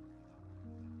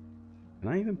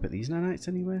 Can I even put these nanites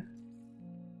anywhere?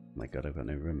 Oh my god, I've got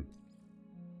no room.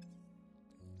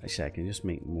 Actually, I can just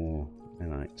make more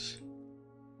nanites.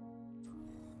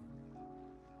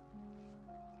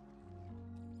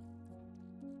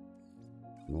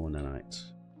 More nanites.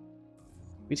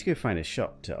 We need to go find a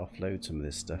shop to offload some of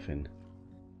this stuff in.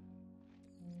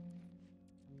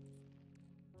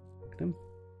 Pugnum?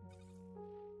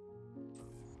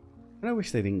 I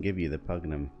wish they didn't give you the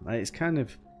Pugnum. It's kind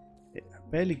of... it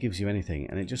barely gives you anything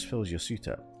and it just fills your suit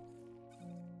up.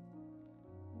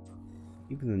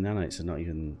 Even the nanites are not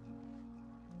even...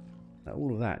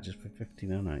 all of that just for 50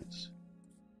 nanites.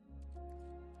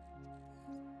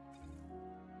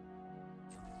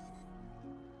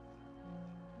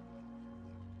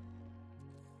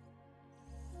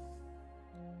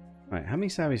 how many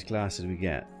salvage glass did we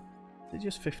get? Is it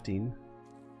just 15?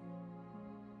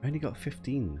 I only got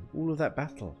 15. All of that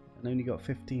battle and only got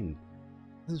 15.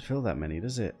 Doesn't feel that many,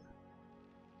 does it?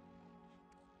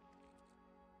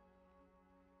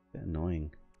 Bit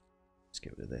annoying. Let's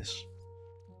get rid of this.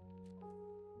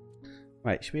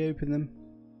 Right, should we open them?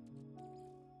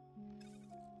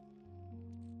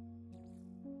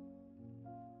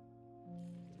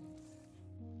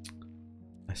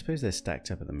 I suppose they're stacked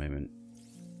up at the moment.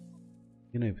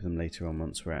 You can open them later on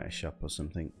once we're at a shop or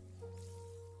something.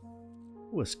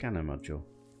 Oh, a scanner module.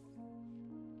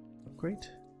 Upgrade?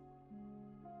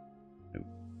 No.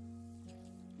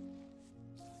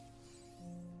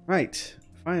 Right,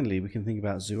 finally we can think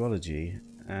about zoology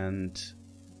and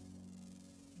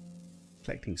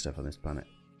collecting stuff on this planet.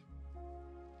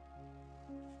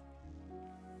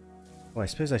 Well, I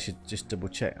suppose I should just double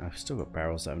check. I've still got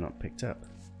barrels that I've not picked up.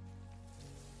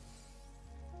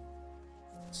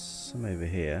 Some over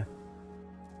here.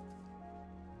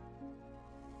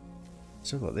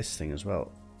 Still got this thing as well.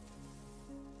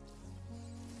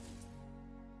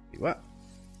 What?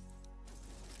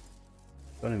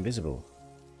 Gone invisible.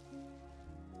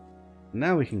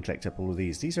 Now we can collect up all of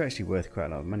these. These are actually worth quite a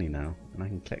lot of money now, and I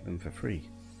can collect them for free.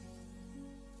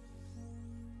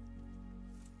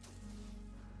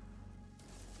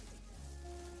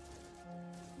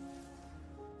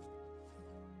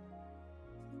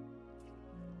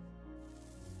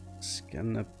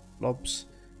 Scan the blobs.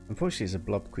 Unfortunately, it's a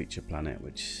blob creature planet,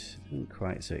 which isn't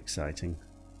quite so exciting.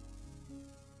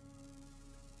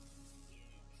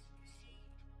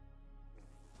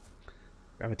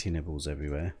 Gravity nibbles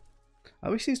everywhere. I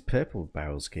wish these purple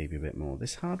barrels gave you a bit more.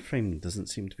 This hard frame doesn't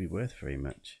seem to be worth very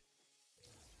much.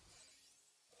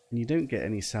 And you don't get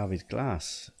any salvaged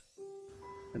glass.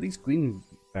 At least green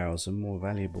barrels are more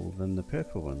valuable than the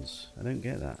purple ones. I don't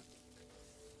get that.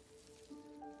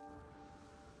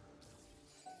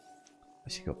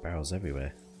 Actually got barrels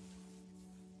everywhere.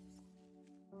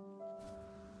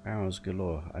 Barrels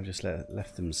galore. I've just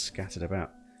left them scattered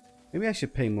about. Maybe I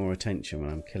should pay more attention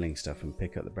when I'm killing stuff and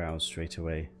pick up the barrels straight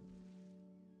away.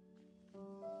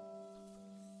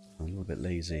 I'm a little bit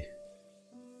lazy.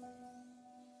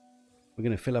 We're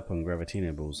going to fill up on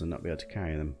Gravitino balls and not be able to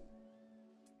carry them.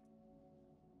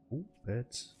 Oh,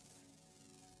 birds.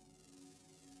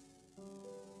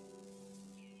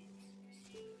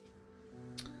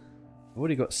 I've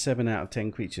already got 7 out of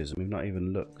 10 creatures and we've not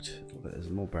even looked. Oh, there's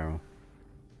more barrel.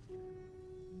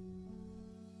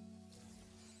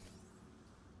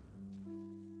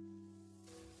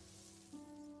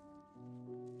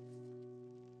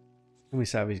 How many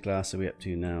salvage glass are we up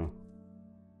to now?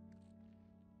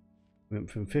 We went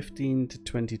from 15 to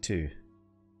 22.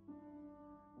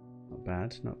 Not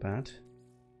bad, not bad.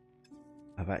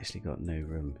 I've actually got no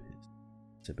room.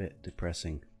 It's a bit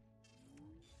depressing.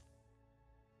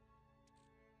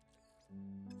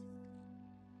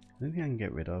 Anything I can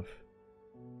get rid of?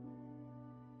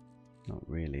 Not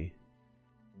really.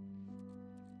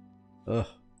 Ugh.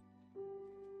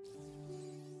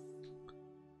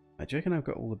 Do you reckon I've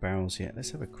got all the barrels yet?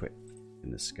 Let's have a quick in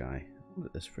the sky. Oh,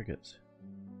 look, there's frigates.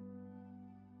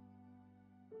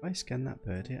 Have I scanned that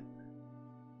bird yet?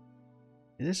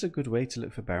 Is this a good way to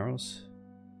look for barrels?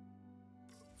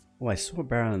 Oh, I saw a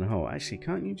barrel in a hole. Actually,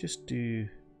 can't you just do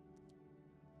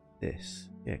this?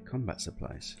 Yeah, combat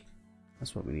supplies.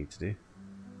 That's what we need to do.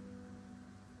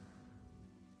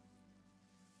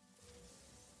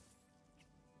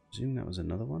 Presume that was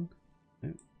another one?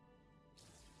 No.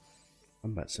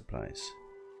 Combat supplies.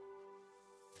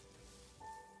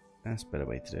 That's a better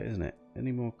way to do it, isn't it?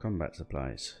 Any more combat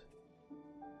supplies?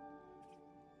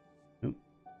 Nope.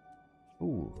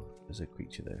 Ooh, there's a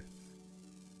creature there.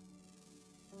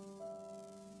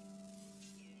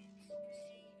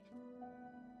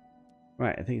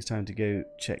 Right, I think it's time to go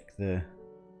check the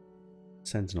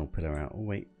sentinel pillar out. Oh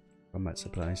wait, combat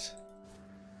supplies.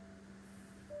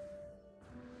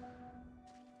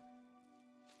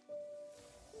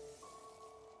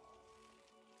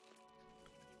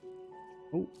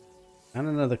 Oh, and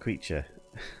another creature.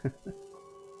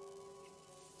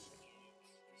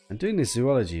 I'm doing this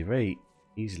zoology very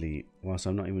easily whilst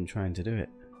I'm not even trying to do it.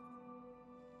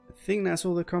 I think that's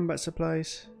all the combat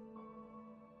supplies.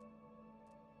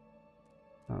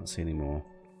 Can't see any more.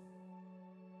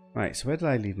 Right, so where did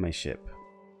I leave my ship?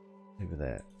 Over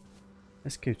there.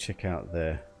 Let's go check out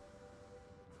the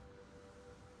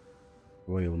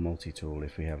Royal Multi-Tool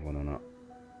if we have one or not.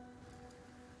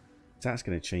 That's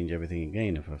going to change everything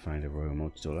again if I find a Royal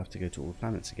Multi-Tool. I'll have to go to all the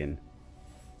planets again.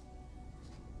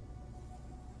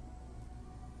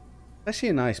 Actually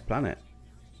a nice planet.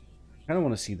 I kind of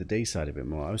want to see the day side a bit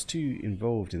more. I was too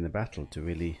involved in the battle to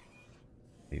really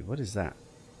Hey, what is that?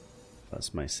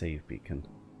 That's my save beacon.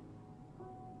 I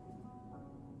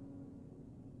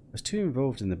was too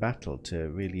involved in the battle to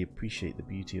really appreciate the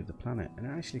beauty of the planet, and it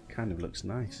actually kind of looks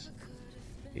nice.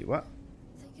 Hey, what?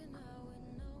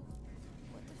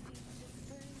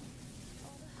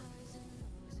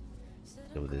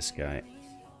 Kill this guy.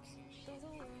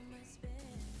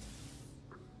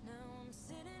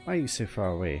 Why are you so far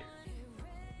away?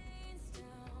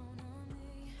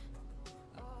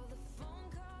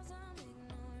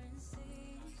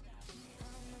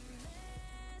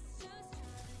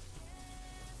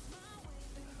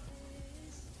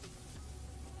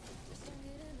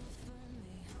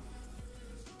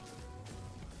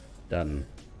 Done.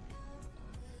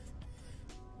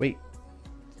 Wait.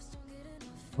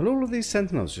 Well, all of these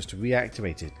sentinels just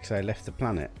reactivated because I left the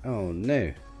planet. Oh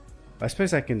no. I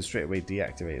suppose I can straight away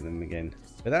deactivate them again.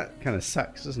 But that kind of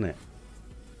sucks, doesn't it?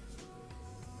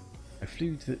 I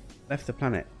left the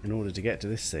planet in order to get to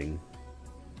this thing.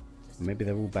 Maybe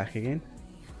they're all back again?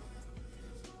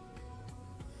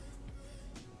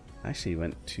 I actually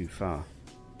went too far.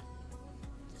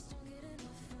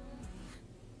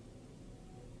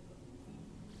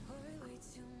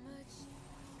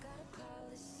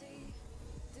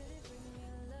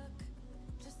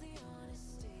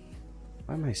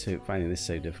 Why am I finding this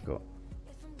so difficult?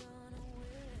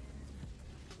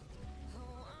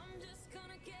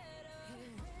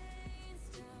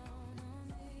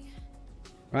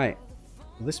 Right,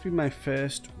 will this be my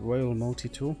first Royal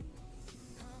Multi-Tool?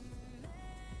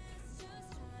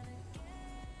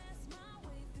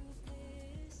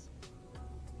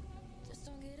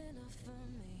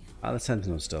 Are the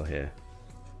Sentinels still here?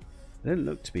 They don't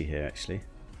look to be here actually.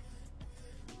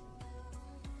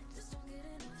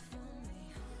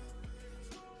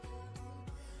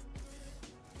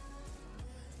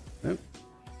 Nope.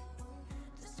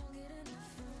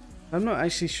 I'm not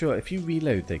actually sure. If you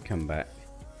reload, they come back.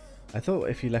 I thought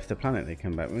if you left the planet, they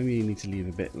come back. Maybe you need to leave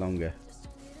a bit longer.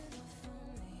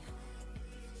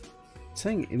 It's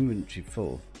saying inventory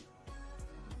full.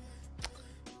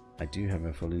 I do have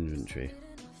a full inventory.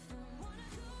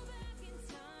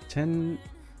 10,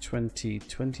 20,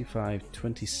 25,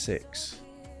 26.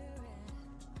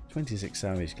 26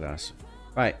 salvage glass.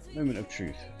 Right, moment of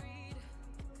truth.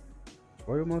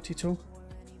 Royal Multi-Tool?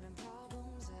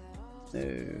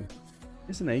 No.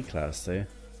 It's an A class though.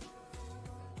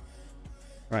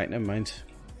 Right, never mind.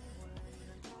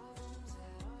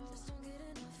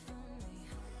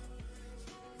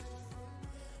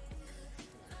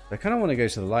 I kind of want to go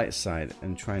to the light side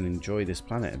and try and enjoy this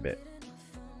planet a bit.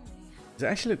 It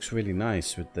actually looks really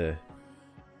nice with the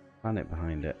planet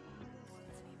behind it.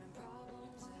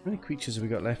 How many creatures have we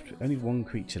got left? Only one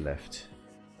creature left.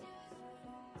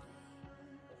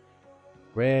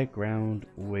 Rare ground,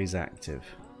 always active.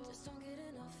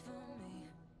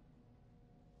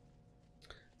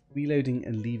 Reloading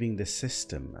and leaving the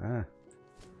system. Ah.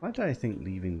 Why did I think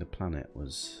leaving the planet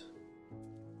was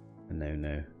a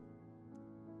no-no?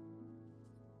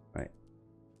 Right.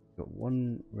 Got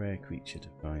one rare creature to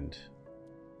find.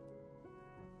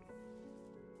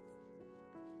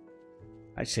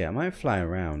 Actually, I might fly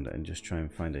around and just try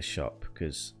and find a shop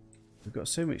because we've got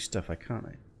so much stuff I can't.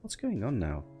 What's going on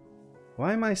now?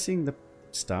 Why am I seeing the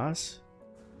stars?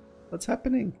 What's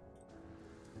happening?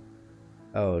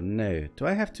 Oh no, do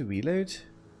I have to reload?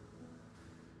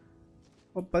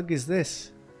 What bug is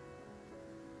this?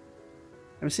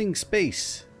 I'm seeing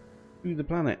space through the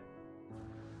planet.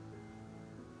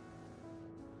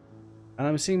 And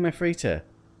I'm seeing my freighter.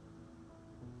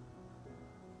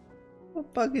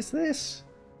 What bug is this?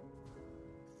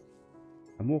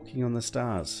 I'm walking on the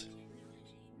stars.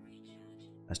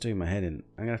 That's doing my head in.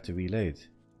 I'm gonna have to reload.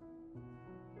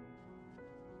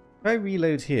 If I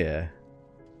reload here,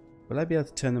 will I be able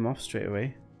to turn them off straight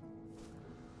away?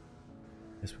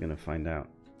 Guess we're gonna find out.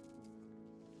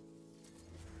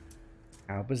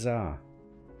 How bizarre.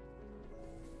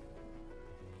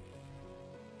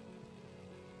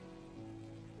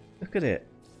 Look at it.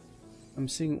 I'm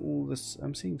seeing all this.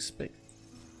 I'm seeing space.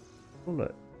 Oh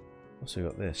look. Also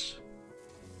got this.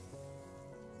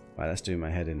 Right, that's doing my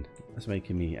head in. That's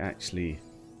making me actually.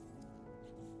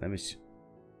 I'm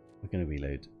gonna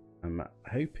reload. I'm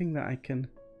hoping that I can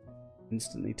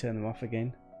instantly turn them off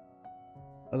again.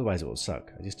 Otherwise it will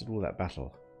suck. I just did all that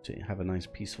battle to have a nice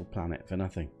peaceful planet for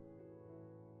nothing.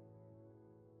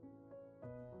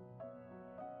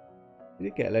 We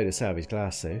did get a load of salvage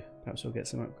glass though. Perhaps we'll get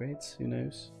some upgrades. Who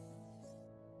knows?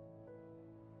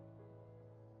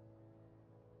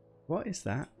 What is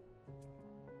that?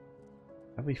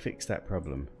 Have we fixed that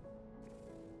problem?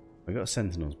 We got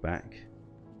sentinels back.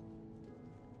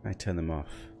 I turn them off.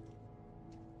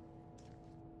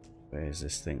 Where is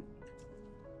this thing?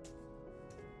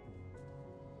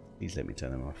 Please let me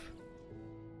turn them off.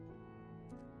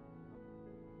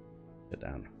 Shut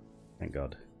down. Thank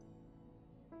God.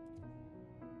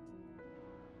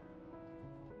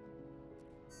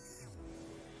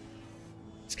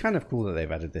 It's kind of cool that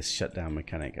they've added this shutdown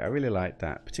mechanic. I really like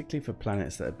that, particularly for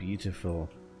planets that are beautiful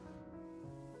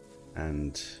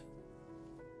and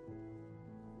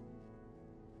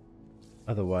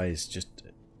otherwise just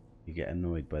you get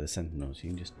annoyed by the sentinels.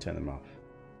 You can just turn them off.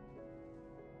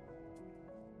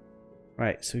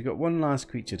 Right, so we've got one last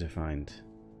creature to find.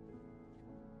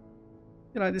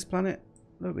 You like this planet?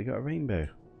 Look, we got a rainbow.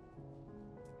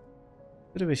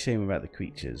 Bit of a shame about the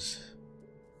creatures.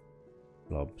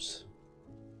 Blobs.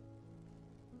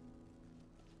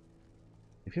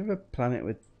 If you have a planet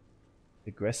with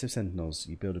aggressive sentinels,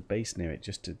 you build a base near it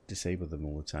just to disable them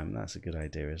all the time. That's a good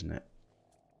idea, isn't it?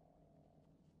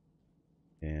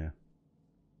 Yeah.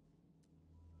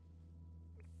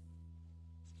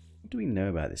 What do we know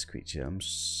about this creature? I'm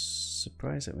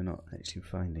surprised that we're not actually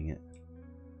finding it.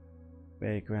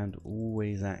 Bare ground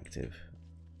always active.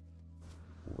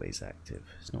 Always active.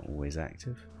 It's not always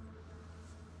active.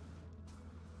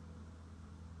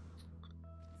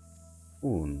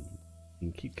 Oh, you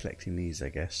can keep collecting these, I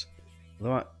guess.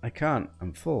 Although I can't.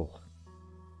 I'm full.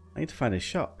 I need to find a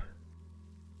shop.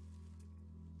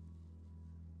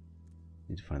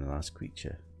 I need to find the last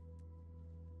creature.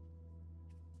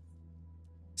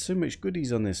 So much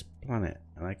goodies on this planet,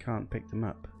 and I can't pick them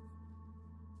up.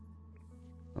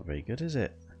 Not very good, is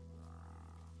it?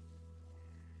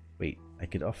 Wait, I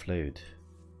could offload.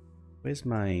 Where's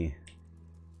my...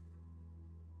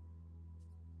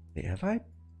 Wait, have I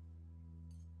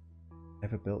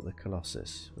ever built the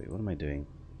Colossus? Wait, what am I doing?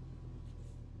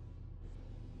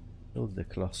 Build the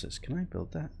Colossus. Can I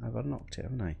build that? I've unlocked it,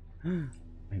 haven't I?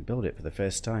 I can build it for the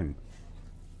first time.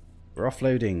 We're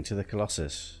offloading to the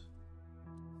Colossus.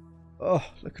 Oh,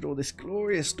 look at all this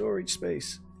glorious storage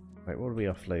space. Right, what are we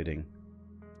offloading?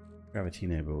 Gravity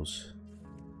nobles.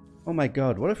 Oh my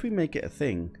god, what if we make it a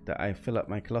thing that I fill up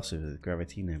my Colossus with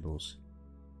gravity nobles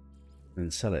and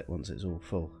then sell it once it's all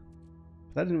full?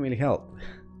 But that didn't really help.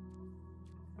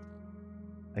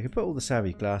 I could put all the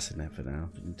savvy glass in there for now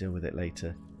and deal with it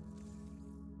later.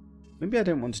 Maybe I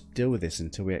don't want to deal with this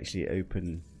until we actually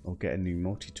open or get a new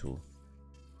multi-tool.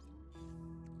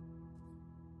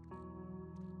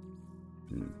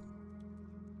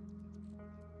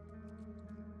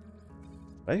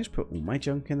 I just put all my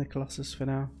junk in the Colossus for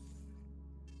now.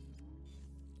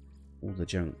 All the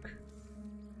junk.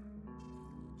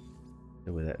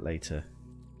 Deal with it later.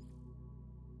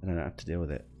 I don't have to deal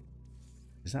with it.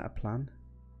 Is that a plan?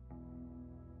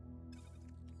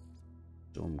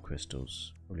 Storm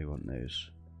crystals. Probably want those.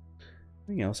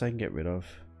 Anything else I can get rid of?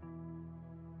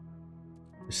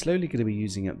 We're slowly going to be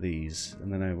using up these,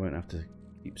 and then I won't have to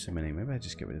keep so many. Maybe I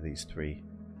just get rid of these 3.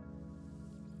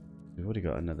 We've already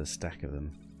got another stack of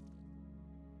them.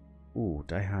 Ooh,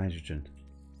 dihydrogen.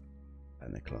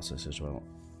 And the Colossus as well.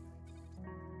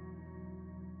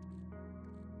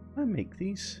 Can I make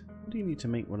these? What do you need to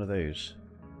make one of those?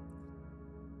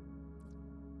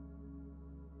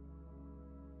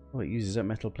 Oh, it uses up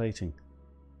metal plating.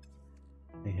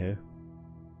 Hey ho.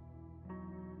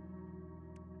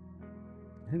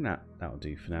 I think that'll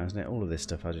do for now, isn't it? All of this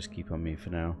stuff I'll just keep on me for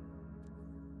now.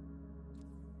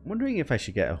 I'm wondering if I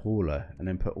should get a hauler and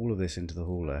then put all of this into the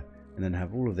hauler and then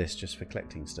have all of this just for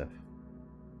collecting stuff.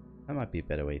 That might be a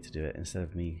better way to do it instead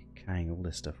of me carrying all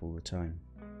this stuff all the time.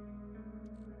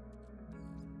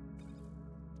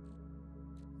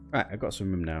 Right, I've got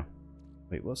some room now.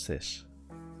 Wait, what's this?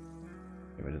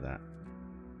 Get rid of that.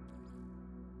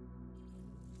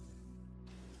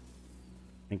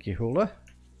 Thank you, hauler.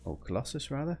 Or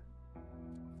Colossus, rather.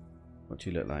 What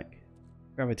do you look like?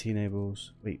 Gravity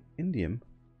enables. Wait, indium?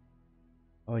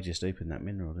 Oh, I just opened that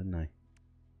mineral, didn't I?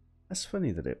 That's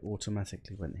funny that it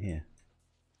automatically went here.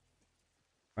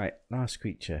 Right, last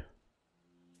creature.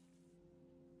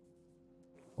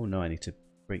 Oh no, I need to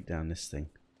break down this thing.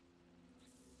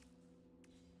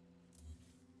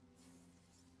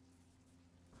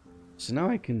 So now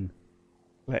I can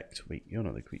collect. Wait, you're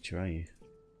not the creature, are you?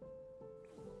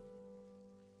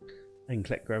 I can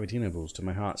collect gravity nobles to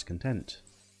my heart's content.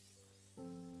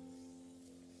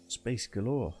 Space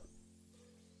galore.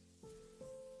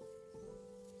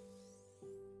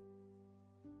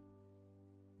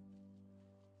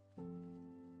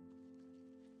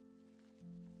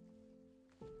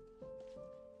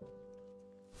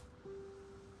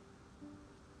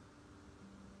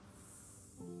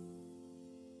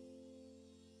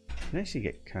 You can actually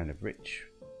get kind of rich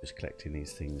just collecting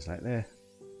these things like there.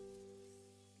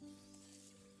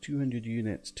 200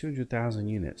 units, 200,000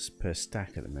 units per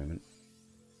stack at the moment.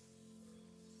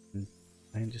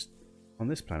 And just on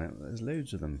this planet, there's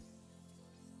loads of them.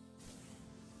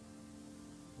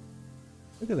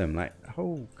 Look at them, like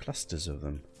whole clusters of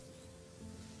them.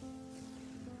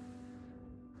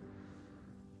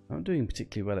 I'm not doing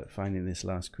particularly well at finding this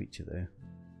last creature though.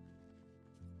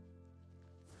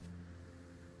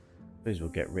 Suppose we'll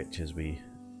get rich as we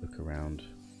look around.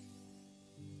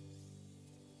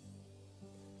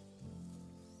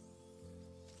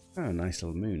 Oh, nice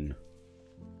little moon.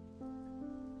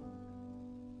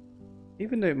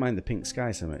 Even don't mind the pink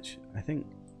sky so much. I think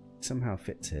it somehow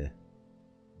fits here.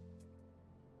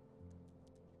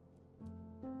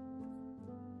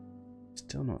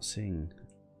 Still not seeing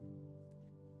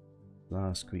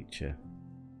last creature.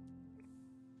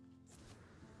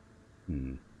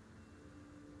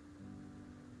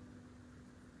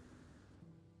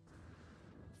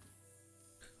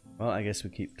 Well, I guess we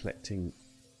keep collecting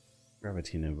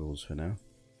gravity nobles for now.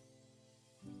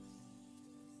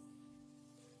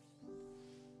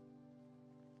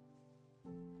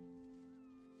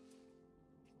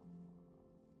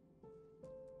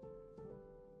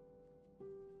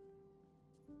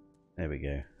 There we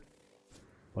go.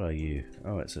 What are you?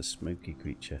 Oh, it's a smoky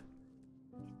creature.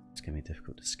 It's going to be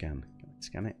difficult to scan. Can I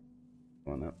scan it?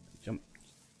 Come on up. Jump.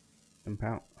 Jump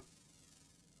out.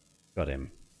 Got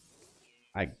him.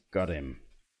 I got him.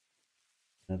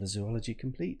 Another zoology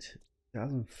complete.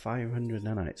 1,500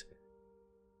 nanites.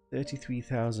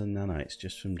 33,000 nanites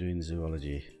just from doing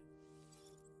zoology.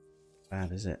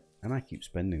 Bad, is it? And I keep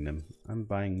spending them. I'm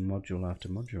buying module after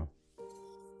module.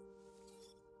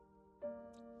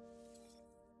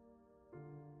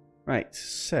 Right,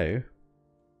 so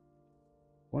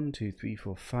 1, 2, 3,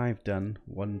 4, 5 done,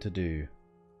 1 to do.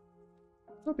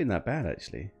 Not been that bad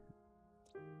actually.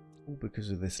 All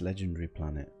because of this legendary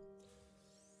planet.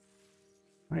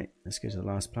 Right, let's go to the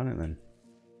last planet then.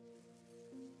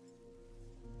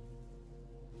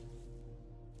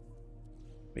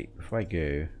 Wait, before I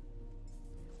go,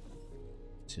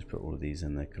 let's just put all of these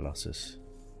in the Colossus.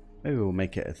 Maybe we'll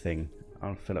make it a thing.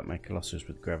 I'll fill up my Colossus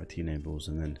with gravity nobles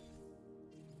and then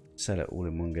sell it all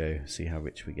in one go, see how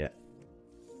rich we get.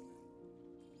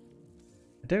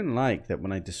 I don't like that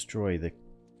when I destroy the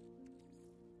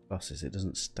Colossus it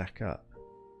doesn't stack up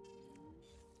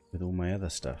with all my other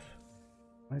stuff.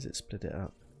 Why does it split it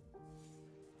up?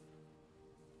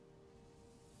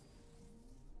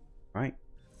 Right,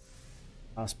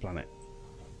 last planet.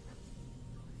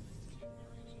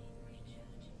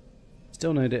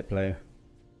 Still no Diplo.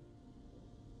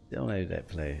 Still no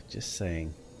Diplo, just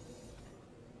saying.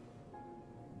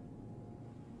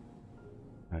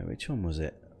 Right, which one was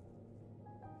it?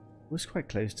 It was quite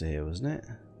close to here, wasn't it?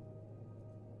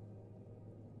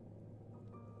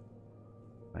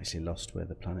 I actually lost where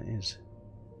the planet is.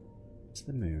 It's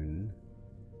the moon.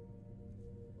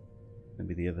 It'll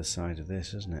be the other side of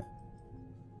this, isn't it?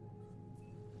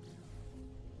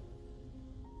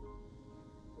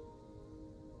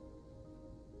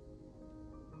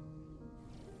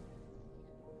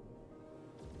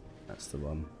 That's the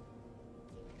one.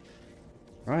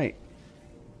 Right.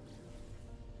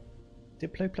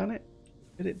 Diplo planet?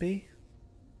 Could it be?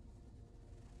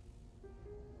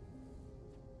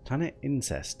 Planet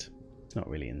incest. It's not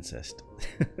really incest.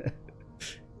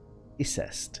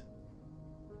 Incest.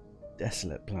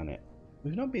 Desolate planet.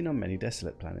 We've not been on many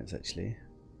desolate planets actually.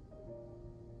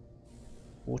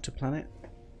 Water planet.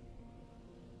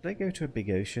 Did I go to a big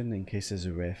ocean in case there's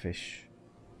a rare fish?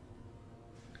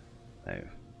 No.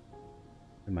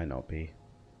 It might not be.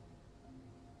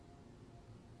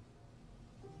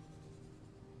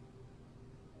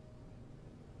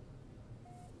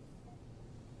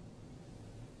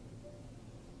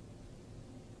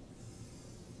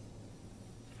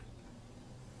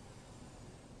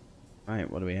 Right,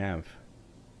 what do we have?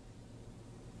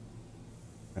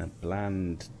 A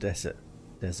bland desert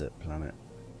planet.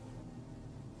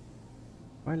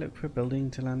 Do I look for a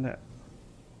building to land at?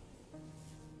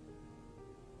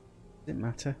 Does it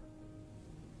matter?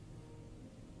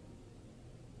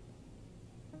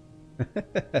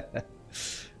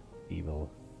 Evil.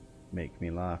 Make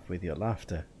me laugh with your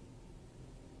laughter.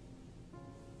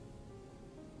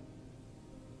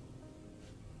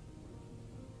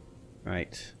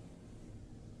 Right.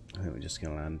 I think we're just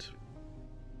going to land.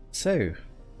 So,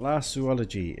 last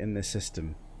zoology in this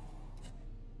system.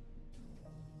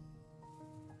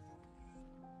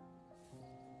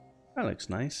 That looks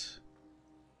nice.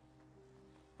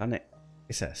 Planet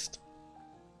assessed.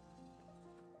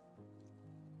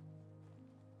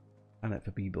 Planet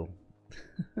for people.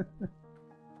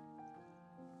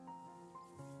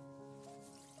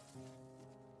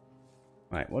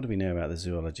 Right, what do we know about the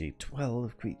zoology?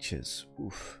 12 creatures.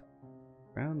 Oof.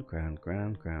 Ground, ground,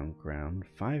 ground, ground, ground.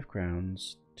 5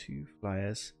 grounds, 2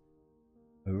 flyers.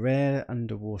 A rare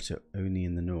underwater only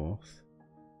in the north.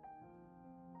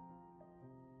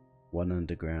 1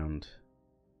 underground.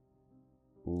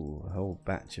 Ooh, a whole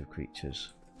batch of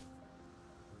creatures.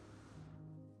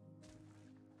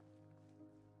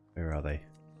 Where are they?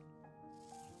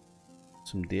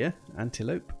 Some deer,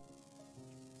 antelope.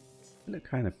 They look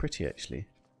kind of pretty actually.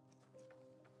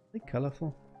 Are they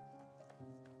colourful?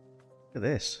 Look at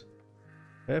this.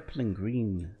 Purple and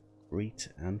green great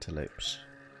antelopes.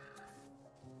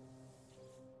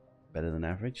 Better than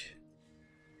average.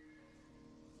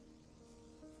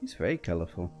 He's very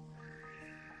colourful.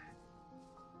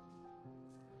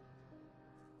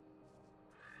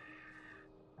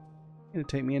 Gonna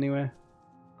take me anywhere?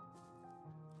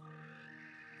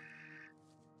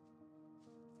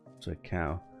 It's a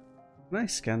cow. Can I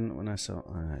scan when I saw...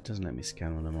 it doesn't let me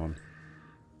scan when I'm on.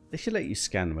 They should let you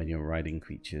scan when you're riding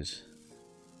creatures.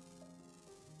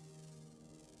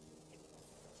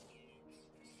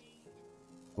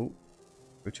 Oh,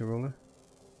 rotor roller.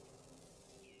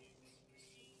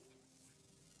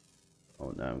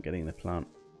 Oh no, I'm getting the plant.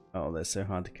 Oh, they're so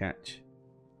hard to catch.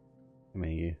 Come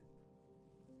here, you.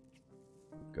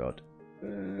 Oh god.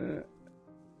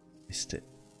 Missed it.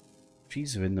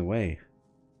 Trees are in the way.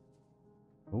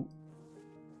 Oh.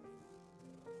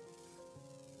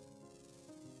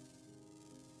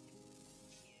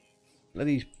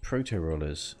 Bloody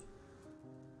proto-rollers.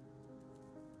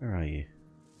 Where are you?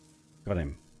 Got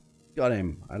him. Got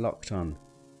him! I locked on.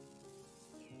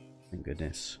 Thank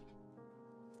goodness.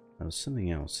 There was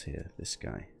something else here. This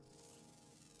guy.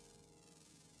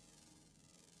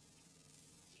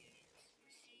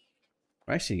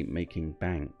 We're actually making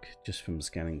bank just from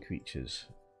scanning creatures.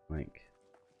 Like...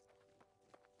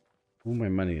 all my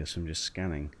money is from just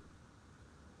scanning.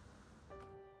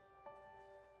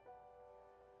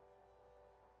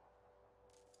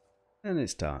 And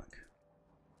it's dark.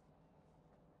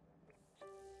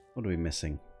 What are we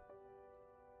missing?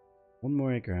 One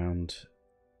more ground.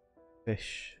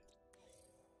 Fish.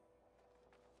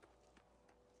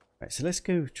 Right, so let's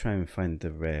go try and find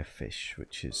the rare fish,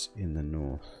 which is in the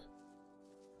north.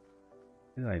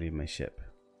 Where did I leave my ship?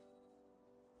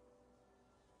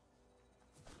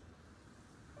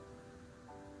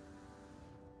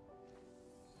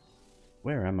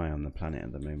 Where am I on the planet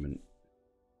at the moment?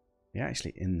 We're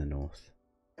actually in the north.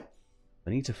 I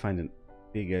need to find a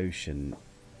big ocean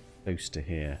close to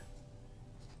here.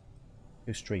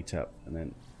 Go straight up and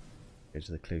then go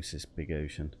to the closest big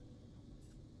ocean.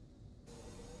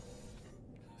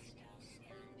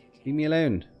 Leave me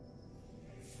alone!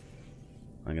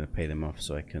 I'm going to pay them off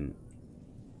so I can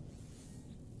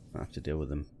not have to deal with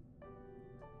them.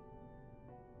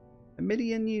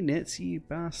 1,000,000 units, you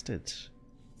bastards!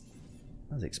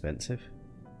 That's expensive.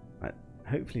 Right,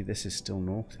 hopefully this is still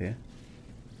north here.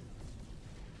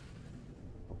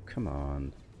 Oh, come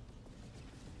on.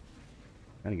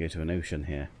 I'm going to go to an ocean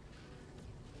here.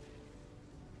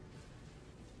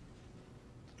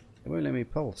 It won't let me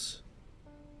pulse.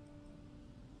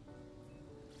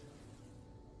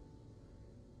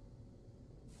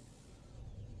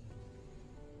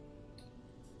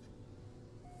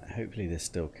 Hopefully this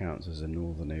still counts as a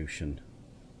northern ocean.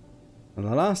 And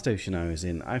the last ocean I was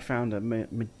in, I found a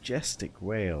majestic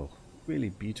whale. Really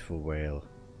beautiful whale.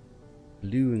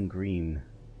 Blue and green.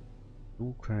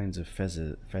 All kinds of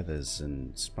feathers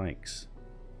and spikes.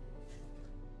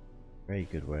 Very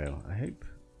good whale. I hope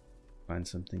I find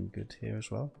something good here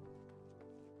as well.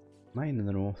 Am I in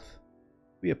the north?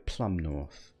 We are plumb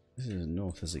north. This is as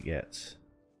north as it gets.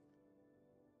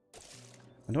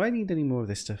 And do I need any more of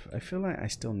this stuff? I feel like I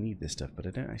still need this stuff, but I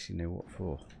don't actually know what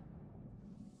for.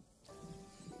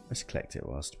 Let's collect it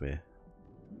whilst we're...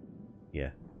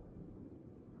 yeah.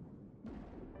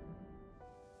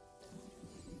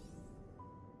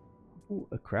 Ooh,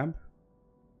 a crab.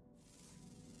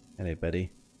 Hello,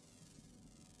 buddy.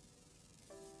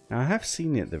 Now, I have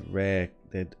seen it that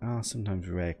there are sometimes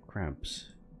rare crabs.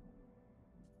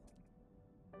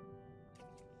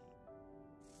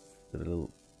 A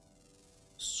little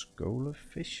skull of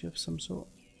fish of some sort.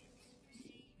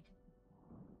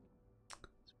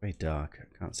 It's very dark.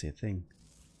 I can't see a thing.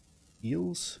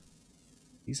 Eels?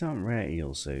 These aren't rare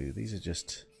eels though. These are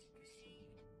just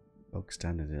bog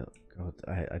standard eel. God,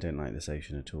 I don't like this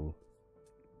ocean at all.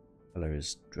 Colour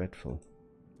is dreadful.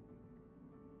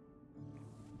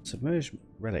 Submerged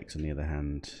relics on the other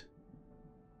hand.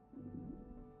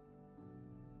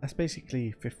 That's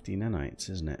basically 50 nanites,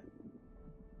 isn't it?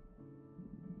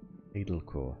 Beetle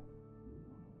core.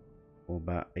 or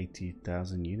about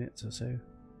 80,000 units or so.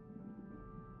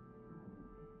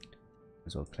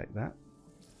 As well collect that.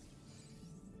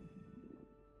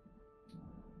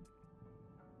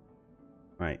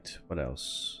 Right, what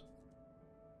else?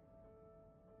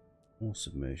 More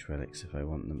submerged relics if I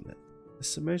want them.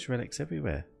 There's submerged relics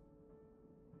everywhere.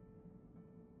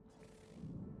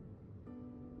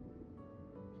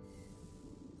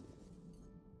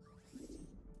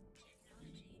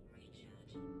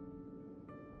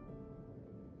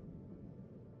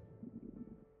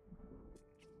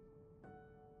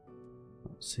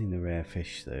 Not seeing the rare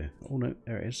fish though. Oh no,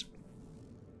 there it is.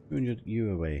 200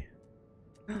 U away.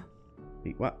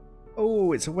 What?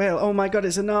 Oh, it's a whale. Oh my god,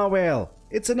 it's a narwhal.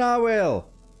 It's a narwhal.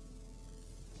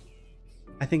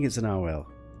 I think it's a narwhal.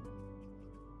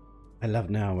 I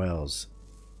love narwhals.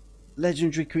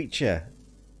 Legendary creature.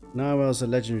 Narwhals are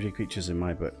legendary creatures in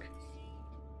my book.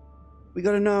 We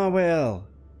got a narwhal.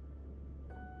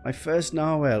 My first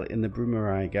narwhal in the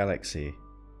Brumarai galaxy.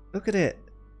 Look at it.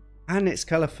 And it's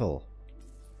colourful.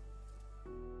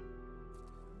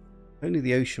 Only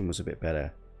the ocean was a bit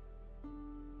better.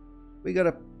 We got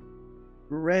a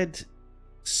red,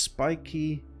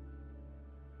 spiky,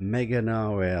 mega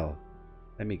narwhal.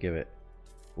 Let me give it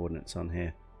coordinates on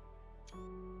here.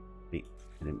 Wait,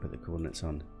 I didn't put the coordinates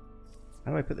on.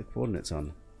 How do I put the coordinates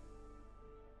on?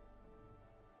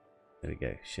 There we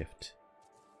go, shift.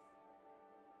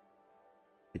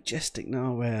 Majestic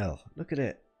narwhal. Look at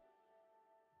it.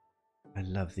 I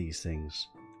love these things.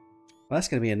 Well, that's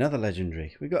going to be another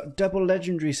legendary. We got a double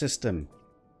legendary system.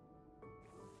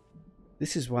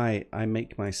 This is why I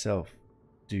make myself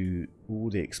do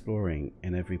all the exploring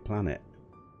in every planet.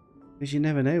 Because you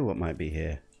never know what might be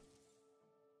here.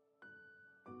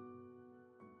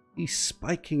 He's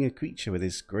spiking a creature with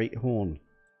his great horn.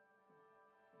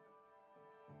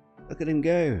 Look at him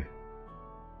go.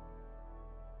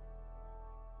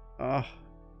 Ah,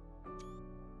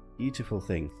 beautiful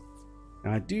thing.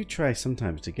 Now I do try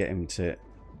sometimes to get him to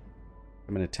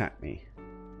come and attack me.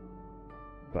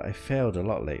 But I failed a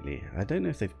lot lately. I don't know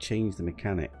if they've changed the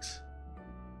mechanics.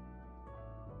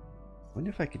 I wonder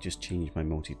if I could just change my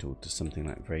multi-tool to something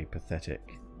like very pathetic.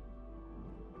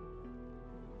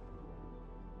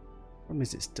 Problem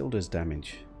is it still does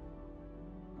damage.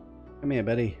 Come here,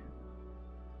 buddy.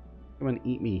 Come and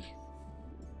eat me.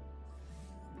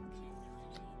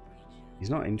 He's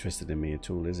not interested in me at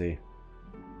all, is he?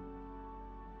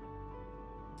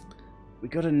 We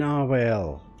got a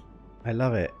narwhal. I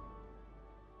love it.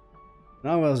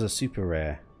 Narwhals are super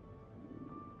rare.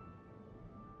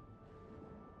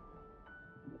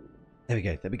 There we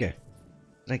go, there we go.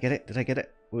 Did I get it? Did I get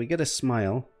it? Well, we get a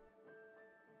smile.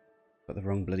 Got the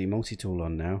wrong bloody multi-tool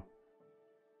on now.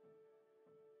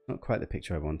 Not quite the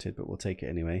picture I wanted, but we'll take it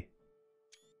anyway.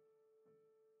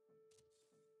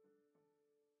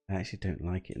 I actually don't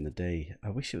like it in the day. I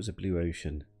wish it was a blue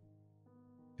ocean.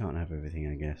 Can't have everything,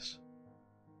 I guess.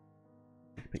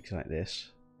 A picture like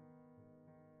this.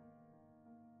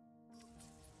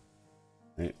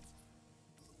 No.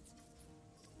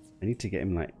 I need to get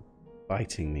him like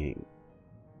biting me.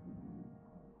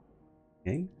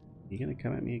 Again? Are you gonna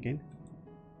come at me again?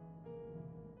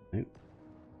 No.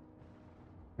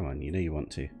 Come on, you know you want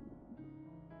to.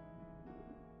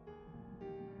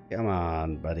 Come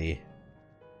on, buddy.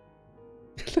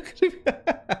 Look at him.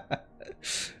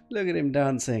 Look at him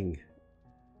dancing.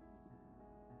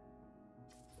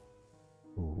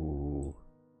 Ooh.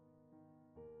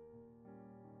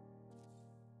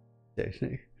 Don't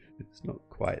know. It's not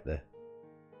quite there.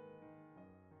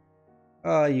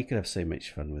 Oh, you could have so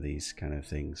much fun with these kind of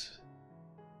things.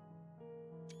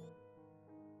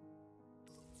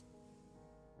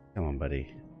 Come on,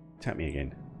 buddy. Tap me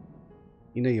again.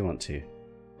 You know you want to.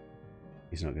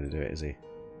 He's not going to do it, is he?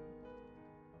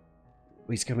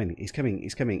 Oh, he's coming. He's coming.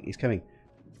 He's coming. He's coming.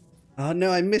 Oh,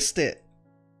 no, I missed it.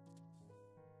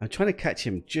 I'm trying to catch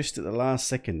him just at the last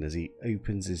second as he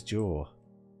opens his jaw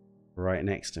right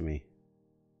next to me.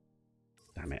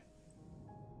 Damn it.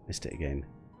 Missed it again.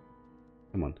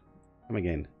 Come on. Come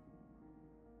again.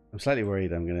 I'm slightly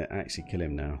worried I'm going to actually kill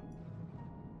him now.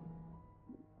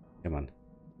 Come on.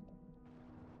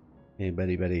 Hey,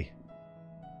 buddy, buddy.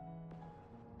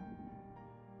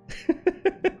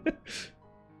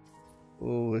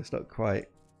 Oh, it's not quite.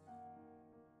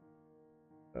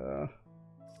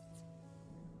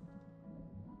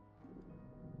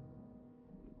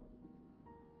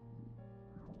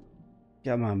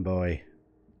 Come on, boy.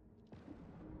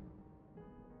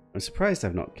 I'm surprised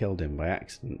I've not killed him by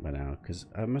accident by now, because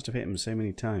I must have hit him so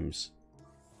many times.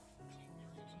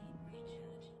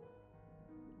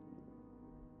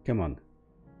 Come on.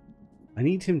 I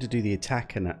need him to do the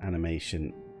attack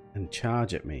animation and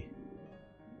charge at me.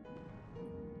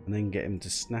 And then get him to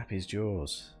snap his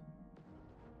jaws.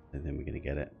 And then we're going to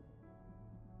get it.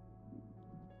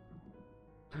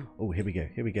 Oh, here we go,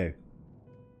 here we go.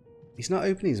 He's not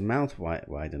opening his mouth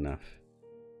wide enough.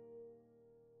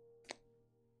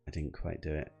 I didn't quite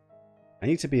do it. I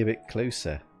need to be a bit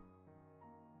closer.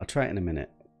 I'll try it in a minute.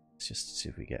 Let's just see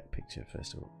if we get a picture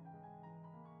first of all.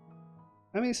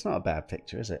 I mean, it's not a bad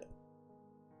picture, is it?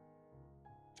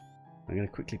 I'm going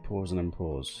to quickly pause and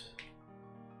unpause.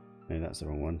 No, that's the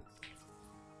wrong one.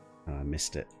 Oh, I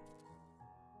missed it.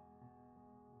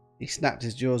 He snapped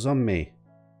his jaws on me.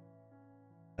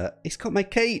 He's got my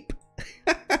cape.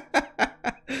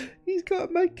 He's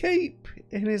got my cape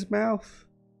in his mouth.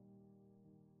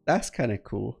 That's kind of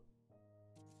cool.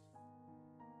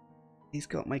 He's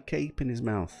got my cape in his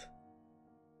mouth.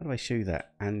 How do I show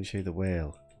that and show the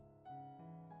whale?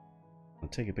 I'll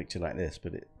take a picture like this,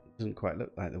 but it doesn't quite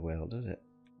look like the whale, does it?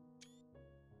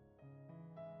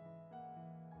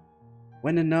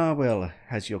 When a narwhal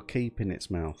has your cape in its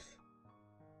mouth.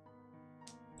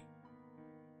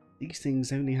 These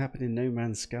things only happen in No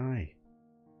Man's Sky.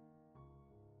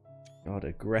 God,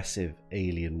 aggressive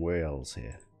alien whales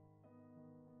here.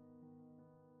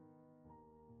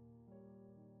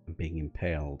 I'm being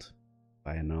impaled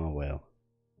by a narwhal.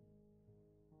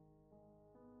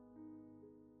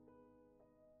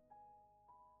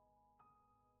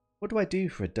 What do I do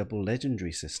for a double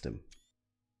legendary system?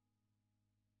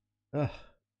 Ugh.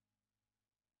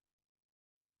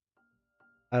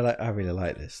 I really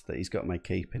like this, that he's got my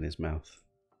cape in his mouth.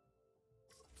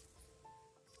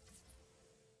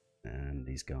 And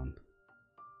he's gone.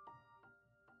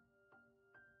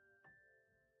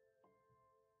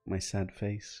 My sad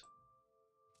face.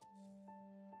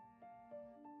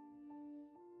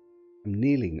 I'm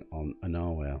kneeling on a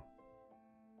narwhal.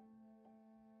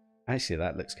 Actually,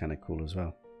 that looks kind of cool as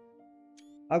well.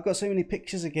 I've got so many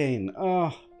pictures again.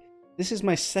 Oh, this is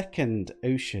my second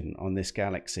ocean on this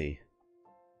galaxy.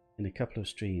 In a couple of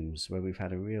streams where we've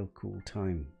had a real cool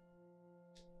time.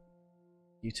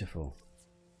 Beautiful.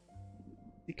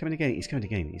 Is he coming again? He's coming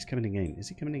again. He's coming again. Is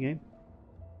he coming again?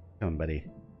 Come on, buddy.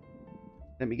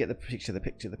 Let me get the picture, the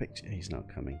picture, the picture. He's not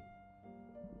coming.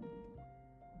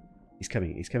 He's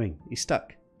coming. He's coming. He's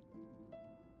stuck.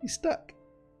 He's stuck.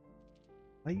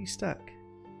 Why are you stuck?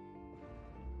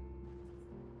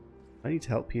 I need to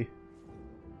help you.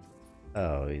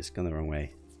 Oh, he's gone the wrong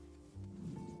way.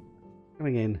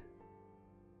 Coming in.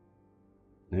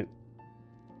 Nope.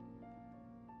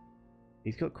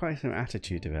 He's got quite some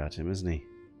attitude about him, hasn't he?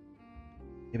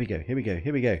 Here we go, here we go,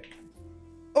 here we go.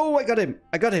 Oh, I got him!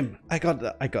 I got him! I got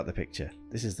the picture.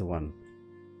 This is the one.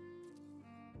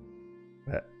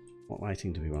 But what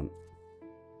lighting do we want?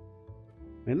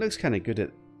 I mean, it looks kind of good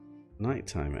at night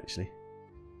time, actually.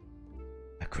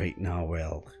 A great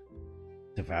narwhal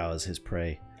devours his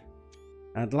prey.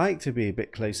 I'd like to be a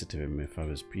bit closer to him if I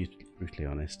was brutally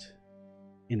honest.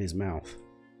 In his mouth.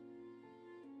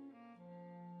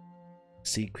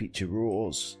 Sea creature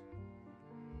roars.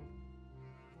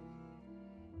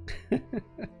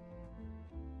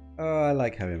 Oh, I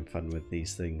like having fun with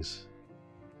these things.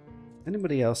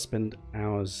 Anybody else spend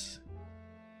hours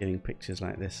getting pictures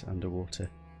like this underwater?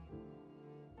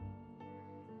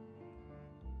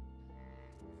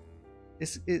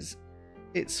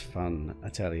 It's fun, I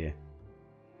tell you.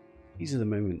 These are the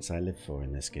moments I live for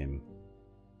in this game.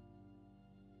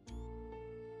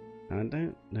 I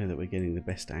don't know that we're getting the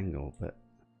best angle, but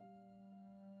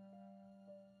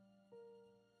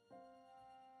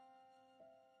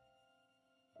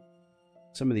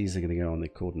some of these are going to go on the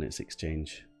coordinates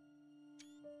exchange.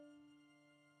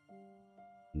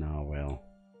 Narwhal.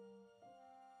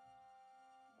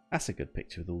 That's a good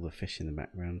picture with all the fish in the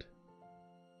background.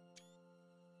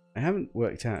 I haven't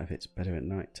worked out if it's better at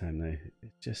night time though.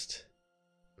 It's just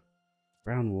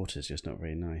brown water's just not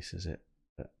very nice, is it?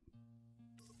 But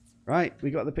right,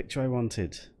 we got the picture I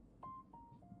wanted.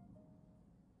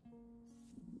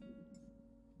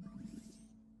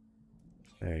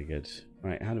 Very good.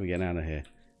 Right, how do we get out of here?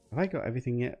 Have I got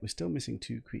everything yet? We're still missing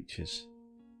 2 creatures.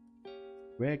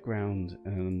 Rare ground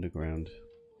and underground.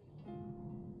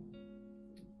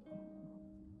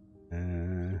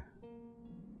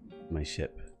 My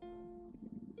ship.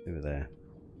 Over there.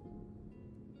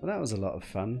 Well, that was a lot of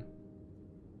fun.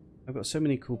 I've got so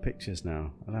many cool pictures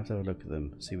now. I'll have to have a look at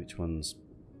them, see which one's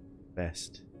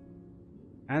best.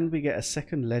 And we get a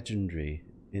second legendary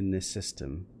in this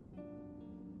system.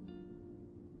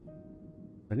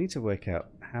 I need to work out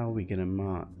how we're going to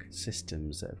mark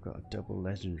systems that have got a double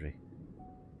legendary.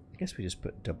 I guess we just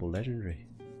put double legendary.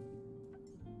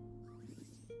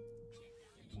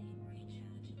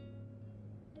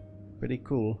 Pretty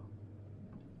cool.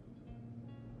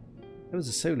 There was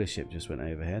a solar ship just went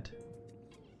overhead.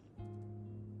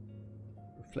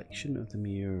 Reflection of the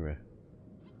Miura.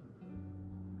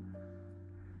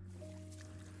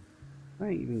 I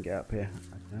ain't even get up here.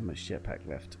 I don't have much jetpack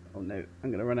left. Oh no,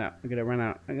 I'm gonna run out. I'm gonna run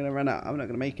out. I'm gonna run out. I'm not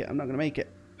gonna make it. I'm not gonna make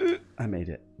it. I made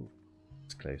it. Ooh,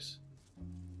 it's close.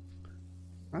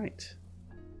 Right.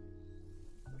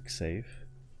 Quick save.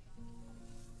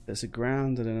 There's a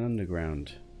ground and an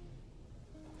underground.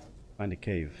 Find a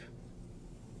cave.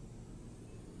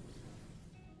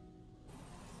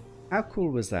 How cool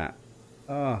was that?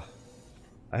 Oh,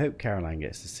 I hope Caroline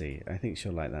gets to see. I think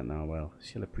she'll like that now. Well,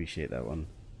 she'll appreciate that one.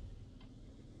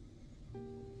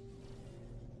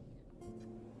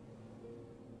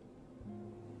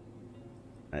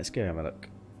 Let's go have a look.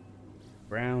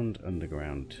 Ground,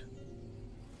 underground.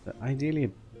 But ideally a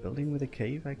building with a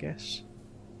cave, I guess.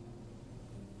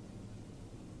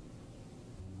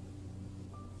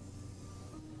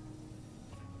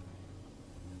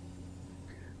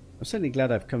 I'm certainly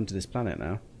glad I've come to this planet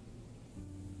now.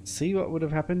 See what would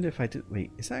have happened if I did... Wait,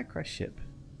 is that a crash ship?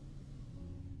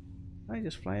 Did I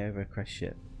just fly over a crash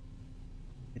ship?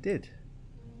 I did.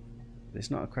 But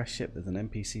it's not a crash ship, there's an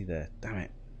NPC there. Damn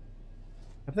it.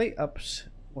 Have they upped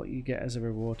what you get as a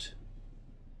reward?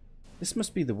 This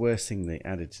must be the worst thing they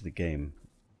added to the game.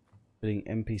 Putting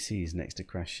NPCs next to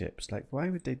crash ships. Like,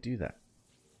 why would they do that?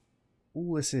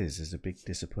 All this is a big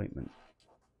disappointment.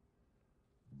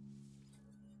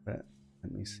 But,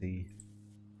 let me see.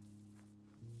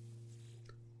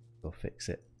 We'll fix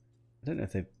it. I don't know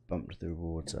if they've bumped the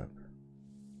rewards up.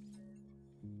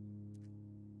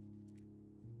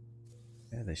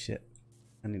 Yeah, they're shit.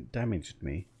 And it damaged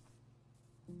me.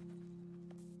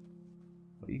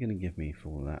 What are you going to give me for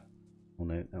all that? Oh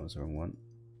no, that was the wrong one.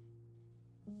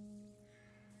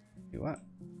 Do what?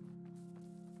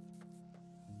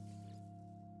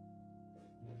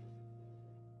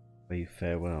 Wave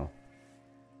farewell.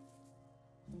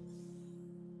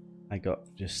 I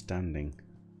got just standing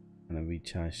and a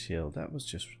recharged shield. That was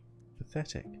just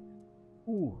pathetic.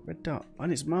 Ooh, red dot.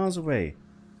 And it's miles away.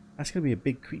 That's going to be a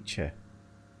big creature.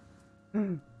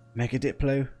 Mega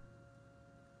Diplo.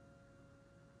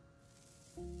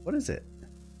 What is it?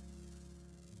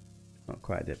 Not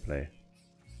quite a Diplo.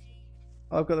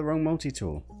 Oh, I've got the wrong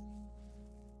multi-tool.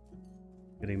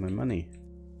 Getting my money.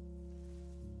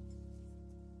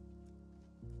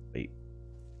 Wait,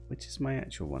 which is my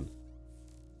actual one?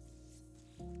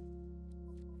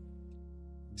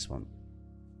 This one.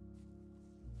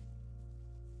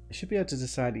 I should be able to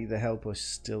decide either help or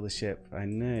steal the ship. I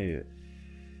know.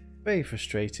 Very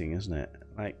frustrating, isn't it?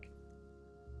 Like,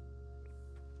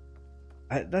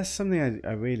 that's something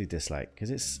I really dislike,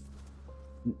 because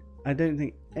I don't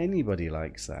think anybody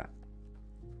likes that.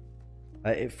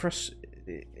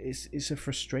 It's a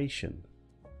frustration.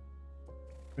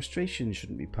 Frustration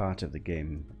shouldn't be part of the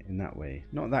game in that way.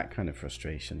 Not that kind of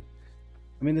frustration.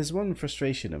 I mean, there's one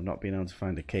frustration of not being able to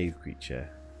find a cave creature,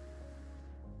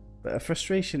 but a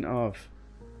frustration of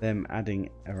them adding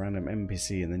a random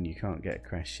NPC and then you can't get a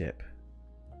crash ship.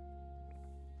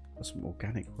 Got some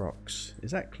organic rocks. Is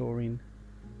that chlorine?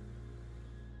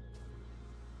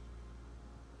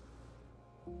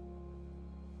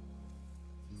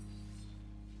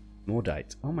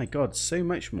 Mordite. Oh my god, so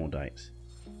much Mordite.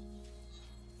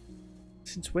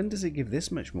 Since when does it give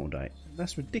this much Mordite?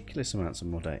 That's ridiculous amounts of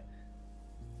Mordite.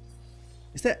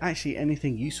 Is there actually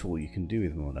anything useful you can do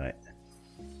with Mordite?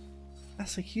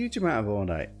 That's a huge amount of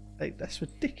Mordite. Like, that's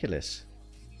ridiculous.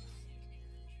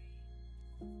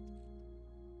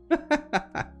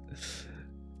 And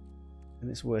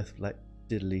it's worth like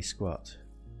diddly squat.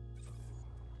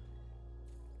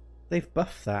 They've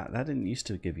buffed that. That didn't used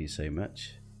to give you so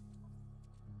much.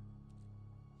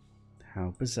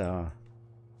 How bizarre.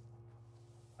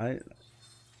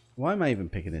 Why am I even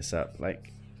picking this up?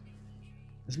 Like,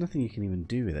 there's nothing you can even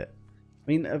do with it. I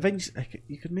mean, eventually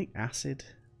you could make acid.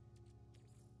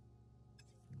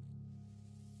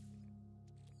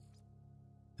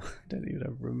 I don't even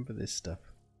have room for this stuff.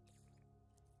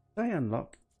 Did I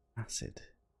unlock acid?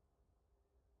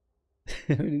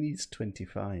 It only needs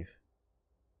 25.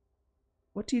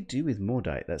 What do you do with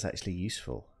Mordite that's actually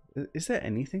useful? Is there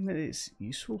anything that it's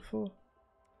useful for?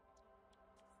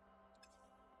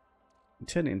 You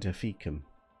turn it into a fecum.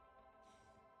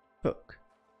 Cook.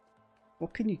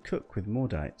 What can you cook with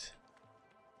Mordite?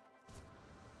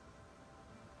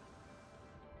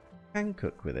 Can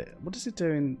cook with it. What does it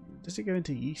do in... Does it go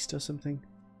into yeast or something?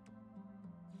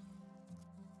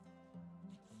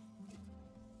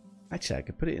 Actually, I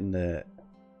could put it in the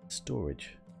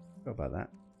storage. What about that?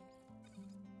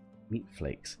 Meat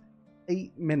flakes.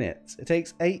 8 minutes. It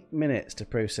takes 8 minutes to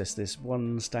process this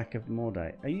one stack of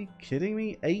Mordite. Are you kidding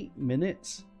me? 8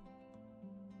 minutes?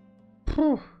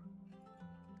 Phew.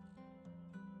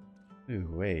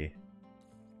 No way.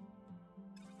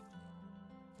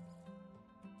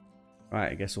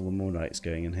 Right, I guess all the Mordite's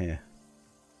going in here.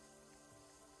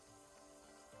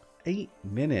 8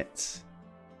 minutes.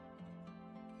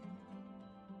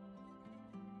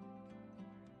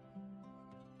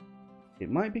 It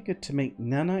might be good to make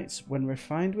nanites when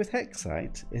refined with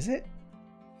hexite, is it?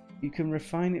 You can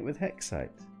refine it with hexite.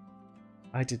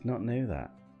 I did not know that.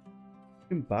 You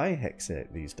can buy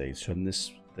hexite these days from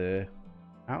the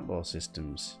outlaw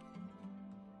systems.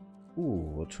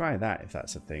 Ooh, we'll try that if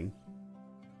that's a thing.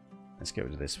 Let's get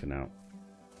rid of this for now.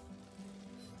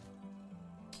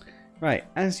 Right,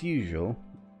 as usual,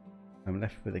 I'm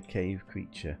left with a cave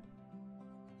creature.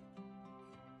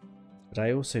 But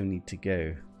I also need to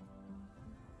go,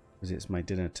 because it's my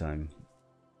dinner time.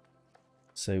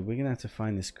 So we're going to have to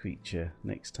find this creature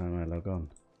next time I log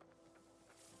on.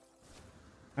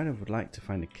 I kind of would like to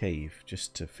find a cave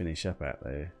just to finish up out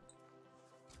there.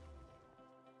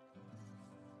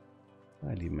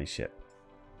 I leave my ship.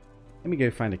 Let me go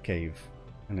find a cave,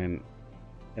 and then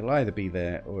it'll either be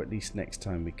there or at least next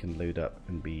time we can load up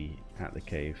and be at the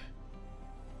cave.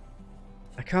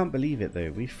 I can't believe it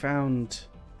though. We found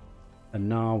a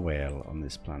narwhale on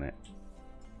this planet.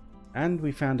 And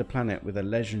we found a planet with a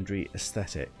legendary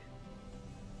aesthetic.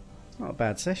 It's not a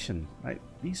bad session. Like,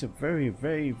 these are very,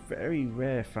 very, very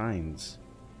rare finds.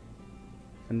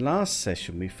 And last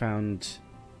session we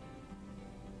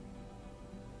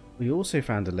also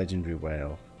found a legendary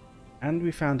whale. And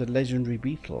we found a legendary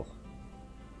beetle.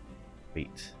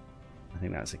 Wait, I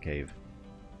think that's a cave.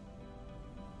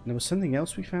 And there was something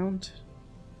else we found?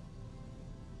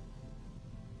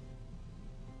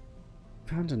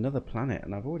 Found another planet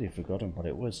and I've already forgotten what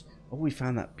it was. Oh, we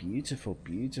found that beautiful,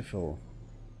 beautiful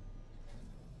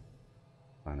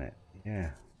planet.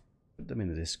 Yeah. Put them in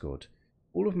the Discord.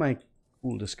 All of my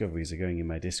cool discoveries are going in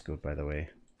my Discord, by the way.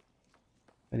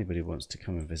 If anybody wants to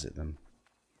come and visit them,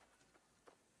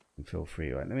 then feel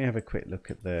free. Right, let me have a quick look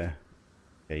at the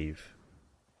cave.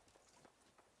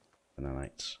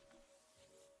 Nanites.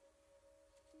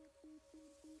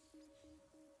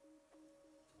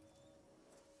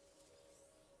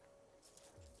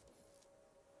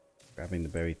 Grabbing the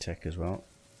berry tech as well.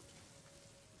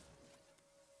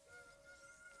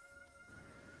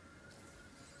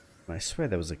 I swear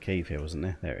there was a cave here, wasn't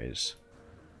there? There it is.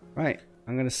 Right,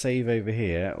 I'm going to save over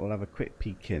here. We'll have a quick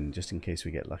peek in just in case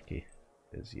we get lucky.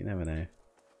 Because you never know.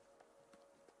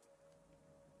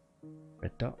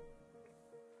 Red dot.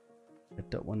 Red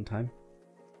dot one time.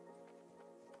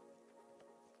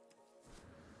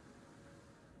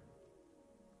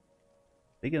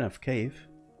 Big enough cave.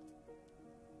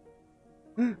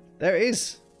 There it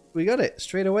is. We got it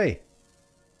straight away.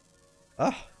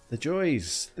 Ah, the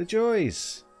joys. The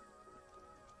joys.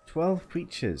 12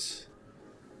 creatures.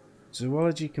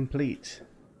 Zoology complete.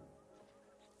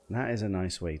 That is a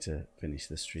nice way to finish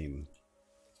the stream.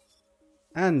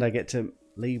 And I get to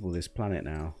label this planet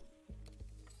now.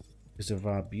 Because of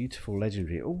our beautiful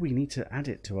legendary. Oh, we need to add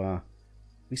it to our...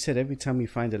 We said every time we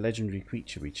find a legendary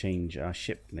creature we change our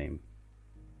ship name.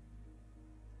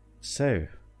 So...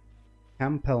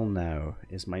 Campbell now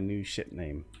is my new ship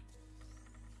name.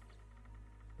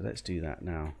 So let's do that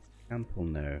now. Campbell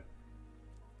now.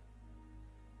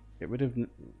 Get rid of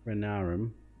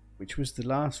Renarum, which was the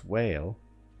last whale.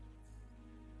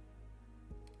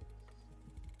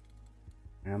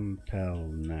 Campbell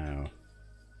now.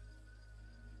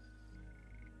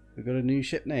 We've got a new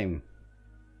ship name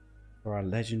for our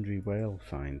legendary whale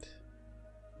find.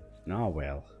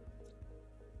 Narwhale.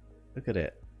 Look at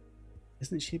it.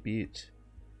 Isn't she a beaut?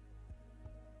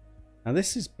 Now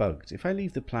this is bugged. If I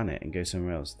leave the planet and go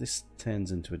somewhere else, this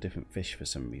turns into a different fish for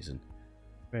some reason.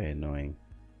 Very annoying.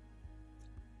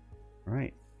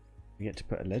 Right. We get to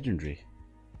put a legendary.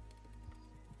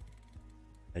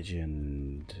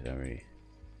 Legendary.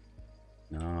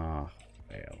 Narwhale.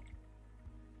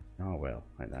 Narwhale.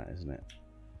 Like that, isn't it?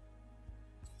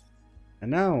 And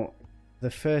now,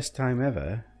 the first time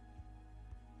ever,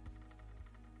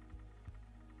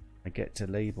 I get to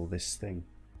label this thing.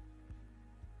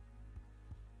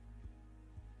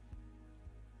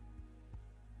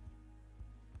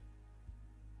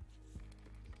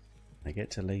 I get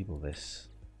to label this.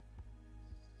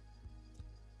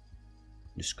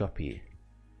 Just copy.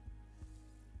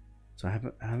 So I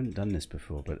haven't done this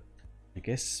before, but I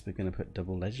guess we're gonna put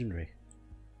double legendary.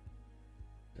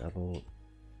 Double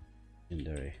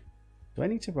legendary. Do I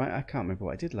need to write? I can't remember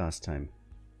what I did last time.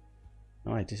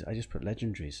 No, I just put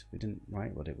legendaries. We didn't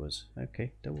write what it was.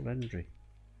 Okay, double legendary.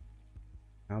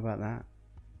 How about that?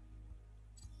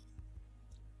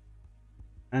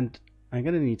 And I'm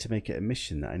going to need to make it a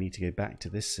mission that I need to go back to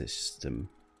this system,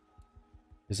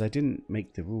 because I didn't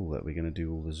make the rule that we're going to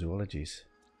do all the zoologies.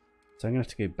 So I'm going to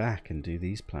have to go back and do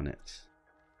these planets.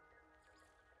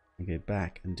 And go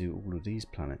back and do all of these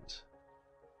planets.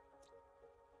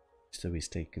 So we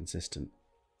stay consistent.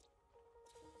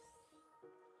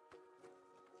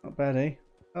 Not bad, eh?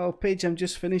 Oh, Pidge, I'm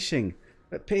just finishing.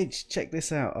 But Pidge, check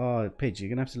this out. Oh, Pidge, you're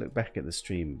going to have to look back at the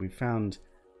stream. We found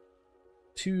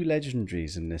 2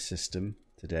 legendaries in this system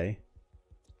today.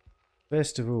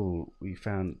 First of all, we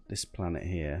found this planet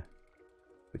here,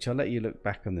 which I'll let you look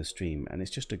back on the stream, and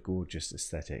it's just a gorgeous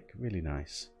aesthetic. Really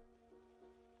nice.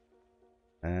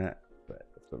 But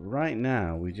right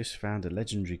now, we just found a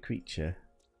legendary creature,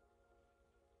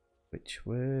 which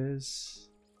was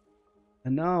a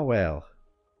narwhal.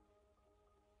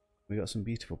 We got some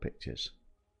beautiful pictures.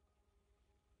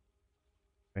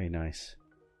 Very nice.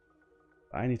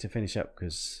 I need to finish up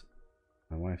because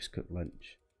my wife's cooked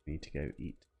lunch. We need to go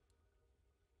eat.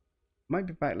 Might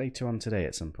be back later on today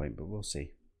at some point, but we'll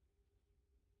see.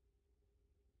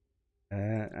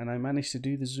 And I managed to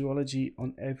do the zoology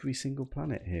on every single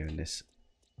planet here in this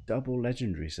double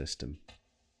legendary system.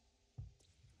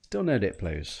 Still no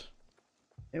Diplos.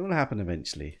 It will happen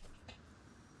eventually.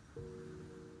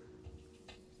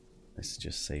 Let's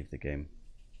just save the game.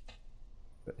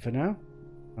 But for now,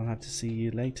 I'll have to see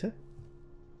you later.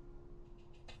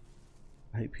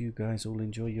 I hope you guys all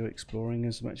enjoy your exploring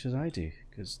as much as I do,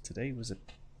 because today was an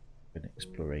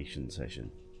exploration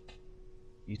session.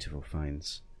 Beautiful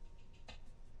finds.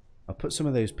 I'll put some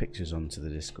of those pictures onto the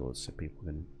Discord so people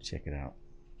can check it out.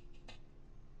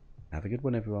 Have a good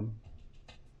one, everyone.